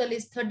 the total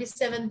is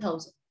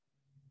 37,000.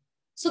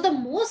 So the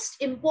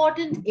most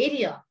important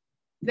area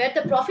where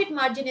the profit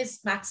margin is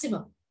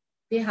maximum,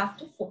 they have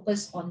to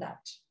focus on that.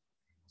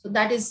 So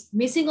that is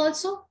missing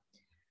also.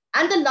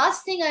 And the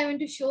last thing I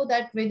want to show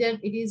that whether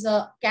it is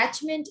a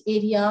catchment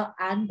area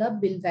and the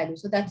bill value.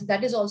 So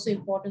that is also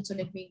important. So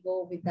let me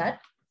go with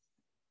that.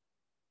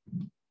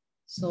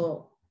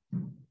 So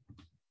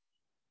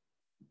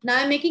now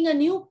I'm making a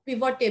new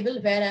pivot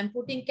table where I'm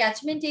putting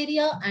catchment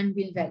area and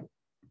bill value.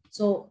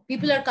 So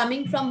people are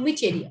coming from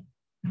which area?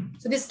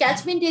 So this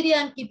catchment area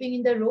I'm keeping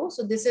in the row.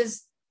 So this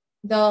is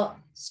the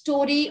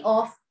story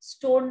of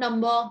store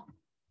number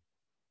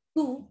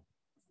 2.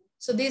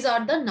 So these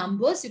are the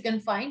numbers you can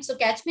find. So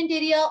catchment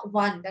area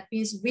 1, that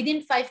means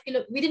within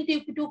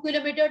 2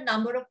 kilometer,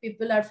 number of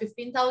people are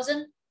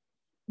 15,000,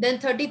 then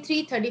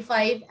 33,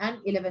 35, and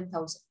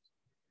 11,000.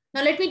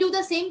 Now let me do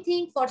the same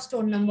thing for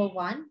store number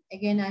 1.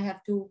 Again, I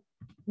have to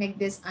make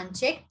this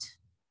unchecked.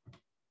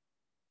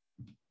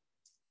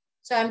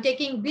 So I'm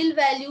taking bill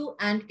value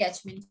and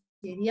catchment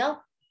area.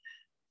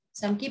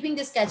 So I'm keeping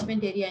this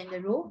catchment area in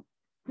the row.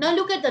 Now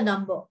look at the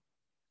number.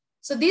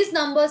 So these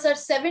numbers are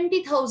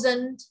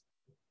 70,000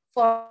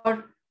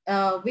 for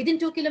within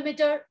 2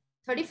 kilometer,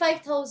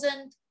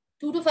 35,000,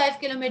 2 to 5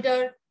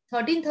 kilometer,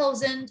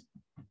 13,000,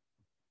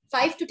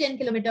 5 to 10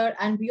 kilometer,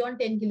 and beyond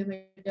 10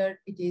 kilometer,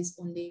 it is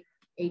only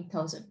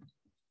 8,000.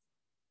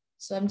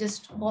 So I'm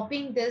just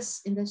copying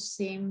this in the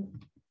same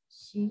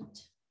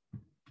sheet.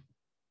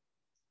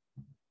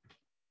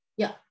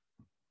 Yeah.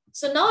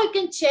 So now you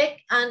can check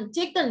and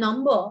take the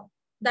number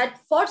that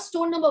for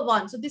store number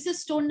 1. So this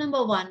is store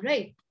number 1,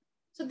 right?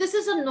 So this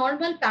is a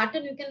normal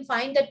pattern. You can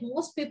find that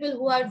most people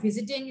who are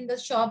visiting in the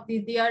shop,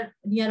 they are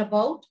near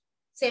about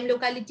same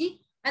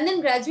locality, and then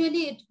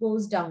gradually it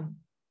goes down.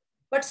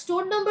 But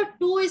store number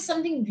 2 is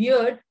something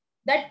weird,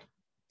 that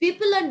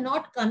people are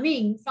not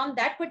coming from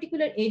that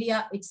particular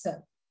area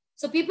itself.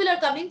 So people are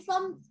coming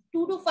from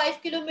 2 to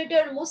 5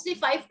 kilometer, mostly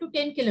 5 to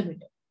 10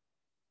 kilometer.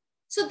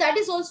 So that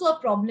is also a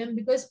problem,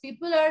 because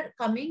people are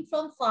coming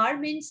from far,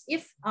 means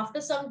if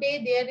after some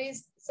day there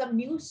is some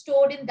new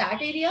store in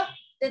that area,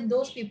 then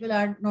those people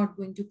are not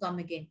going to come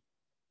again.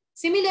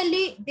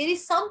 Similarly, there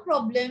is some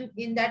problem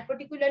in that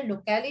particular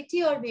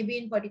locality or maybe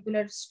in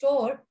particular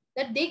store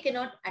that they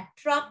cannot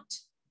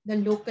attract the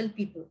local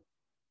people.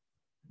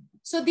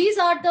 So these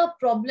are the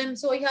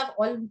problems. So we have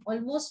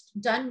almost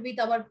done with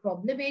our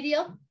problem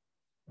area.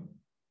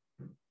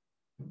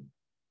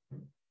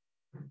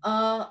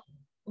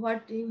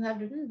 What you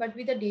have written, but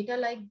with a data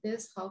like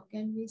this, how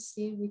can we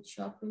say which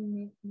shop will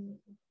make more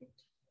profit?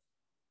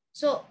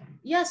 So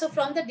yeah, so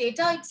from the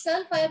data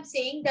itself, I am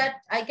saying that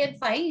I can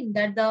find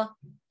that the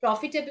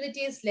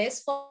profitability is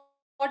less for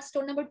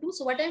store number 2.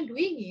 So what I'm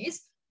doing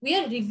is we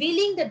are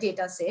revealing the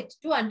data set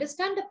to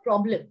understand the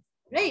problem,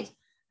 right?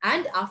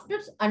 And after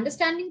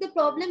understanding the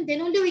problem,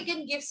 then only we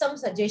can give some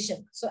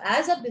suggestion. So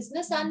as a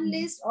business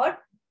analyst, or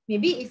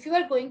maybe if you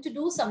are going to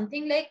do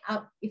something like,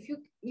 if you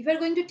are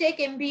going to take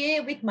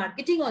MBA with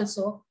marketing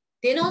also,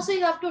 then also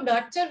you have to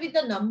nurture with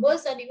the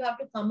numbers and you have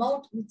to come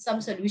out with some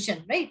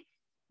solution, right?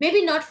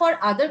 Maybe not for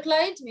other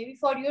clients, maybe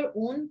for your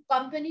own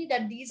company,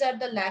 that these are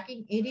the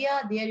lacking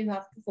area, there you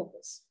have to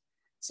focus.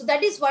 So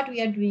that is what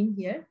we are doing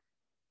here.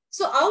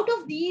 So out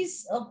of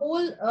these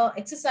whole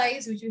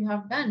exercise which we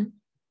have done,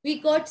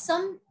 we got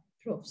some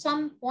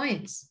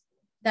points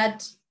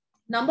that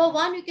number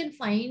 1, you can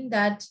find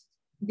that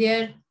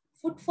their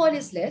footfall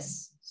is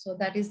less. So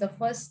that is the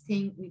first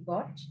thing we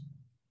got,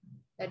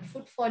 that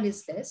footfall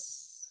is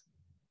less.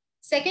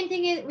 Second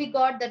thing is we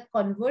got that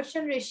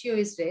conversion ratio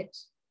is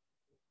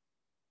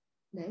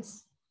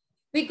less.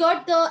 We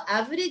got the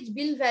average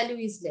bill value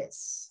is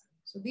less.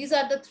 So these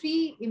are the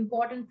 3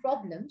 important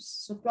problems.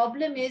 So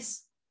problem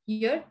is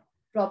here,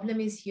 problem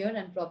is here,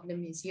 and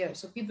problem is here.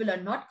 So people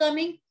are not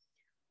coming.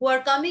 Who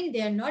are coming,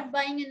 they are not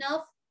buying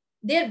enough.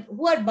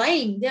 Who are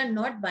buying, they are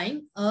not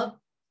buying a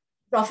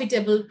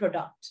profitable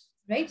product,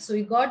 right? So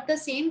we got the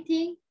same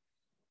thing.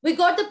 We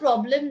got the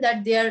problem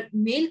that their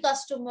male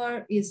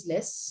customer is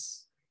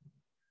less.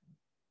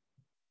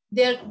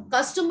 Their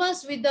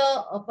customers with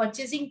the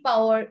purchasing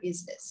power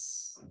is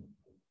less.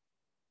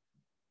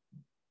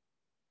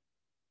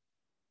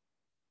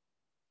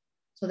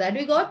 So that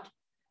we got.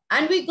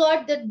 And we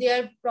got that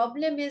their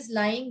problem is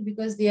lying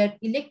because their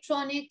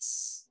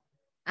electronics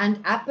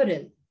and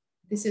apparel,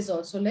 this is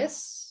also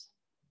less.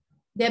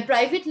 Their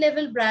private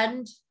label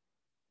brand,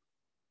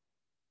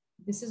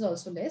 this is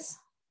also less.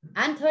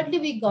 And thirdly,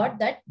 we got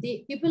that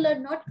the people are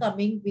not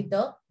coming with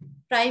the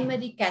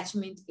primary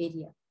catchment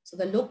area. So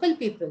the local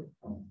people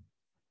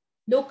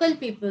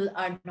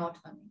are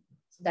not coming.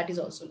 So that is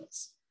also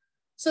less.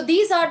 So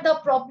these are the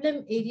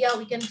problem area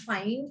we can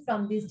find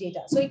from this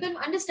data. So you can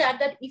understand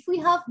that if we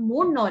have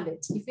more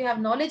knowledge, if we have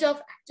knowledge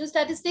of actual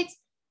statistics,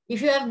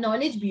 if you have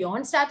knowledge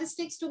beyond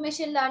statistics to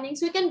machine learning,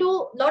 so you can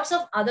do lots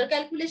of other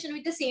calculation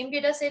with the same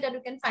data set and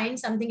you can find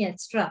something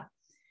extra.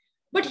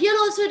 But here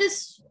also it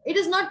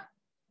is not,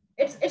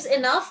 it's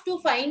enough to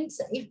find,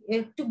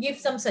 to give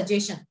some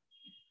suggestion.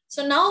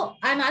 So now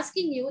I'm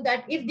asking you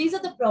that if these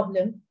are the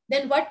problem,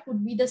 then what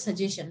could be the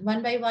suggestion?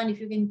 One by one,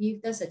 if you can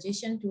give the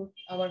suggestion to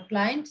our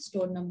client,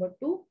 store number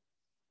 2.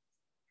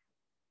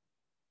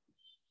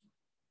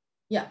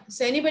 Yeah,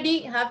 so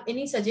anybody have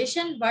any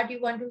suggestion what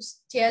you want to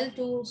tell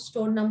to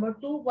store number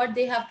 2, what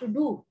they have to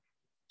do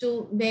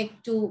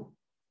to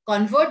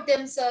convert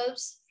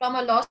themselves from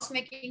a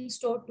loss-making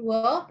store to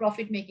a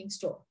profit-making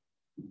store?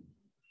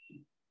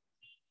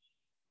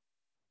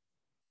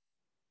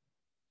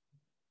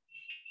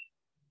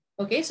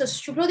 Okay, so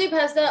Shubhradeep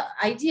has the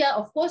idea,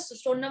 of course,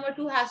 store number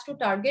 2 has to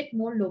target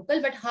more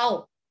local, but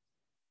how?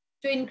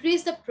 To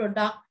increase the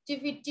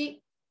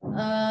productivity.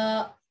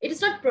 It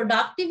is not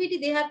productivity,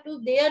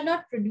 they are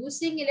not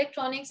producing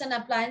electronics and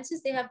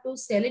appliances, they have to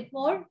sell it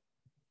more.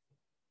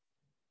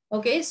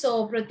 Okay,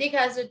 so Pratik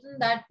has written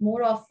that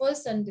more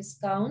offers and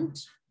discount.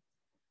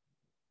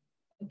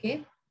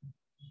 Okay,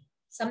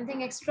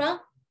 something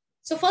extra.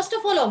 So first of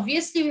all,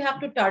 obviously we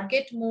have to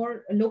target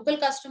more local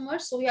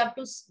customers. So we have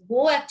to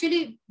go,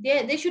 actually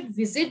they should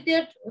visit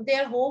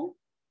their home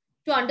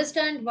to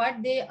understand what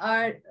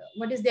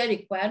is their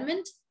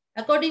requirement.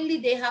 Accordingly,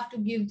 they have to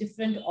give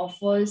different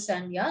offers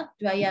and yeah,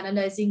 by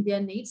analyzing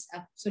their needs,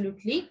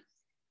 absolutely.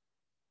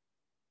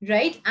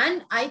 Right.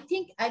 And I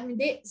think, I mean,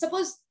 they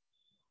suppose,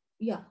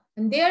 yeah,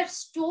 and their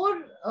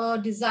store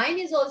design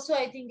is also,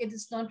 I think it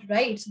is not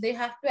right. So they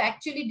have to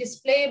actually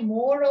display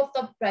more of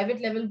the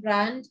private label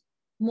brand,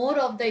 more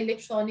of the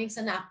electronics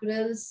and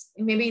apparels,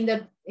 maybe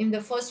in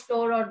the first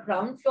floor or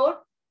ground floor.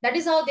 That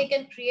is how they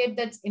can create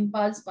that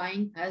impulse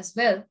buying as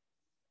well.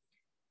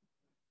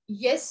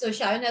 Yes, so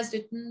Sharon has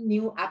written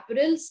new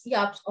apparels.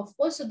 Yeah, of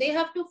course. So they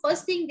have to,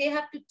 first thing, they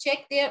have to check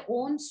their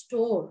own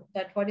store,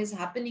 that what is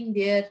happening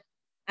there.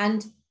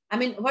 And I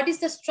mean, what is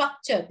the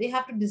structure? They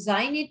have to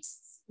design it.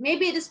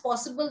 Maybe it is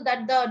possible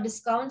that the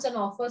discounts and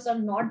offers are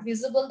not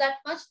visible that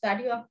much,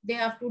 that they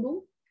have to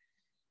do.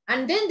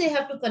 And then they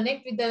have to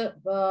connect with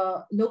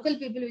the local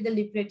people with the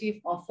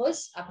lucrative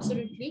offers.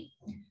 Absolutely.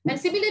 And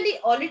similarly,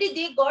 already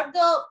they got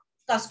the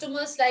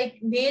customers like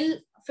male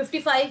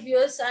 55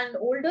 years and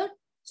older.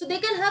 So they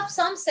can have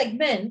some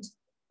segment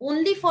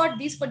only for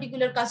these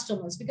particular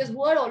customers, because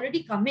who are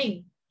already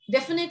coming,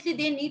 definitely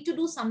they need to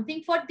do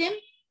something for them.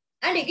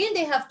 And again,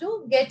 they have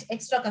to get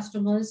extra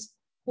customers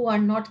who are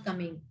not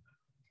coming.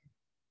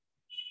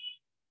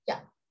 Yeah.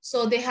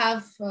 So they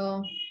have,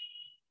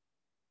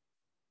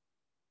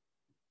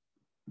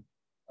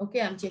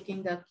 okay, I'm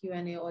checking the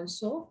Q&A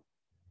also.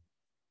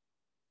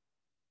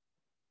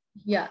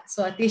 Yeah,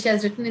 so Atish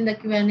has written in the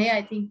Q&A,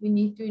 I think we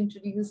need to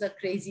introduce a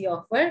crazy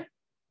offer.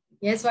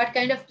 Yes, what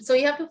kind of, so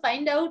you have to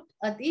find out,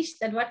 Atish,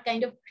 that what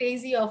kind of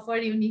crazy offer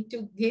you need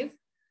to give,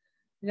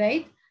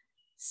 right?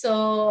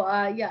 So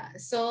yeah,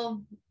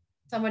 so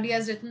somebody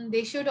has written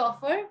they should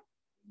offer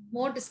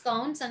more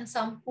discounts and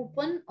some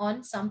coupon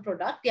on some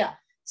product. Yeah,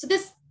 so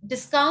this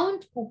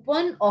discount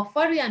coupon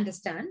offer we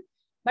understand,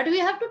 but we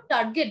have to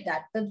target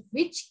that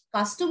which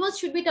customers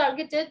should be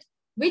targeted,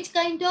 which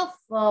kind of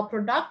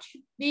product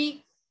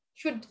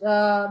should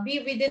be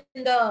within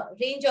the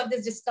range of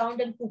this discount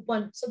and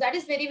coupon. So that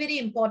is very, very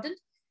important.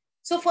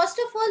 So first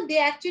of all, they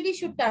actually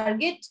should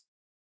target,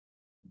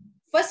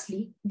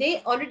 firstly,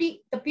 the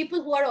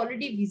people who are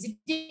already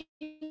visiting,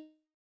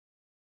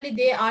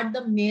 they are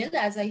the male,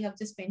 as I have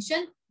just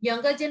mentioned,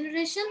 younger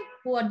generation,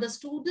 who are the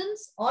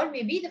students, or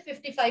maybe the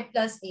 55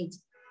 plus age.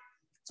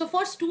 So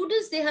for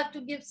students, they have to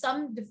give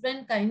some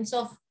different kinds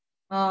of,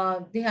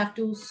 they have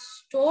to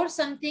store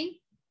something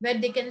where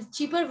they can,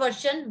 cheaper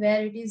version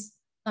where it is,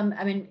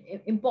 I mean,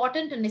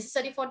 important and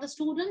necessary for the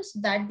students,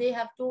 that they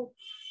have to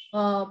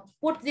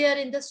put there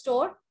in the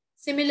store.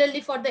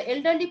 Similarly, for the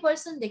elderly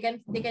person, they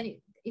can,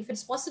 if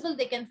it's possible,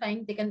 they can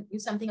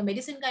use something, a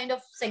medicine kind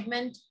of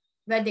segment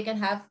where they can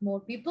have more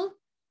people.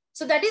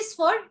 So that is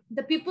for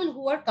the people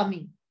who are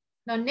coming.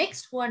 Now,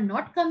 next, who are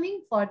not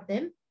coming, for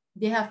them,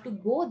 they have to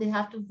go, they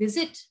have to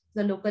visit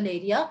the local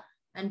area,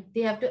 and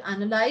they have to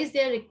analyze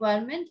their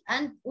requirement,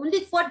 and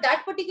only for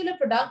that particular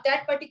product,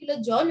 that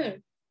particular genre,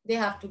 they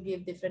have to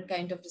give different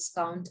kind of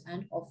discount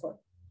and offer.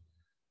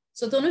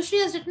 So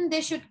Tanushri has written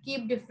they should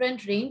keep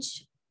different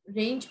range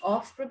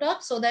of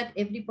products so that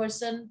every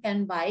person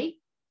can buy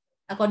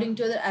according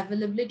to the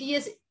availability.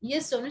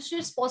 Yes, Tanushri,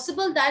 it's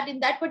possible that in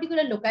that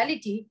particular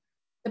locality,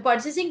 the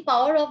purchasing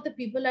power of the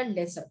people are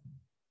lesser.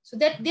 So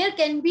that there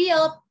can be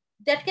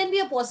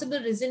a possible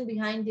reason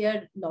behind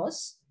their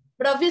loss,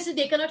 but obviously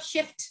they cannot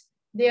shift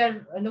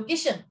their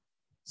location.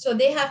 So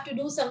they have to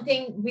do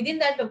something within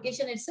that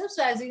location itself.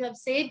 So as you have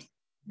said,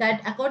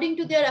 that according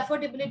to their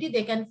affordability,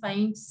 they can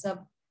find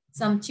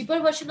some cheaper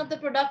version of the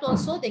product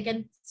also. They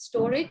can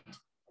store it.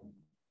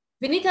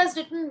 Vinith has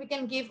written, we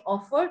can give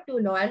offer to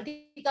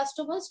loyalty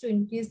customers to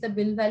increase the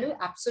bill value.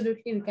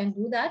 Absolutely, we can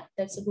do that.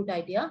 That's a good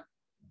idea.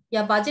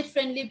 Yeah,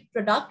 budget-friendly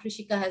product,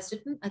 Rishika has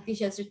written. Atish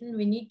has written,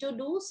 we need to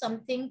do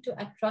something to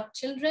attract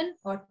children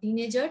or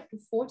teenager to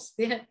force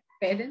their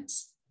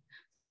parents.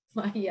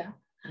 Yeah,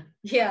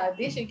 yeah,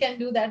 Atish, we can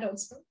do that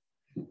also.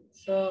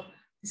 So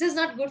this is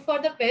not good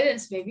for the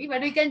parents maybe,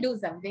 but we can do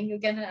something. You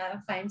can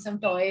find some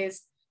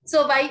toys.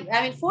 So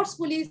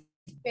forcefully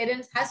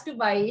parents has to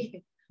buy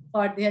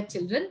for their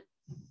children.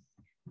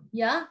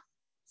 Yeah,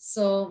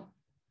 so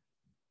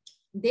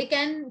they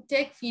can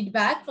take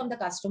feedback from the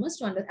customers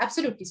to understand.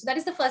 Absolutely. So that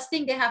is the first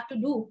thing they have to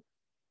do.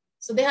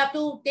 So they have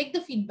to take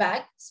the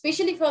feedback,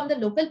 especially from the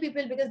local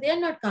people, because they are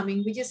not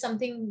coming, which is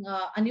something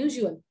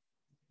unusual.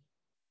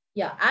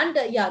 Yeah, and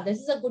yeah, this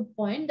is a good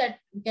point that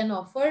we can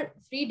offer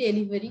free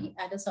delivery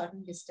at a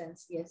certain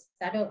distance. Yes,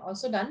 that are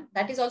also done.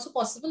 That is also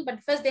possible,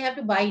 but first they have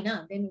to buy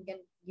now, then we can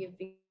give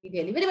free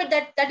delivery. But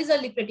that is a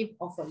lucrative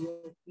offer.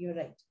 You're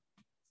right.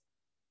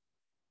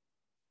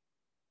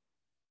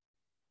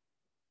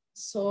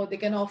 So they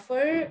can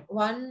offer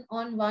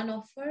one-on-one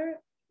offer.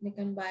 They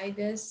can buy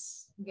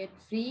this, get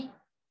free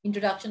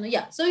introduction.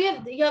 Yeah. So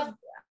you have.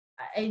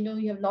 I know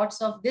you have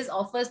lots of these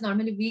offers.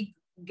 Normally we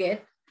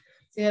get.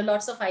 So you have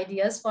lots of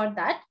ideas for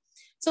that.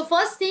 So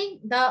first thing,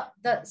 the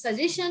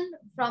suggestion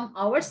from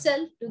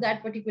ourselves to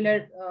that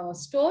particular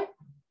store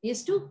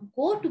is to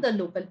go to the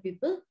local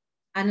people,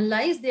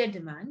 analyze their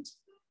demand,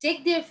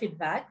 take their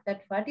feedback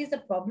that what is the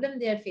problem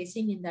they are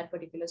facing in that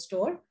particular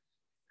store.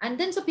 And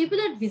then so people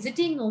are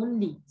visiting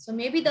only. So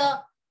maybe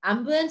the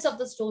ambience of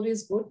the store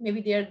is good.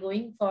 Maybe they are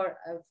going for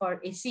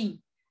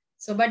AC.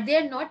 So, but they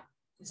are not.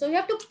 So you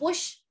have to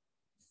push.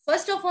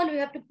 First of all, we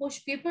have to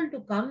push people to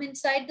come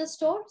inside the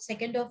store.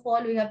 Second of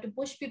all, we have to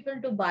push people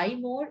to buy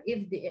more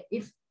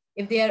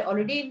if they are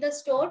already in the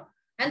store.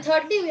 And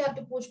thirdly, we have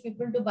to push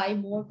people to buy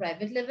more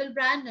private label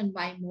brand and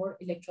buy more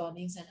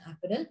electronics and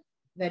apparel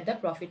where the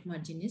profit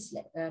margin is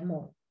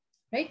more,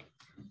 right?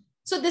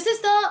 So this is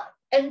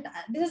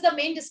the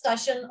main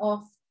discussion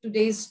of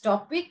today's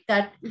topic,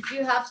 that if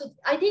you have, so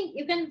I think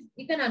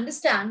you can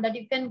understand that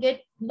you can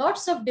get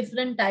lots of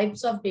different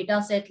types of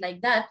data set like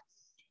that.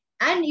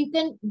 And you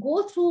can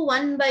go through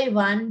one by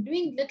one,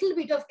 doing little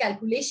bit of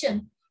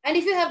calculation. And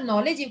if you have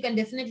knowledge, you can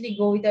definitely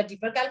go with a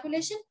deeper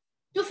calculation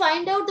to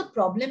find out the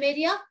problem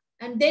area.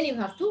 And then you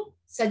have to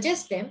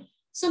suggest them.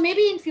 So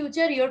maybe in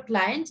future, your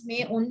client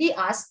may only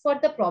ask for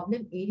the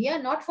problem area,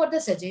 not for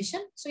the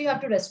suggestion. So you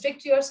have to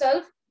restrict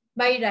yourself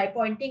by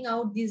pointing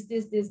out these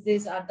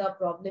are the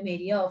problem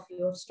area of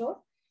your store.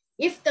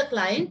 If the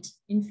client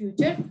in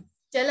future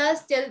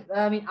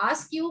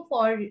ask you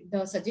for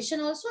the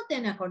suggestion also,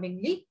 then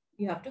accordingly,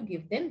 you have to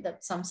give them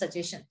some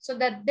suggestion. So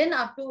that then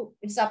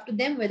it's up to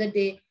them whether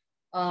they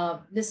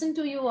listen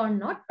to you or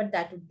not, but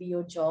that would be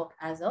your job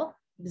as a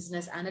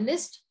business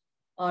analyst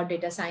or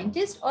data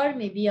scientist, or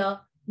maybe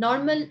a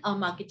normal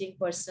marketing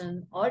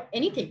person or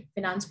anything,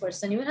 finance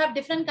person. You will have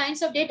different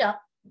kinds of data,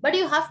 but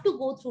you have to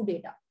go through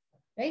data,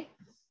 right?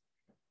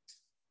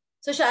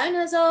 So Shayan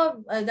has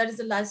that is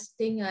the last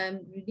thing I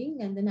am reading,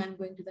 and then I'm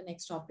going to the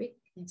next topic.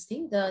 Next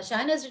thing,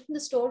 Shayan has written, the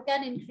store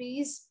can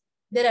increase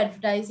their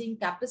advertising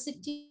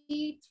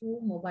capacity through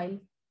mobile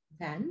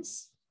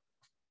vans.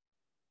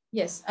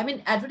 Yes, I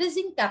mean,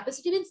 advertising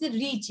capacity means the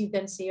reach, you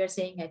can say, you're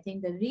saying, I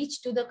think the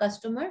reach to the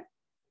customer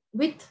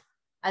with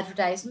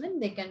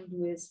advertisement they can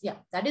do is, yeah,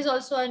 that is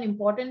also an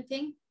important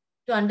thing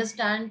to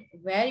understand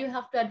where you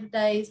have to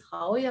advertise,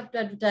 how you have to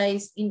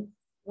advertise, in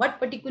what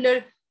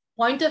particular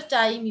point of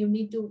time you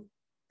need to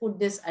put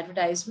this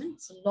advertisement.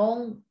 It's a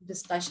long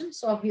discussion.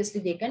 So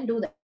obviously they can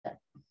do that.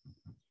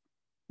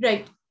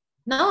 Right.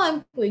 Now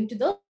I'm going to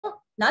the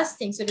last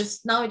thing. So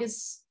it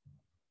is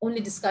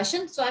only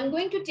discussion. So I'm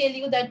going to tell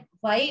you that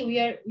why we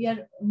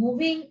are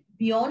moving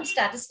beyond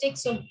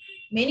statistics. So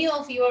many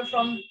of you are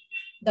from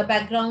the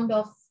background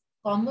of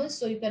commerce,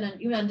 so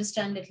you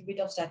understand a little bit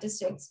of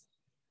statistics.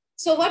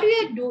 So what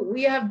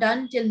we have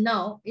done till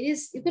now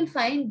is, you can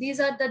find these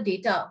are the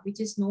data which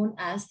is known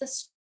as the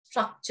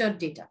structured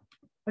data.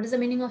 What is the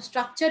meaning of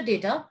structured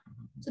data?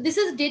 So this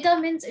is data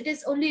means it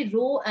is only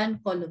row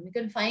and column. You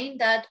can find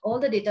that all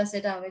the data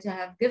set which I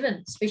have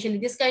given, especially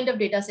this kind of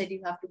data set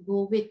you have to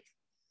go with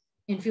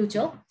in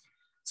future.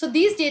 So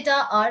these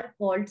data are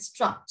called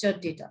structured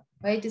data.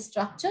 Why it is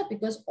structured?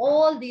 Because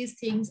all these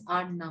things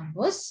are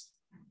numbers,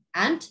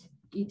 and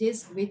it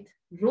is with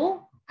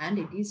row and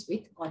it is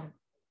with column.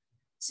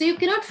 So you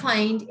cannot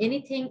find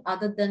anything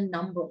other than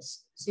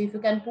numbers. So if you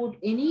can put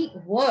any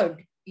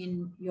word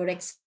in your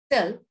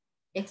Excel,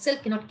 Excel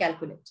cannot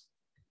calculate.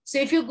 So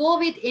if you go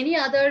with any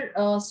other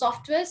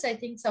softwares, I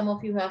think some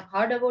of you have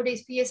heard about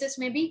SPSS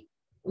maybe.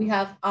 We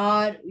have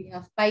R, we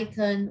have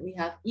Python, we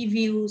have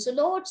eView. So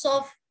lots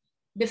of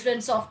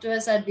different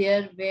softwares are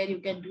there where you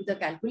can do the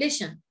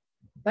calculation.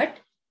 But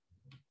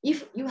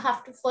if you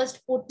have to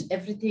first put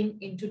everything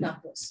into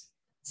numbers.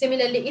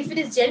 Similarly, if it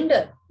is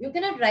gender, you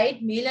cannot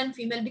write male and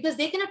female because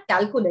they cannot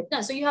calculate.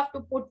 No? So you have to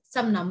put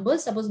some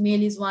numbers. Suppose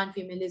male is 1,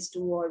 female is 2,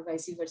 or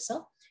vice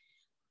versa.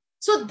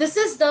 So this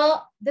is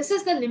the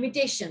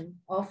limitation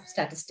of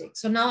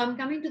statistics. So now I'm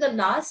coming to the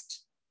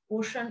last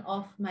portion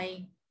of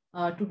my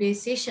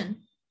today's session,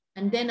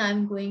 and then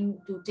I'm going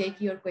to take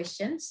your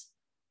questions.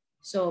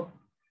 So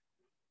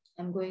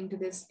I'm going to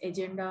this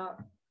agenda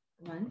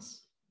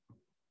once.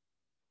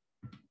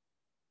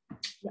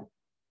 Yeah.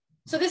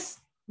 So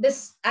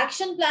this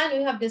action plan,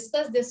 we have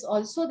discussed this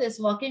also, this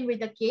working with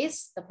the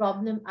case, the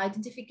problem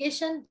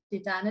identification,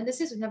 data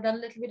analysis. We have done a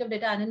little bit of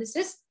data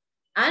analysis,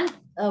 and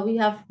we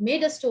have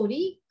made a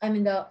story. I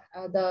mean,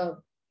 the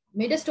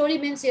made a story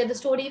means here the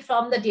story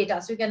from the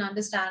data, so you can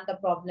understand the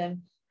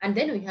problem. And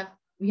then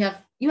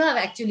you have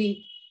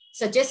actually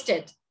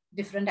suggested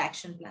different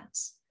action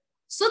plans.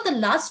 So the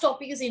last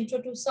topic is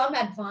intro to some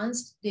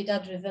advanced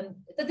data driven.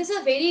 So this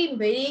is a very,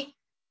 very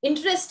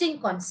interesting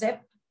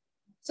concept.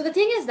 So the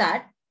thing is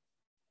that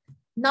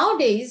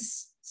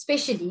nowadays,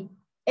 especially,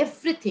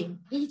 everything,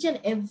 each and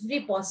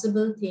every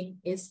possible thing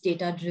is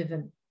data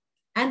driven.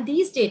 And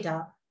these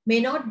data may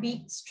not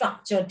be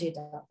structured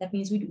data. That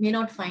means we may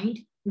not find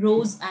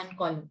rows and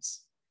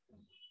columns.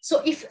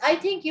 So if I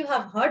think you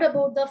have heard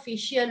about the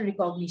facial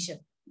recognition.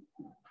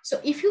 So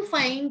if you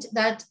find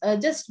that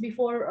just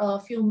before a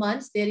few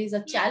months, there is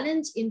a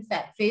challenge in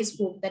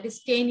Facebook that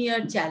is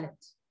 10-year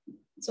challenge.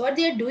 So what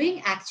they are doing,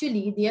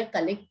 actually, they are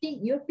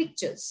collecting your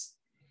pictures.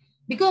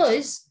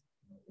 Because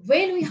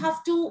when we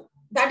have to,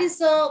 that is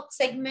a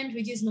segment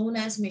which is known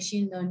as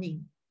machine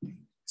learning.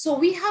 So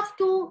we have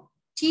to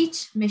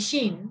teach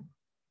machine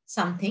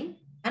something,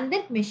 and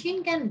that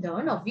machine can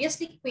learn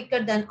obviously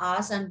quicker than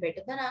us and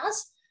better than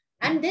us,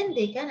 and then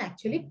they can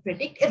actually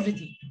predict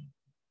everything.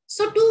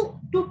 So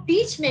to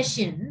teach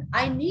machine,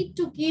 I need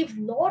to give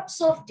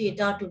lots of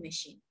data to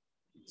machine.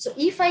 So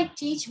if I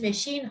teach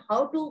machine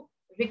how to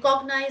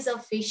recognize a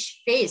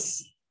fish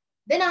face,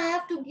 then I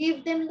have to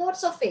give them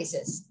lots of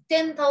faces,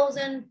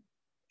 10,000,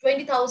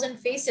 20,000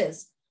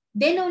 faces.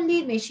 Then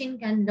only machine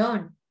can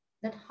learn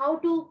that how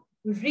to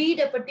read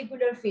a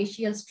particular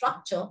facial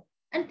structure,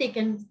 and they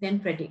can then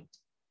predict.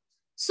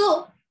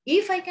 So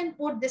if I can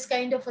put this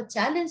kind of a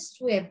challenge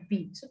through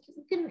FB, so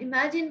you can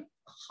imagine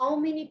how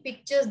many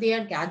pictures they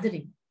are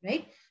gathering,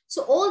 right?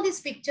 So all these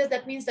pictures,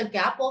 that means the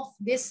gap of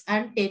this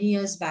and 10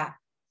 years back.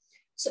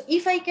 So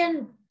if I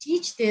can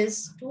teach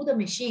this to the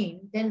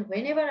machine, then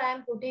whenever I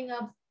am putting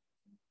a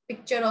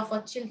picture of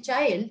a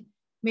child,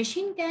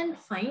 machine can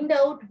find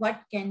out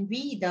what can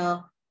be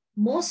the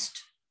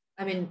most,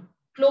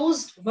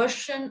 closed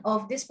version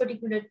of this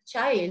particular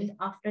child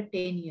after 10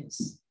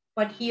 years,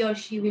 what he or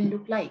she will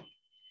look like.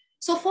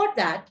 So for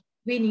that,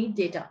 we need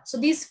data. So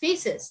these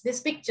faces,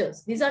 these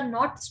pictures, these are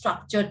not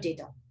structured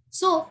data.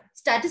 So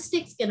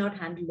statistics cannot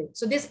handle it.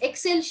 So this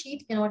Excel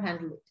sheet cannot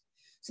handle it.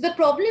 So the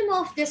problem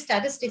of this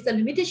statistics, the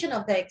limitation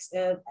of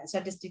the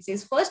statistics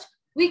is, first,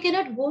 we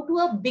cannot go to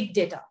a big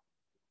data.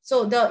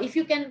 So if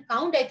you can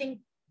count, I think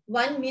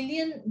 1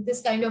 million,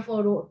 this kind of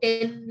a row,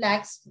 10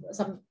 lakhs,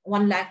 some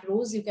 1 lakh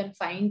rows you can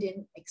find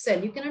in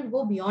Excel. You cannot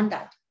go beyond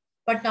that.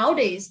 But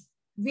nowadays,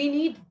 we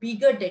need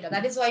bigger data.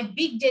 That is why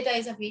big data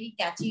is a very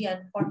catchy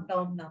and hot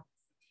term now.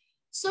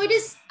 So it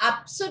is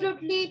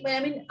absolutely,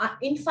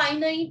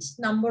 infinite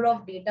number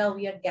of data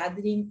we are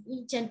gathering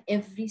each and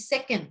every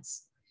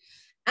seconds.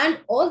 And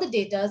all the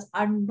data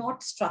are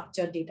not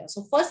structured data.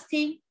 So first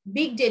thing,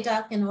 big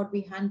data cannot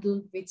be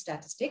handled with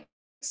statistics.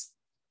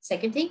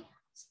 Second thing,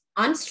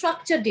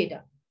 unstructured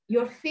data.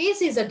 Your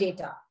face is a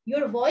data.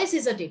 Your voice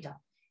is a data.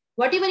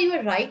 Whatever you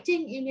are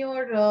writing in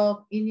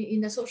your in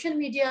the social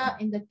media,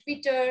 in the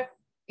Twitter,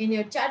 in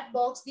your chat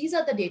box, these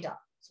are the data.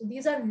 So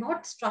these are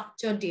not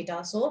structured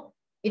data. So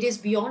it is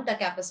beyond the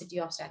capacity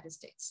of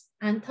statistics.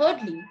 And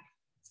thirdly,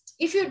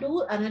 if you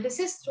do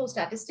analysis through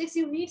statistics,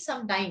 you need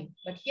some time.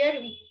 But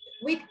here,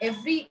 with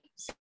every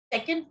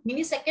second,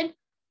 millisecond,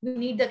 we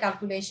need the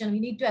calculation. We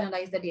need to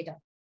analyze the data.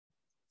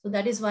 So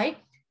that is why,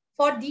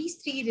 for these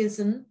three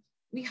reasons,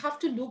 we have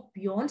to look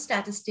beyond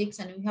statistics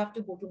and we have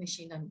to go to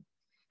machine learning.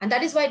 And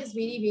that is why it is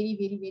very, very,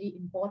 very, very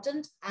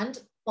important and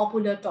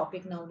popular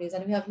topic nowadays.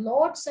 And we have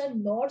lots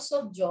and lots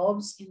of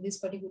jobs in this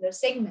particular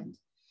segment.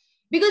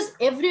 Because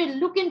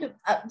look into,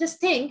 just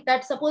think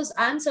that suppose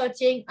I'm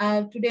searching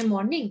today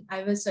morning,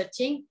 I was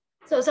searching.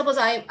 So suppose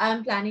I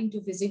am planning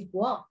to visit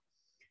Goa.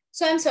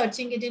 So I'm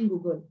searching it in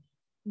Google.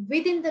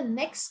 Within the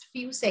next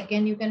few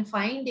seconds, you can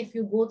find, if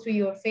you go through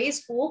your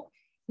Facebook,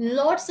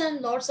 lots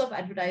and lots of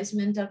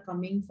advertisements are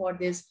coming for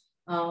this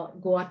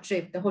Goa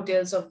trip, the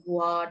hotels of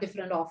Goa,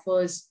 different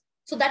offers.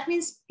 So that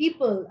means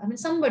people,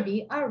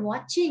 somebody are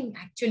watching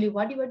actually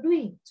what you are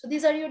doing. So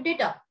these are your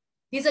data.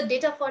 These are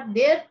data for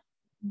their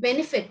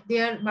benefit,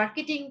 their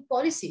marketing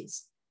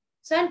policies.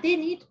 So and they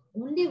need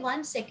only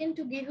 1 second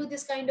to give you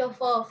this kind of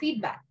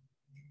feedback.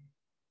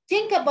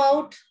 Think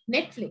about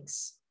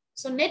Netflix.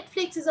 So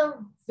Netflix is a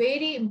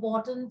very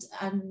important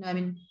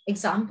and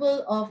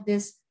example of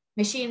this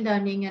machine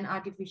learning and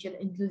artificial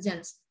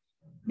intelligence,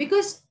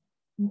 because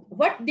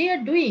what they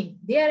are doing,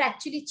 they are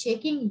actually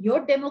checking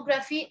your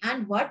demography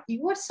and what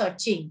you are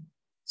searching.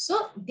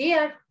 So they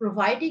are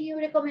providing you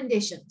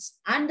recommendations,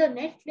 and the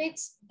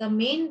Netflix, the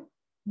main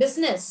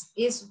business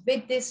is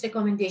with this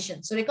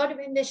recommendation. So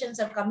recommendations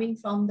are coming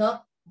from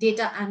the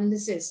data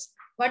analysis.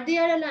 What they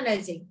are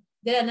analyzing?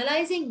 They're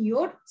analyzing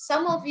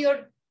some of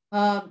your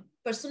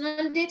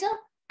personal data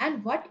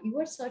and what you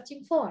are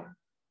searching for.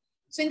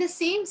 So in the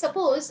same,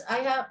 suppose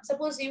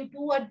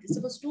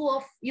two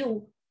of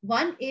you,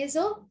 one is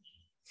a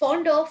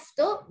fond of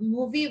the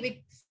movie with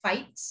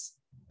fights,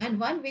 and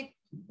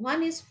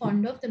one is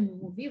fond of the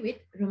movie with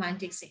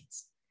romantic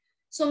scenes.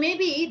 So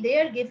maybe they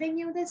are giving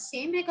you the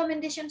same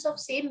recommendations of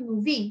same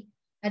movie,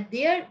 and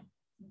they are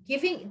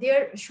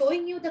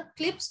showing you the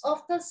clips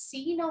of the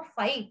scene of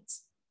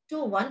fights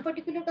to one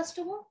particular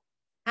customer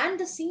and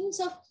the scenes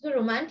of the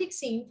romantic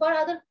scene for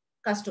other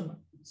customer.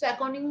 So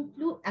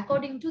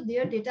according to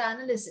their data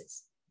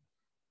analysis.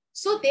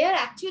 So they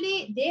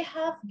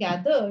have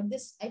gathered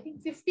this, I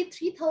think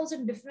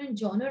 53,000 different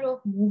genre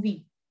of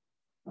movie.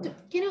 So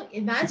can you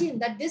imagine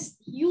that this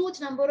huge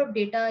number of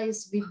data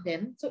is with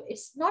them? So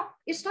it's not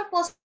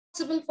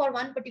possible for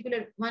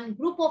one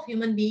group of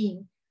human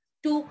being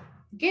to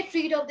get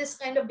rid of this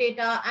kind of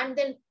data and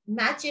then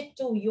match it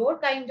to your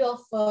kind of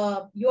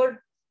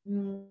your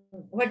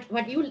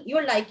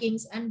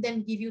likings and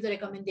then give you the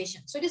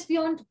recommendation. So it is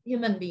beyond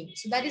human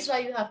beings. So that is why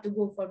you have to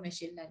go for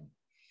machine learning.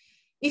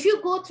 If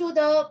you go through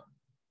the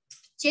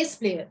chess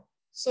player,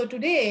 so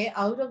today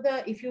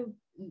if you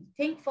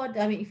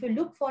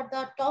look for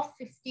the top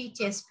 50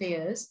 chess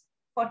players,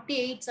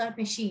 48 are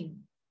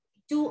machine,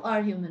 2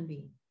 are human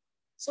being.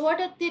 So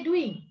what are they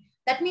doing?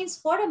 That means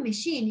for a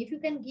machine, if you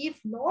can give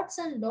lots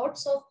and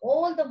lots of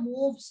all the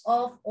moves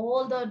of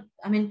all the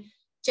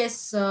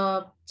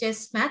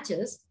chess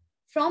matches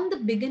from the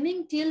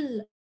beginning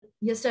till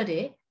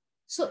yesterday,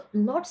 so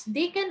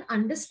they can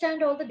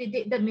understand all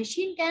the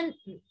machine can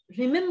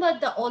remember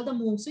all the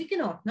moves. We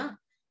cannot, na?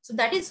 So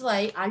that is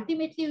why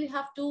ultimately we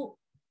have to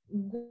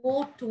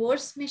go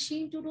towards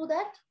machine to do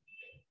that.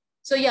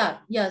 So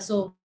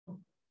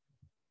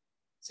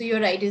so you're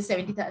right, it's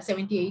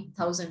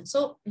 78,000.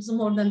 So it's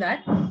more than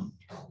that.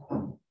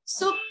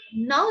 So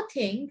now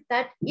think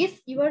that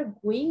if you are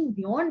going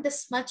beyond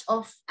this much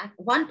of at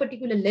one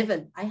particular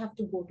level, I have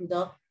to go to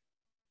the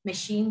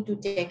machine to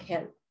take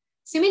help.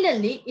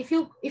 Similarly, if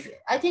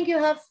I think you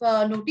have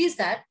noticed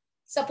that,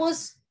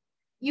 suppose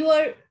you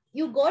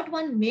got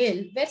one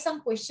mail where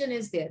some question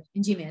is there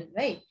in Gmail,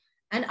 right?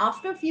 And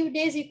after a few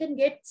days, you can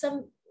get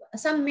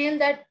some mail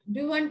that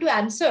do you want to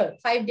answer?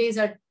 5 days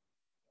are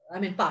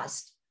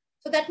passed.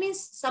 So that means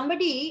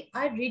somebody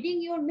are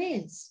reading your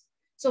mails.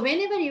 So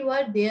whenever you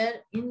are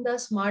there in the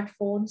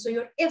smartphone, so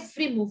your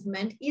every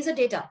movement is a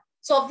data.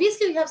 So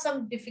obviously we have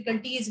some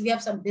difficulties.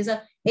 These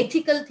are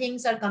ethical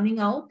things are coming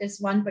out. There's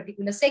one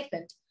particular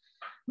segment,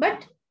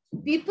 but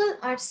people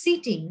are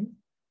sitting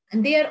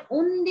and they are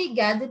only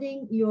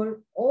gathering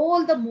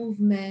all the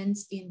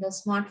movements in the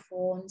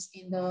smartphones,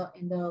 in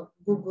the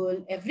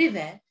Google,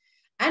 everywhere,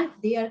 and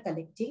they are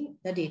collecting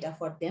the data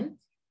for them,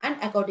 and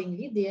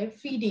accordingly they are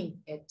feeding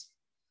it.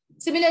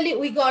 Similarly,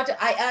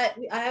 I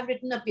have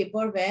written a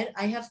paper where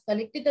I have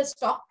collected the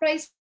stock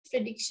price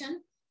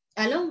prediction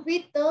along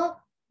with the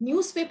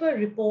newspaper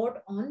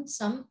report on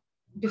some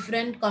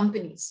different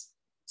companies.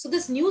 So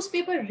this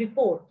newspaper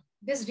report,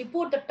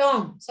 the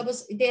term,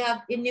 suppose they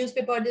have in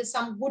newspaper, there's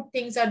some good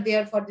things are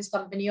there for this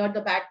company or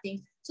the bad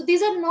things. So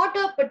these are not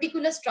a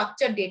particular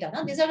structured data.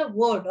 No? These are a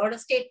word or a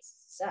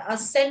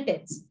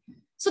sentence.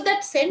 So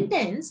that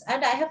sentence,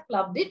 and I have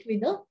clubbed it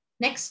with the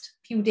next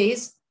few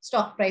days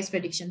stock price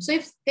prediction. So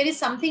if there is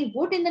something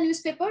good in the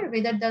newspaper,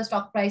 whether the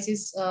stock price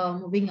is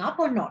moving up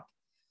or not.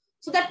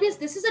 So that means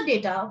this is a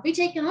data which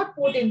I cannot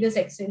put in this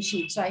Excel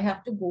sheet. So I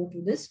have to go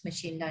to this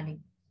machine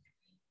learning.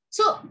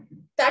 So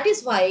that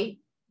is why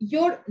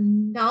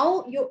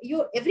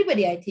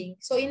everybody, I think.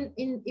 So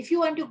if you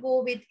want to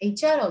go with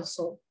HR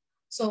also,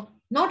 so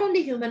not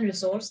only human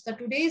resource, the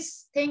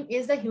today's thing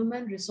is the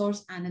human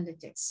resource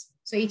analytics.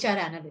 So HR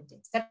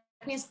analytics. That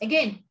means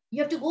again,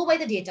 you have to go by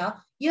the data.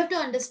 You have to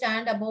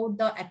understand about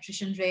the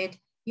attrition rate.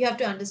 You have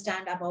to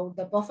understand about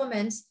the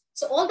performance.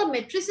 So all the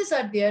matrices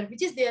are there,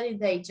 which is there in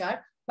the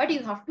HR, but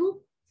you have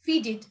to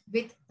feed it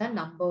with the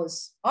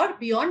numbers or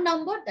beyond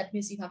number. That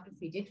means you have to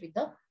feed it with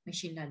the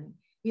machine learning.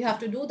 You have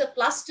to do the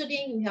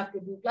clustering. You have to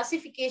do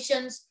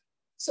classifications.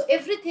 So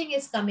everything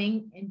is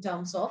coming in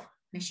terms of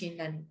machine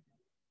learning.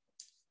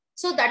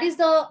 So that is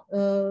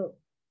the,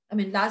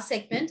 last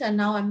segment. And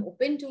now I'm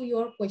open to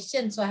your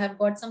questions. So I have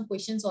got some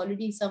questions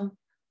already. Some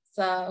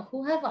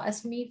who have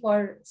asked me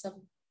for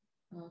some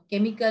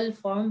chemical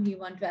firm you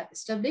want to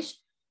establish.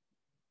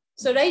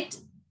 So, right.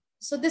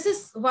 So this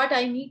is what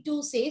I need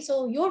to say.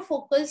 So your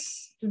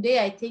focus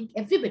today, I think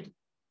everybody.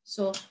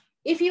 So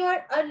if you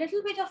are a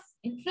little bit of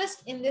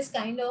interest in this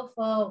kind of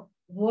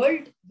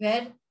world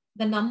where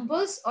the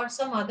numbers or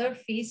some other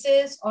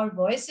faces or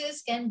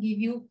voices can give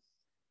you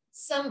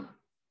some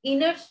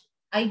inner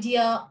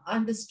idea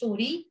on the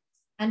story,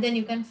 and then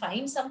you can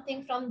find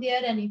something from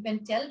there and you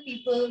can tell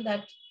people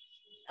that,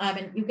 I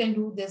mean, you can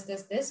do this,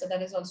 this, this. So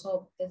that is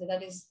also,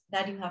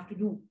 that you have to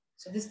do.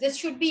 So this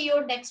should be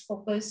your next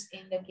focus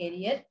in the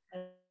career.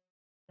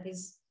 That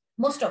is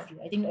most of you.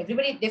 I think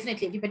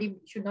everybody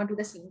should not do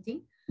the same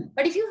thing.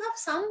 But if you have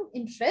some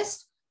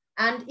interest,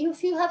 and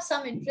if you have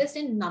some interest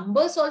in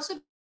numbers also,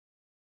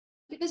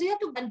 because you have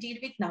to deal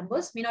with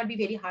numbers, may not be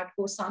very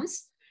hardcore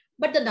sums,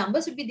 but the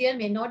numbers would be there,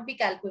 may not be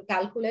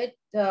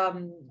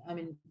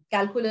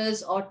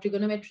calculus or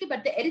trigonometry,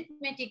 but the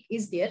arithmetic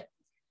is there.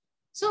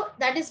 So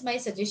that is my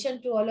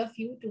suggestion to all of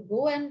you, to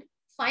go and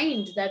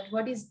find that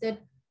what is the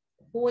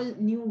whole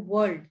new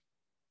world.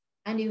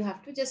 And you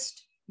have to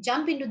just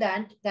jump into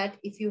that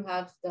if you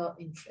have the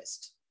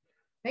interest,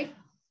 right?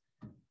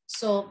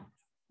 So,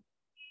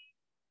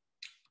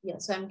 yeah,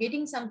 so I'm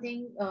getting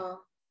something.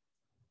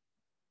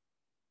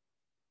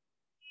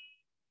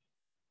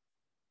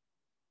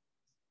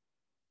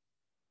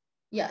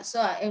 Yeah,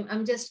 so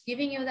I'm just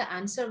giving you the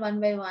answer one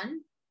by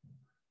one.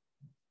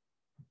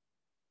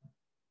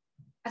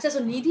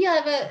 So Nidhi,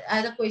 I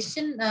have a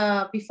question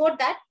before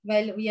that,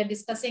 while we are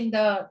discussing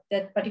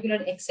that particular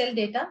Excel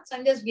data. So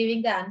I'm just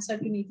giving the answer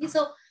to Nidhi.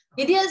 So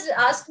Nidhi has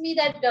asked me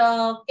that,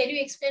 can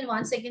you explain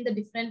once again the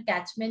different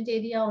catchment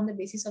area on the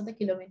basis of the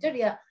kilometer?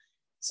 Yeah.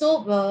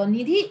 So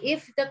Nidhi,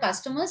 if the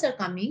customers are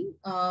coming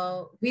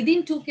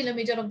within 2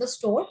 kilometers of the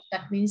store,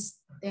 that means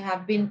they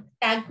have been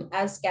tagged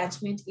as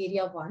catchment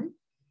area 1.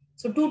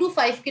 So 2 to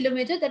 5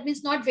 kilometers, that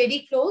means not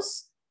very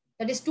close.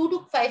 That is 2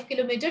 to 5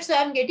 kilometers. So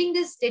I'm getting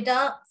this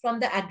data from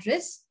the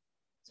address.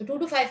 So 2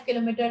 to 5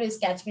 kilometers is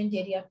catchment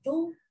area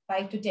 2,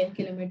 5 to 10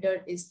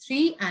 kilometers is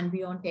 3, and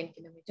beyond 10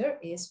 kilometers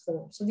is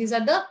 4. So these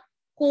are the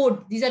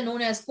code. These are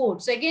known as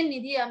code. So again,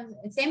 Nidhi,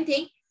 same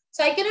thing.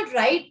 So I cannot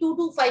write 2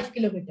 to 5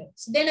 kilometers.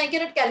 So then I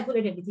cannot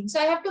calculate anything.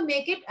 So I have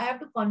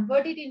to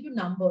convert it into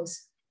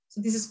numbers. So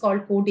this is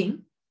called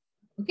coding.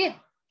 Okay.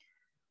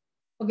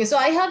 Okay, so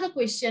I have a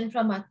question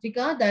from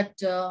Atrika that,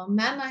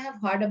 ma'am, I have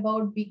heard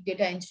about big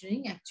data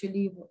engineering.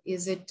 Actually,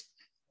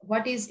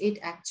 what is it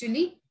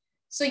actually?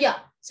 So yeah,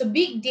 so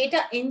big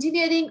data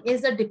engineering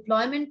is the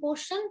deployment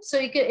portion. So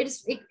you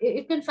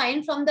can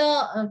find from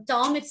the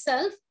term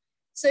itself.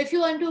 So if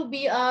you want to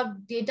be a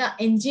data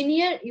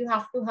engineer, you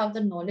have to have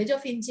the knowledge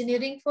of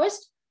engineering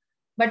first.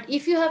 But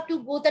if you have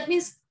to go, that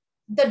means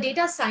the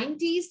data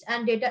scientist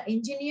and data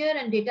engineer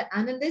and data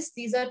analyst,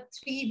 these are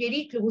 3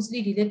 very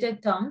closely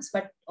related terms,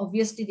 but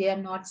obviously they are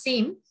not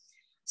same.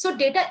 So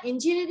data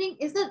engineering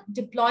is the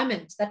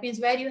deployment. That means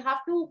where you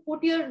have to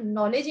put your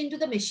knowledge into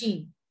the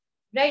machine,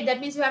 right? That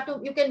means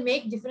you can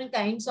make different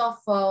kinds of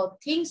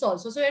things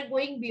also. So we're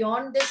going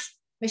beyond this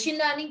machine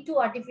learning to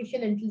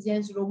artificial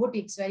intelligence,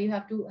 robotics, where you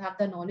have to have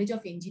the knowledge of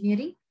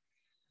engineering.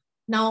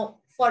 Now,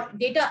 for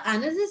data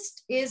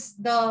analyst is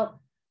the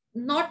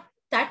not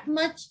that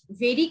much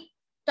very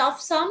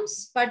tough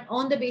sums, but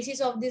on the basis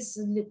of this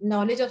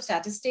knowledge of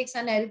statistics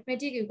and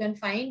arithmetic, you can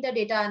find the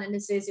data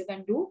analysis you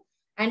can do,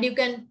 and you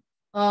can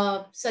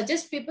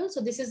suggest people. So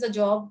this is the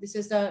job. This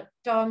is the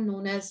term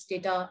known as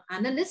data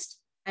analyst.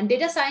 And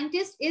data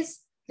scientist is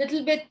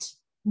little bit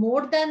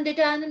more than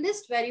data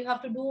analyst, where you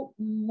have to do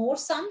more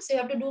sums. You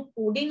have to do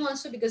coding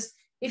also, because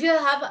if you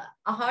have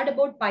heard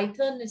about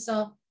Python, it's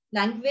a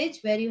language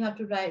where you have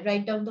to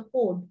write down the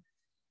code.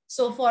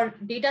 So for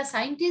data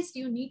scientist,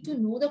 you need to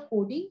know the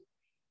coding.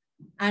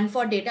 And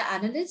for data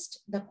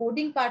analyst, the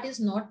coding part is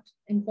not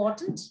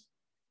important.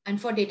 And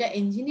for data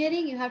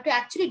engineering, you have to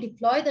actually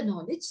deploy the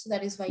knowledge. So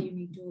that is why you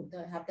need to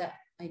have the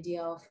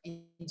idea of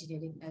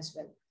engineering as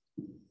well.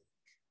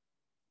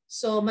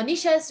 So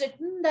Manisha has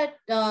written that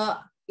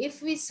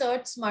if we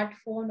search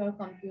smartphone or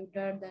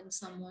computer, then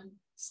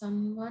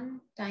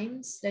someone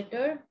times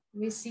letter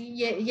we see.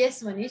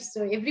 Yes, Manish.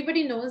 So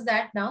everybody knows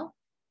that now.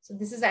 So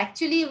this is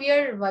actually, we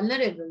are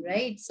vulnerable,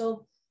 right?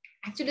 So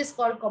actually it's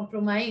called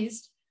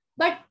compromised.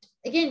 But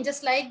again,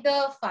 just like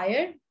the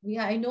fire,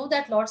 I know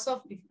that lots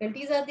of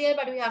difficulties are there,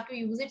 but we have to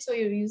use it. So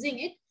you're using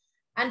it.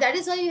 And that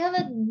is why you have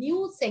a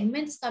new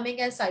segments coming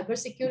as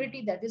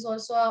cybersecurity. That is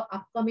also an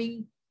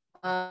upcoming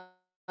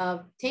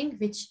thing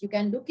which you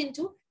can look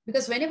into.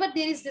 Because whenever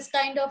there is this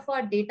kind of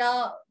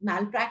data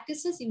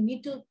malpractices, you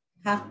need to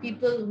have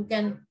people who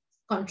can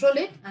control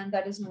it. And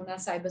that is known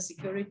as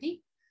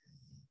cybersecurity.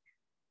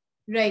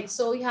 Right.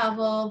 So we have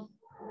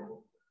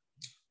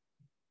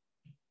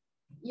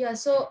yeah,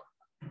 so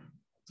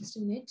just a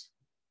minute.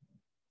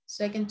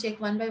 So I can check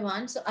one by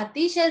one. So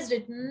Atish has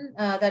written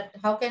that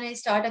how can I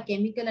start a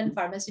chemical and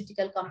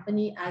pharmaceutical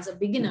company as a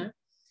beginner?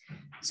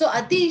 So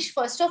Atish,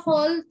 first of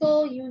all,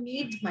 so you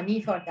need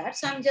money for that.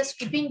 So I'm just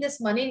keeping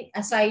this money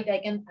aside.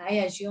 I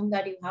assume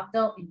that you have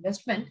the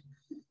investment.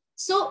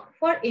 So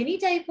for any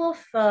type of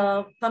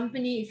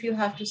company, if you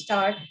have to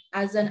start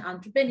as an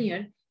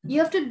entrepreneur, you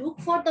have to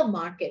look for the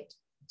market.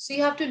 So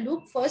you have to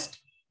look first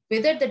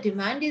whether the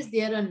demand is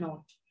there or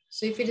not.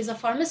 So if it is a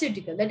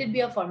pharmaceutical, let it be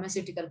a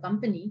pharmaceutical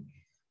company.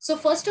 So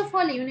first of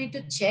all, you need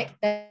to check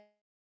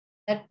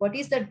that what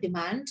is the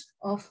demand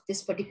of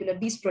this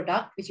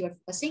product which you are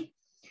focusing,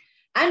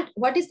 and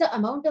what is the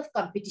amount of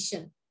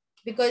competition.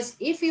 Because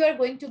if you are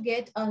going to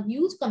get a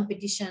huge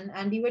competition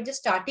and you are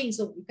just starting,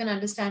 so you can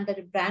understand that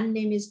a brand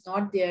name is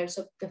not there,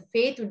 so the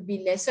faith would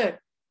be lesser.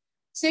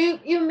 So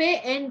you may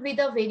end with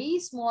a very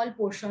small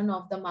portion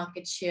of the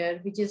market share,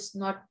 which is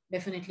not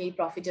definitely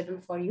profitable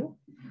for you.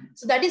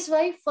 So that is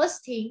why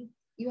first thing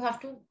you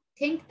have to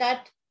think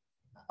that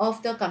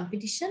of the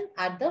competition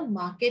at the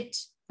market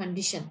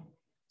condition.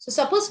 So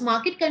suppose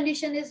market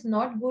condition is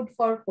not good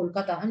for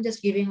Kolkata. I'm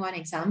just giving one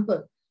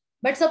example.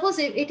 But suppose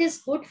if it is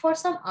good for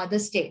some other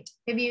state.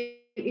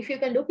 Maybe if you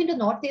can look into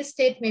Northeast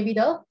state, maybe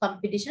the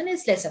competition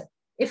is lesser.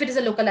 If it is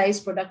a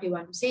localized product you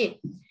want to say,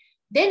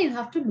 then you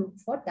have to look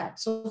for that.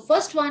 So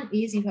first one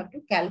is you have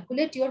to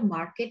calculate your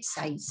market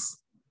size.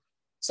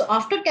 So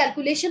after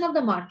calculation of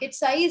the market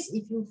size,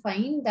 if you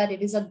find that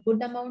it is a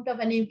good amount of,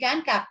 and you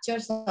can capture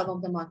some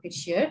of the market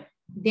share,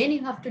 then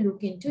you have to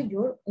look into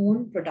your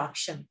own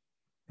production.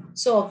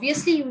 So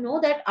obviously, you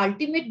know that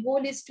ultimate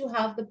goal is to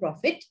have the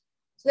profit.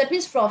 So that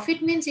means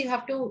profit means you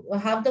have to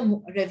have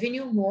the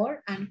revenue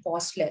more and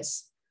cost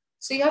less.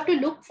 So you have to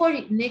look for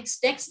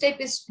next step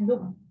is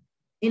look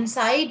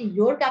inside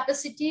your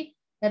capacity,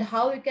 that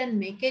how you can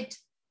make it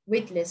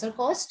with lesser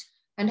cost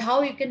and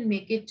how you can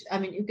make it, I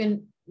mean, you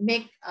can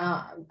make,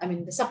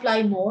 the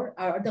supply more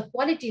or the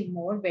quality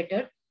more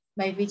better,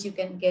 by which you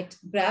can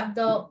grab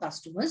the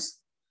customers.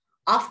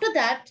 After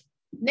that,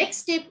 next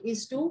step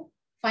is to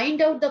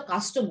find out the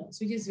customers,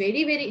 which is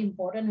very, very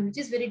important and which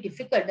is very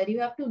difficult, that you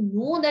have to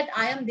know that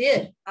I am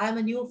there. I am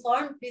a new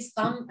firm. Please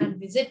come and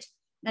visit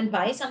and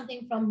buy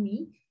something from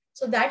me.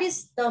 So that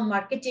is the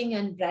marketing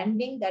and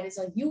branding. That is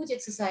a huge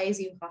exercise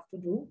you have to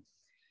do.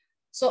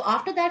 So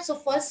after that, so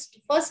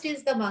first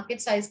is the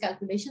market size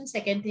calculation.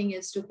 Second thing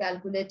is to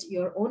calculate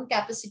your own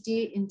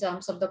capacity in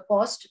terms of the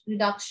cost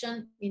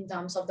reduction, in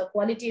terms of the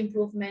quality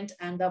improvement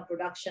and the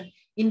production,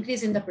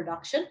 increase in the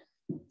production.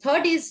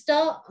 Third is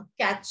the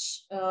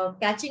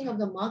catching of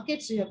the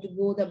market. So you have to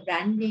go the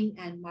branding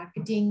and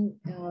marketing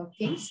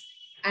things.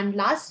 And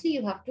lastly,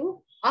 you have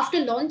to,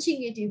 after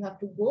launching it, you have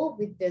to go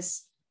with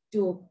this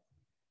to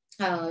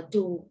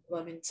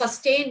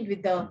sustain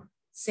with the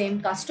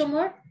same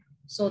customer.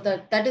 So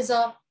that is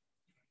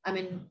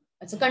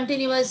it's a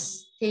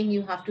continuous thing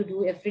you have to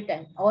do every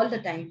time, all the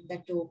time,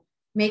 that to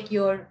make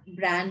your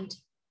brand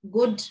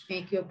good,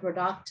 make your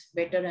product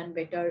better and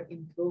better,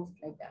 improved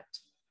like that.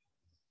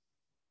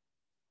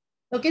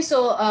 Okay,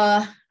 so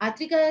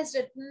Atrika has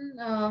written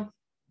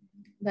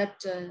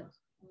that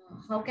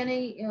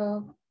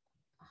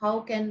how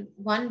can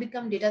one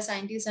become data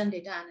scientist and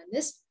data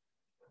analyst?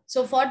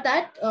 So for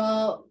that,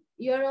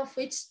 you're of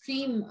which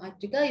stream,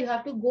 Atrika? You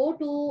have to go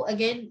to,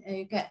 again,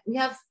 we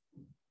have,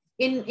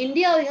 in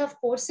India, we have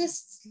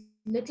courses,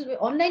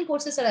 online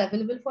courses are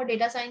available for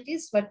data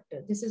scientists, but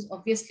this is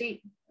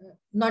obviously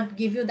not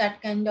give you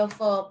that kind of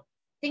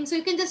thing. So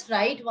you can just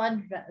write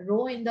one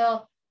row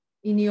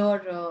in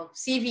your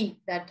CV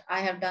that I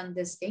have done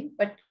this thing,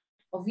 but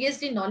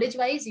obviously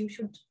knowledge-wise, you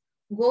should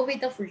go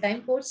with a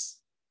full-time course.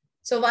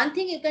 So one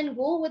thing, you can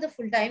go with a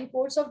full-time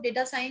course of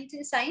data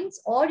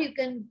science, or you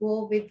can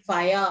go with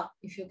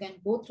if you can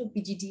go through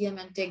PGDM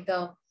and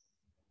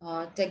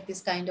take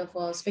this kind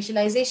of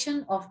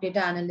specialization of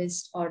data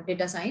analyst or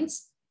data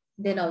science,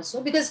 then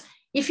also, because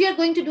if you're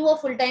going to do a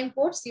full-time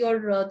course,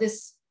 your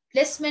this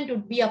placement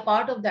would be a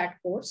part of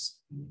that course.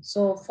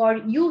 So for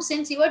you,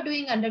 since you are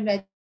doing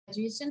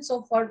undergraduation,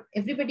 so for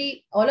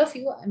everybody, all of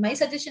you, my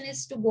suggestion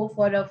is to go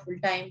for a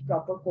full-time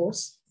proper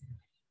course,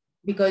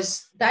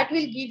 because that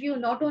will give you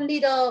not only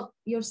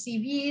your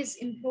CV is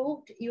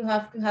improved, you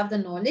have to have the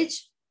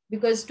knowledge,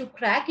 because to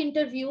crack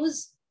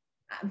interviews,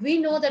 we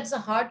know that's a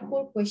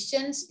hardcore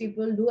questions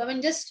people do.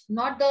 Just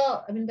not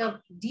the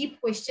deep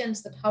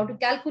questions, that how to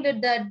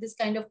calculate that, this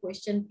kind of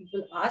question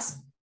people ask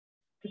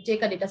to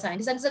take a data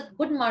scientist. And it's a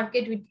good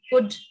market with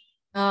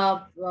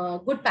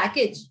good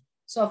package.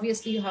 So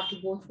obviously you have to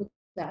go through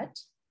that.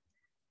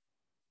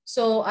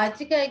 So I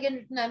think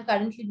I'm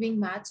currently doing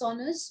maths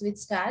honors with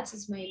stats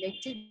as my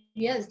elective.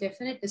 Yes,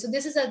 definitely. So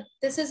this is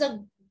a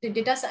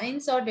data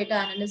science or data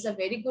analyst, a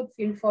very good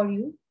field for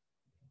you.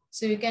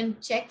 So you can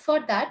check for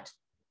that.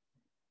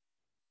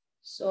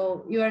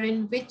 So you are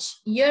in which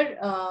year,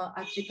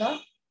 Atrika?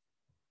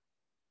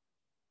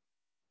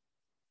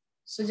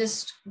 So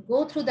just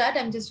go through that.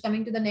 I'm just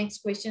coming to the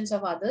next questions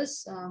of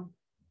others.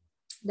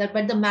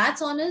 But the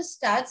maths honors,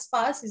 stats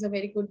pass is a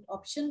very good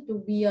option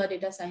to be a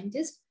data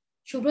scientist.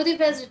 Shubhradeep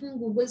has written,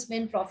 Google's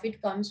main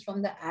profit comes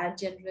from the ad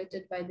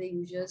generated by the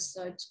user's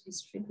search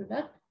history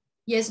product.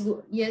 Yes,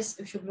 yes,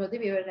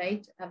 Shubhradeep, you were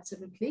right,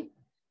 absolutely.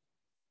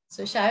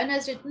 So Shayan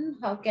has written,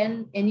 how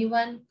can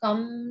anyone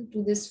come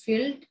to this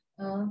field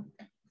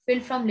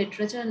from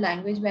literature and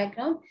language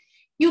background?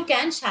 you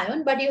can shy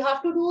on, but you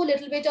have to do a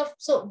little bit of,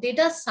 so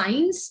data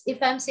science,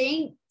 if I'm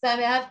saying, so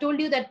I have told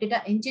you that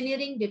data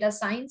engineering, data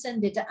science,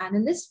 and data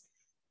analyst.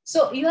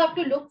 So you have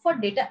to look for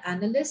data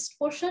analyst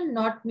portion,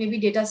 not maybe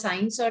data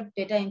science or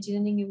data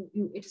engineering.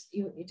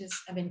 It is,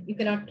 I mean, you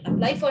cannot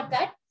apply for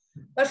that.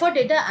 But for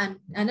data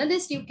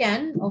analyst, you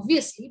can,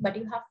 obviously, but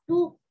you have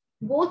to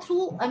go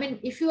through, I mean,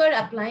 if you are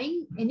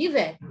applying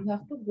anywhere, you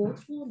have to go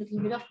through a little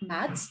bit of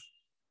maths.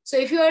 So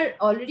if you are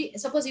already,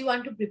 suppose you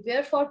want to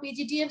prepare for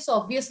PGTM, so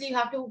obviously you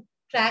have to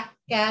crack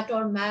CAT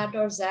or MAT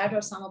or ZAT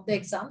or some of the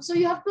exams. So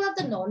you have to have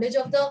the knowledge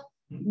of the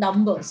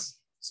numbers.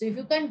 So if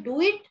you can do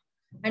it,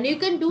 and you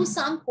can do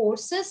some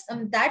courses,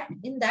 that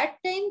in that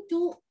time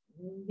to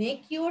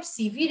make your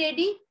CV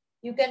ready,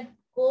 you can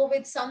go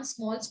with some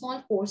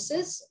small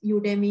courses,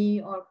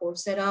 Udemy or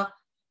Coursera,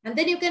 and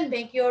then you can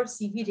make your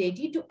CV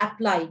ready to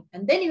apply.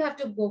 And then you have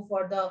to go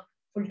for the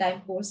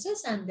full-time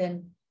courses. And then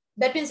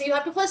that means you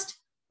have to first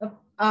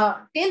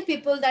tell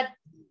people that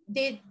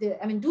they,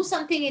 I mean, do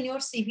something in your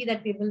CV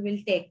that people will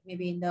take,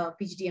 maybe in the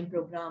PGTM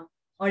program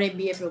or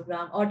MBA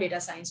program or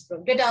data science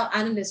program, data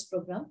analyst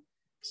program.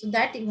 So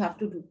that you have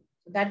to do.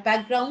 That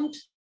background,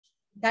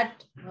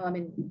 that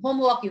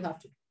homework you have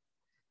to do.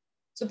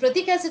 So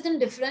Pratik has written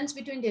difference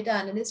between data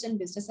analyst and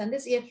business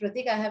analyst. Yes,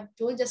 Pratik, I have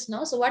told just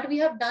now. So what we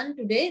have done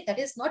today, that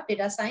is not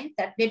data science,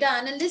 that data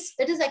analyst,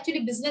 that is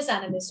actually business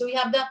analyst. So we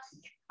have the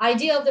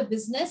idea of the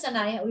business and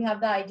we have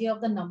the idea of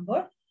the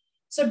number.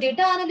 So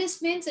data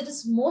analyst means it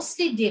is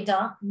mostly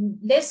data,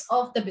 less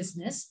of the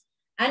business.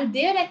 And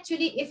there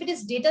actually, if it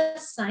is data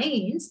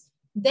science,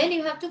 then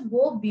you have to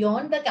go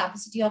beyond the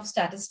capacity of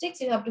statistics.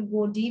 You have to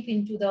go deep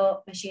into the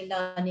machine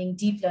learning,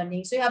 deep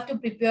learning. So you have to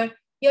prepare,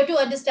 you have to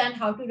understand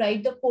how to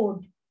write the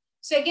code.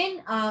 So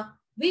again,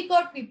 we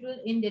got people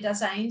in data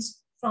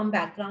science from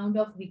background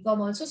of BCom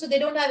also. So they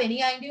don't have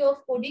any idea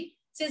of coding.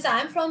 Since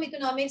I'm from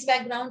economics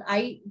background,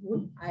 I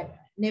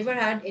never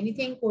had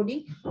anything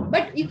coding,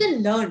 but you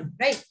can learn,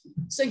 right?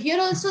 So here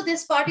also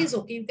this part is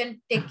okay. You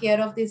can take care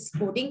of this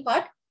coding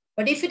part.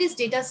 But if it is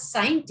data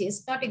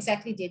scientist, not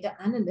exactly data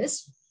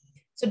analyst,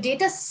 so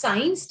data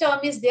science term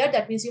is there.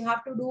 That means you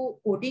have to do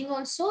coding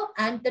also,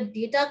 and the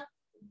data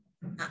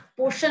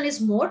portion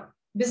is more,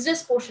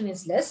 business portion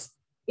is less.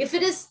 If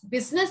it is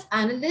business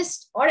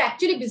analyst, or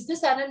actually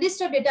business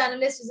analyst or data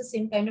analyst is the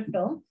same kind of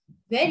term,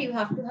 where you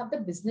have to have the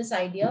business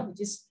idea,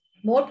 which is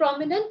more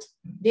prominent,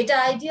 data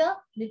idea,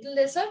 little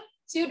lesser.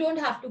 So you don't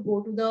have to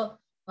go to the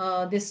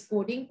this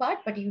coding part,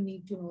 but you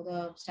need to know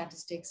the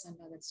statistics and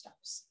other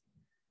stuffs.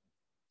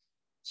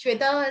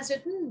 Shweta has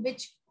written,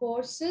 which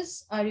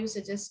courses are you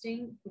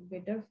suggesting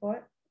better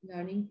for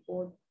learning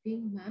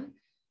coding, ma'am?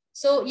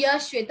 So yeah,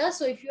 Shweta.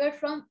 So if you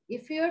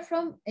are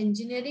from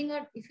engineering,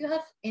 or if you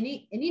have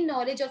any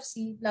knowledge of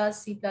C++,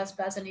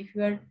 and if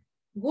you are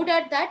good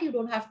at that, you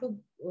don't have to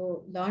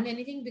learn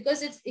anything,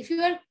 because it's, if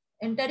you are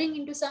entering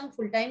into some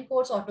full-time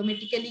course,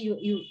 automatically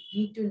you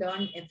need to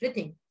learn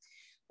everything.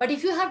 But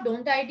if you have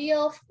don't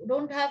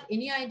have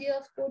any idea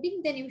of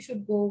coding, then you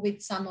should go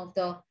with some of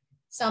the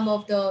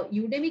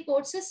Udemy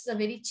courses, are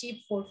very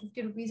cheap,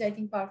 450 rupees, I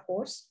think, per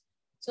course.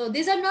 So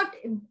these are not,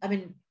 I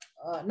mean,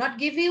 not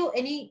give you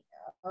any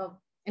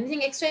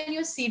anything extra in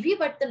your CV,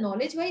 but the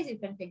knowledge wise, you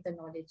can take the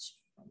knowledge.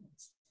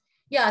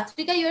 Yeah,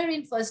 Trika, you are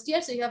in first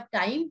year, so you have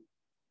time.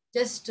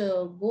 Just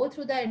go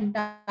through the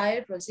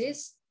entire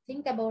process,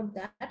 think about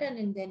that,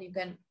 and then you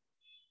can.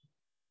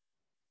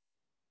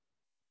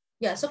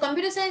 Yeah, so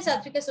computer science,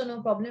 Atrika, so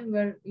no problem.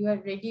 You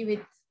are ready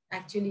with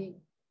actually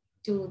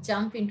to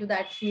jump into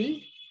that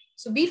field.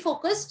 So be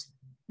focused,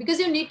 because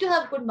you need to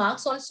have good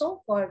marks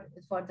also for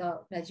the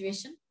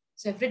graduation.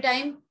 So every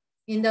time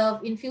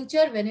in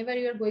future, whenever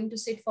you are going to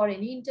sit for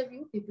any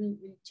interview, people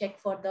will check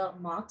for the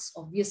marks,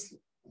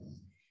 obviously.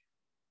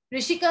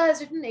 Rishika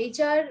has written,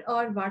 HR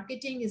or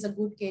marketing is a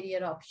good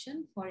career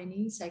option for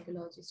any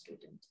psychology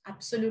student.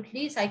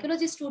 Absolutely.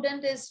 Psychology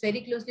student is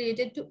very closely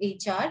related to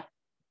HR.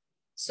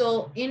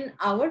 So in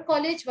our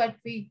college, what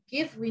we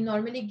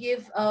normally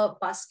give a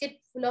basket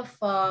full of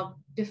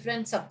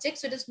different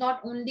subjects. So it is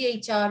not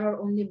only HR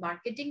or only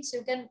marketing. So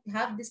you can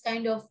have this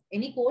kind of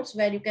any course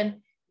where you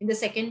can, in the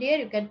second year,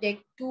 you can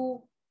take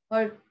two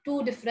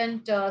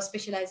different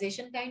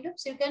specialization kind of.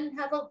 So you can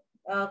have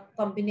a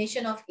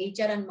combination of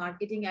HR and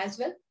marketing as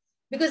well,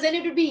 because then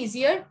it would be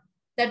easier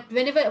that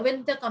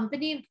when the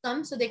company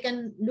comes, so they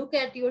can look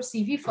at your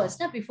CV first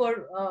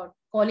before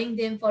calling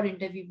them for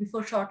interview,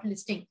 before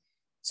shortlisting.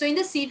 So in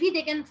the CV,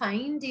 they can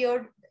find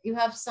you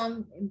have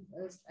some,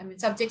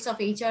 subjects of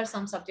HR,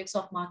 some subjects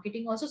of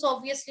marketing also. So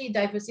obviously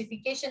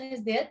diversification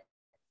is there.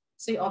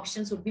 So your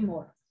options would be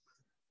more.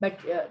 But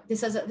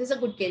this is a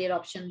good career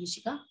option,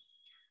 Rishika.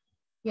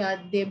 Yeah,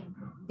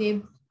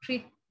 Deprita.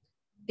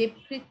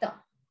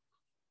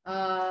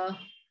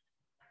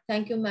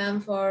 Thank you,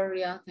 ma'am, for,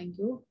 thank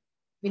you.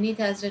 Vineet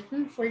has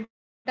written,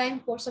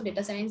 full-time course of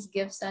data science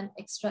gives an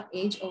extra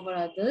edge over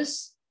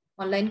others.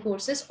 Online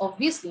courses,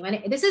 obviously,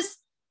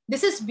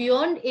 this is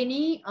beyond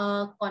any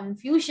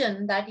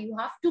confusion that you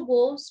have to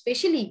go,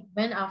 especially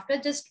when after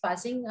just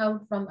passing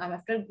out from,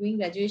 after doing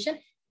graduation,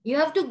 you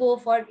have to go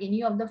for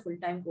any of the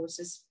full-time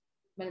courses.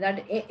 Well,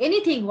 that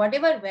anything,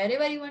 whatever,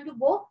 wherever you want to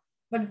go,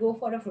 but go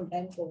for a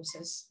full-time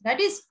courses. That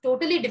is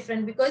totally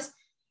different, because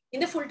in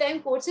the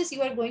full-time courses,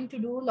 you are going to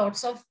do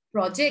lots of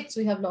projects.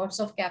 We have lots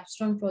of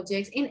capstone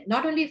projects in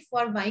not only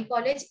for my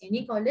college,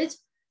 any college.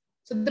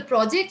 So the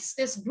projects,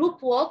 this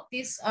group work,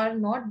 these are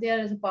not there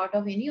as a part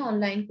of any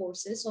online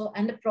courses. So,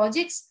 and the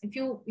projects, if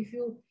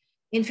you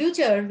in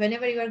future,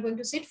 whenever you are going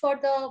to sit for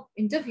the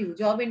interview,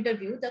 job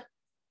interview, the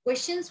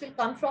questions will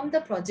come from the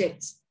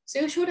projects.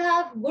 So you should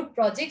have good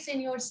projects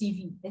in your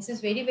CV. This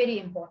is very, very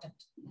important.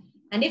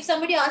 And if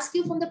somebody asks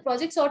you from the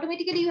projects,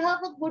 automatically you have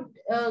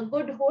a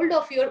good hold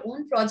of your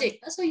own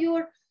project. So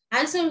your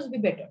answer will be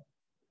better.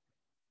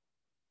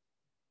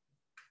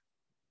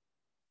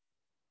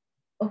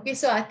 Okay,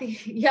 so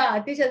Atish, yeah,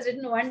 Atish has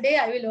written, one day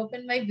I will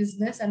open my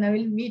business and I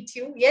will meet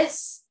you.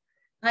 Yes,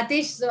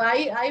 Atish, so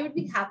I would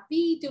be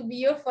happy to be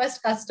your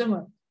first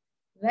customer,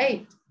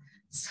 right?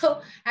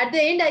 So at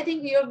the end, I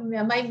think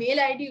my mail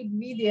ID would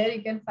be there.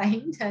 You can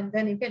find and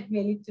then you can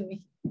mail it to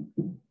me.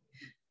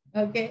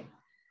 Okay.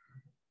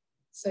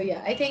 So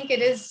yeah, I think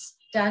it is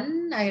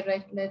done.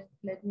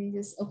 Let me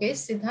just, okay.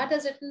 Siddharth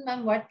has written,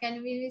 ma'am, what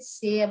can we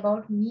say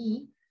about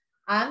me?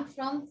 I'm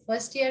from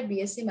first year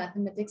BSc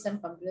Mathematics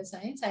and Computer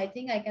Science. I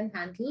think I can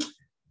handle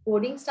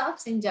coding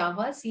stuffs in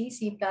Java, C,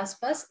 C++,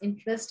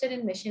 interested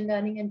in machine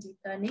learning and deep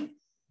learning.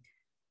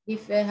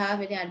 If you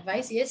have any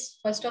advice, yes,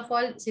 first of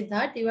all,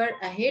 Siddharth, you are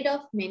ahead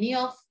of many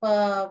of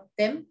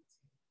them,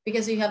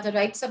 because you have the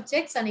right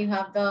subjects and you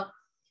have the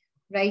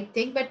right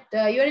thing, but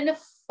you're in the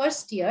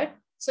first year.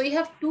 So you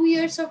have 2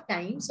 years of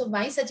time. So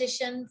my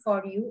suggestion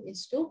for you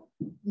is to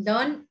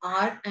learn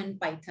R and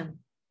Python.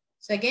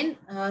 So again,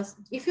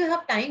 if you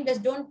have time,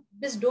 just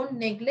don't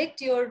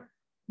neglect your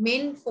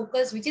main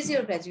focus, which is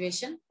your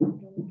graduation.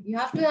 You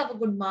have to have a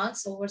good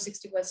marks over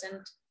 60%.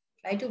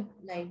 Try to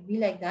be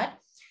like that.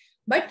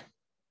 But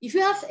if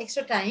you have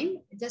extra time,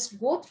 just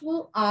go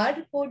through R,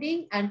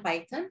 coding, and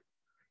Python.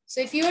 So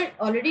if you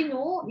already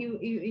know you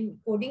in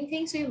coding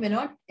things, so you may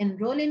not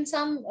enroll in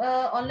some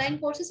online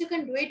courses. You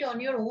can do it on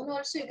your own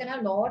also. You can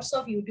have lots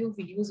of YouTube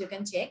videos you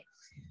can check.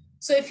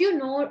 So if you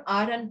know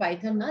R and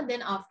Python,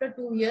 then after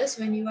 2 years,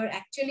 when you are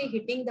actually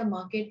hitting the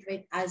market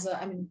with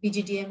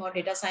PGDM or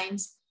data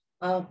science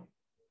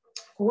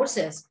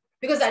courses,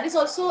 because that is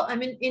also,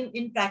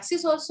 in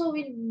Praxis also,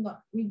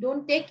 we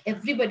don't take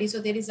everybody.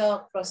 So there is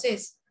a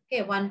process,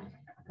 okay, one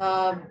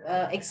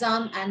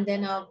exam and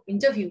then a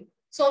interview.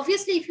 So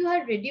obviously, if you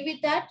are ready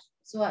with that,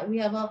 so we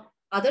have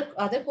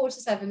other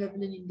courses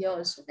available in India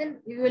also, then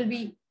you will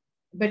be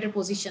better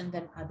positioned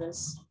than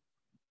others.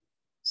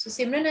 So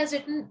Simran has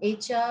written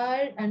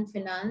HR and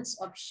finance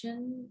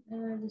option.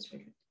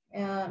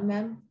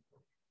 Ma'am,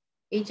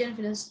 HR and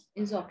finance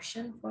is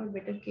option for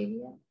better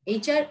career.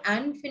 HR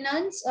and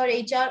finance, or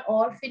HR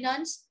or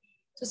finance.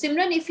 So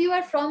Simran, if you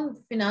are from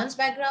finance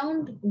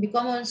background,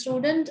 become a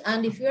student,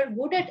 and if you are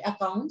good at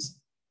accounts,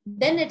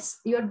 then it's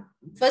your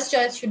first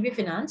choice should be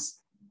finance.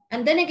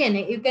 And then again,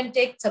 you can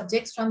take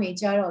subjects from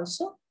HR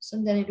also. So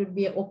then it would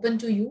be open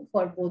to you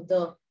for both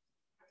the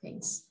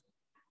things.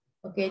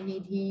 Okay,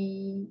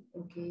 Nidhi.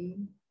 Okay.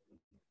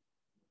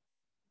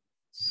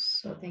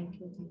 So thank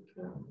you.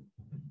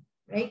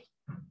 Right.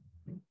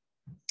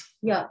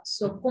 Yeah,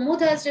 so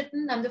Kumud has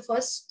written, I'm the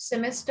first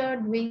semester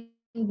doing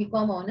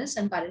BCom honors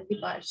and currently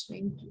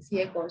pursuing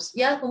CA course.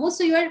 Yeah, Kumud,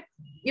 so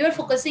you are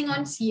focusing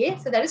on CA,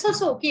 so that is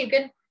also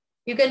okay.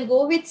 You can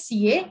go with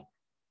CA.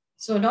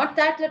 So not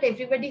that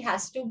everybody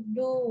has to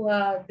do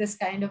this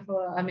kind of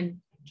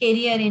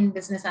career in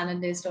business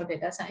analyst or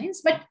data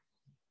science, but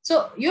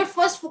so your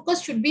first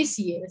focus should be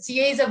CA.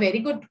 CA is a very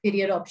good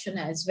career option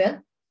as well,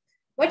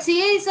 but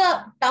CA is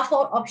a tough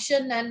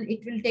option and it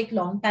will take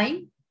long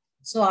time.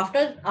 So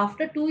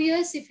after 2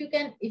 years, if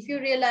you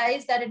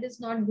realize that it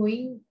is not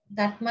going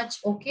that much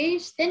okay,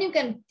 then you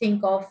can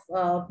think of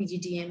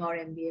PGDM or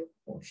MBA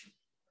portion.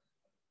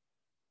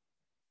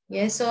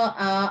 Yeah, so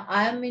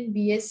I am in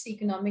BSc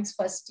Economics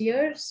first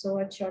year. So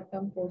what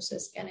short-term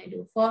courses can I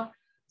do for?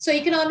 So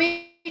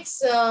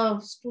economics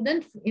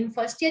student in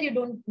first year, you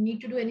don't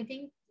need to do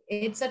anything.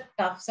 It's a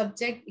tough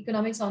subject,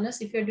 economics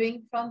honors. If you're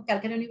doing from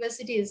Calcutta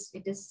University,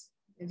 it is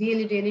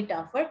really, really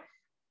tougher.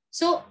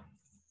 So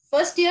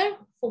first year,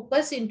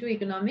 focus into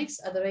economics,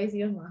 otherwise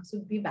your marks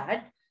would be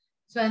bad.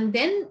 So, and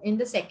then in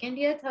the second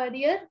year, third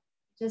year,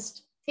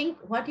 just think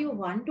what you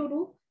want to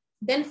do.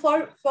 Then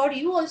for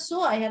you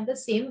also, I have the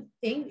same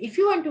thing. If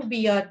you want to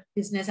be a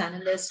business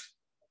analyst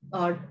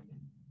or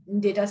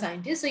data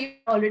scientist, so you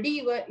are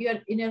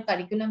in your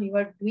curriculum, you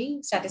are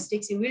doing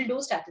statistics, you will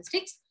do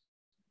statistics,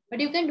 but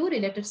you can do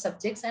related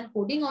subjects and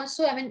coding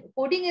also.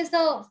 Coding is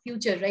the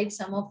future, right?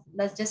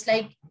 Just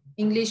like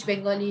English,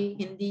 Bengali,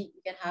 Hindi,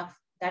 you can have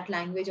that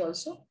language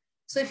also.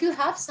 So if you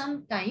have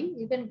some time,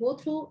 you can go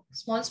through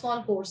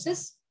small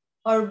courses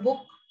or book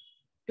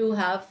to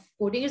have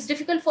coding. It's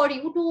difficult for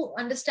you to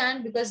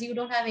understand because you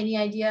don't have any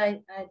idea,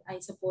 I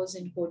suppose,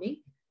 in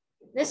coding.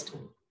 Just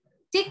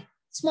take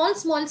small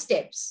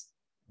steps,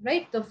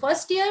 right? The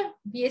first year,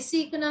 BSc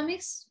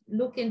Economics,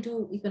 look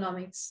into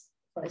economics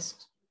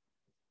first.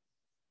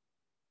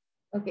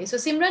 Okay, so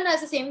Simran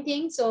has the same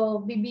thing.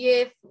 So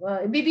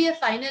BBA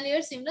final year,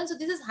 Simran. So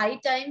this is high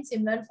time,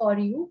 Simran, for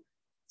you.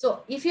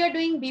 So if you are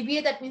doing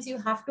BBA, that means you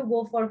have to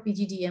go for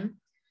PGDM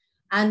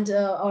and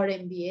or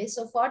MBA.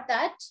 So for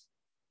that,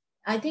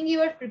 I think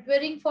you are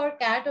preparing for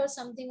CAT or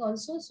something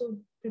also. So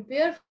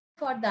prepare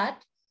for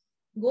that.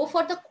 Go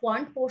for the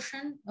quant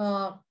portion.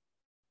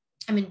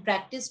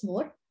 Practice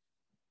more.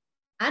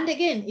 And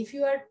again, if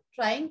you are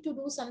trying to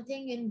do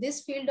something in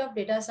this field of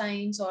data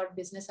science or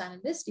business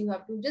analyst, you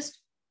have to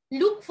just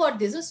look for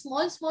this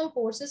small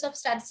courses of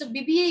statistics.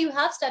 BBA, you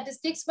have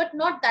statistics, but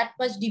not that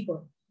much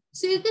deeper.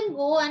 So you can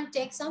go and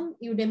take some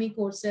Udemy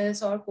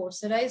courses, or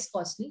Coursera is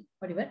costly,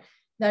 whatever,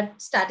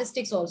 that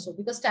statistics also,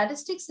 because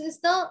statistics is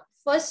the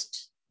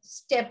first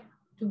step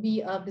to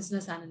be a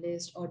business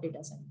analyst or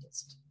data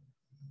scientist.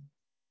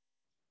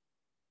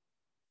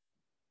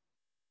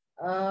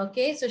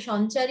 Okay, so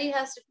Shanchari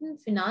has written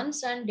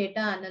finance and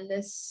data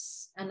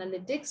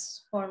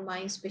analytics for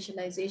my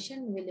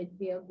specialization. Will it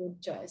be a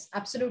good choice?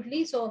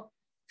 Absolutely. So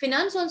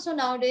finance also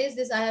nowadays,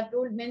 this I have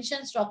told,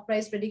 mentioned stock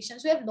price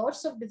predictions. We have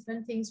lots of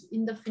different things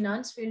in the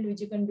finance field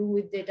which you can do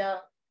with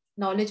data,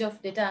 knowledge of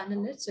data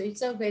analysts. So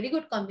it's a very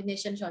good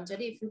combination,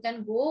 Shanchari. If you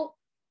can go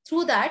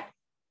through that,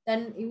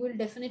 then you will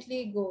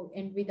definitely go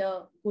and with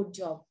a good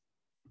job.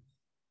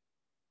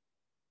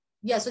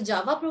 Yeah, so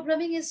Java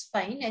programming is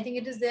fine. I think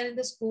it is there in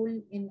the school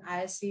in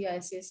ISC,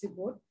 ICSC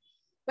board.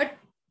 But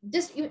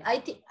just I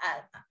think,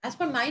 as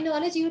per my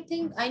knowledge,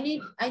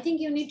 I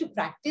think you need to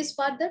practice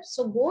further.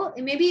 So go,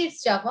 maybe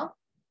it's Java.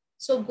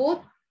 So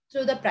go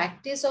through the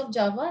practice of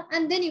Java,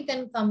 and then you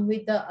can come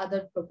with the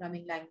other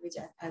programming language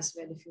as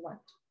well if you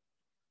want.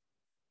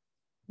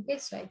 Okay,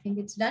 so I think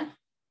it's done.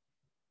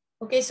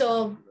 Okay,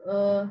 so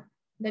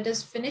let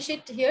us finish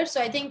it here.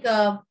 So I think.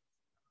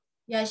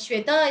 Yeah,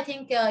 Shweta, I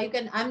think you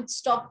can, I'm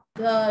stop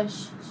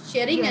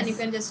sharing, yes, and you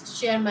can just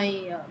share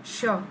my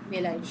sure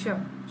mail ID. Sure.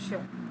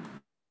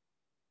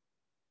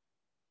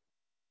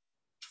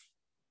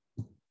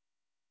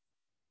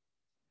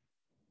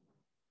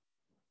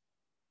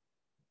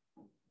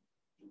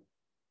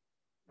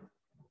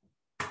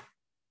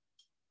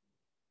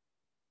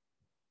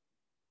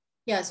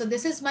 Yeah, so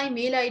this is my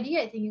mail ID.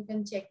 I think you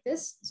can check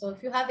this. So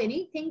if you have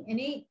anything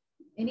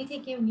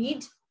you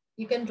need,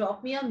 you can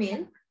drop me a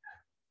mail.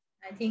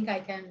 I think I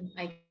can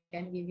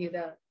give you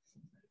the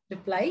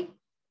reply.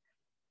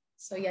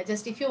 So yeah,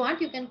 just if you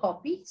want, you can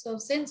copy. So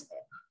since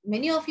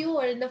many of you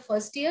are in the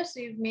first year, so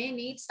you may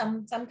need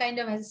some kind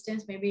of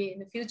assistance maybe in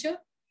the future.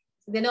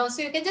 So then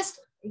also you can just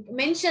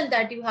mention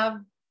that you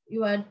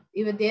were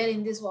there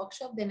in this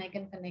workshop, then I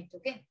can connect.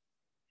 Okay.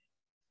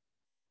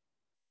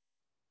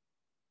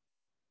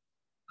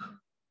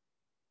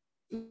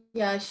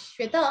 Yeah,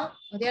 Shweta,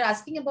 they're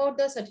asking about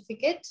the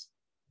certificate.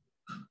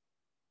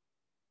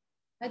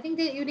 I think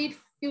you need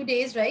few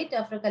days, right,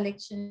 after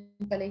collecting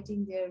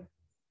their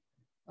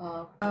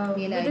mail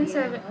Within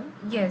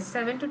ID.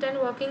 7 to 10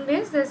 working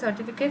days, the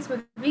certificates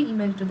will be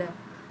emailed to them.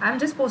 I'm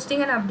just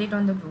posting an update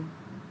on the group.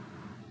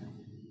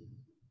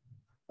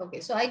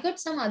 Okay, so I got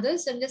some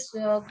others.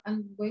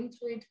 I'm going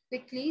through it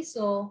quickly.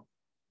 So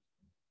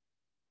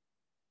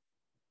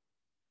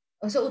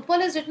Utpal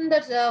has written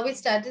that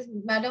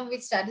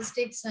with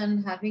statistics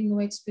and having no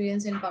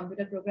experience in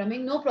computer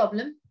programming, no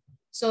problem.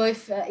 So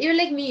if you're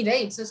like me,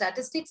 right? So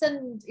statistics,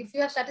 and if you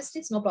have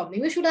statistics, no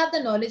problem. You should have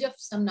the knowledge of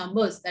some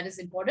numbers. That is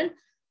important.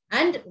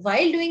 And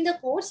while doing the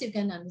course, you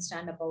can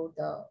understand about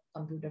the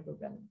computer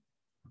programming.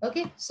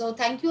 Okay. So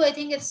thank you. I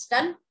think it's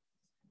done.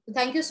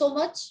 Thank you so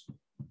much.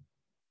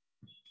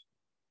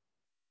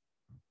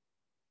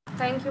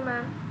 Thank you,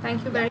 ma'am.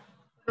 Thank you very much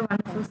for a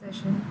wonderful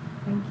session.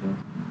 Thank you.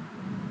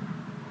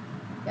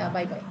 Yeah.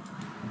 Bye-bye.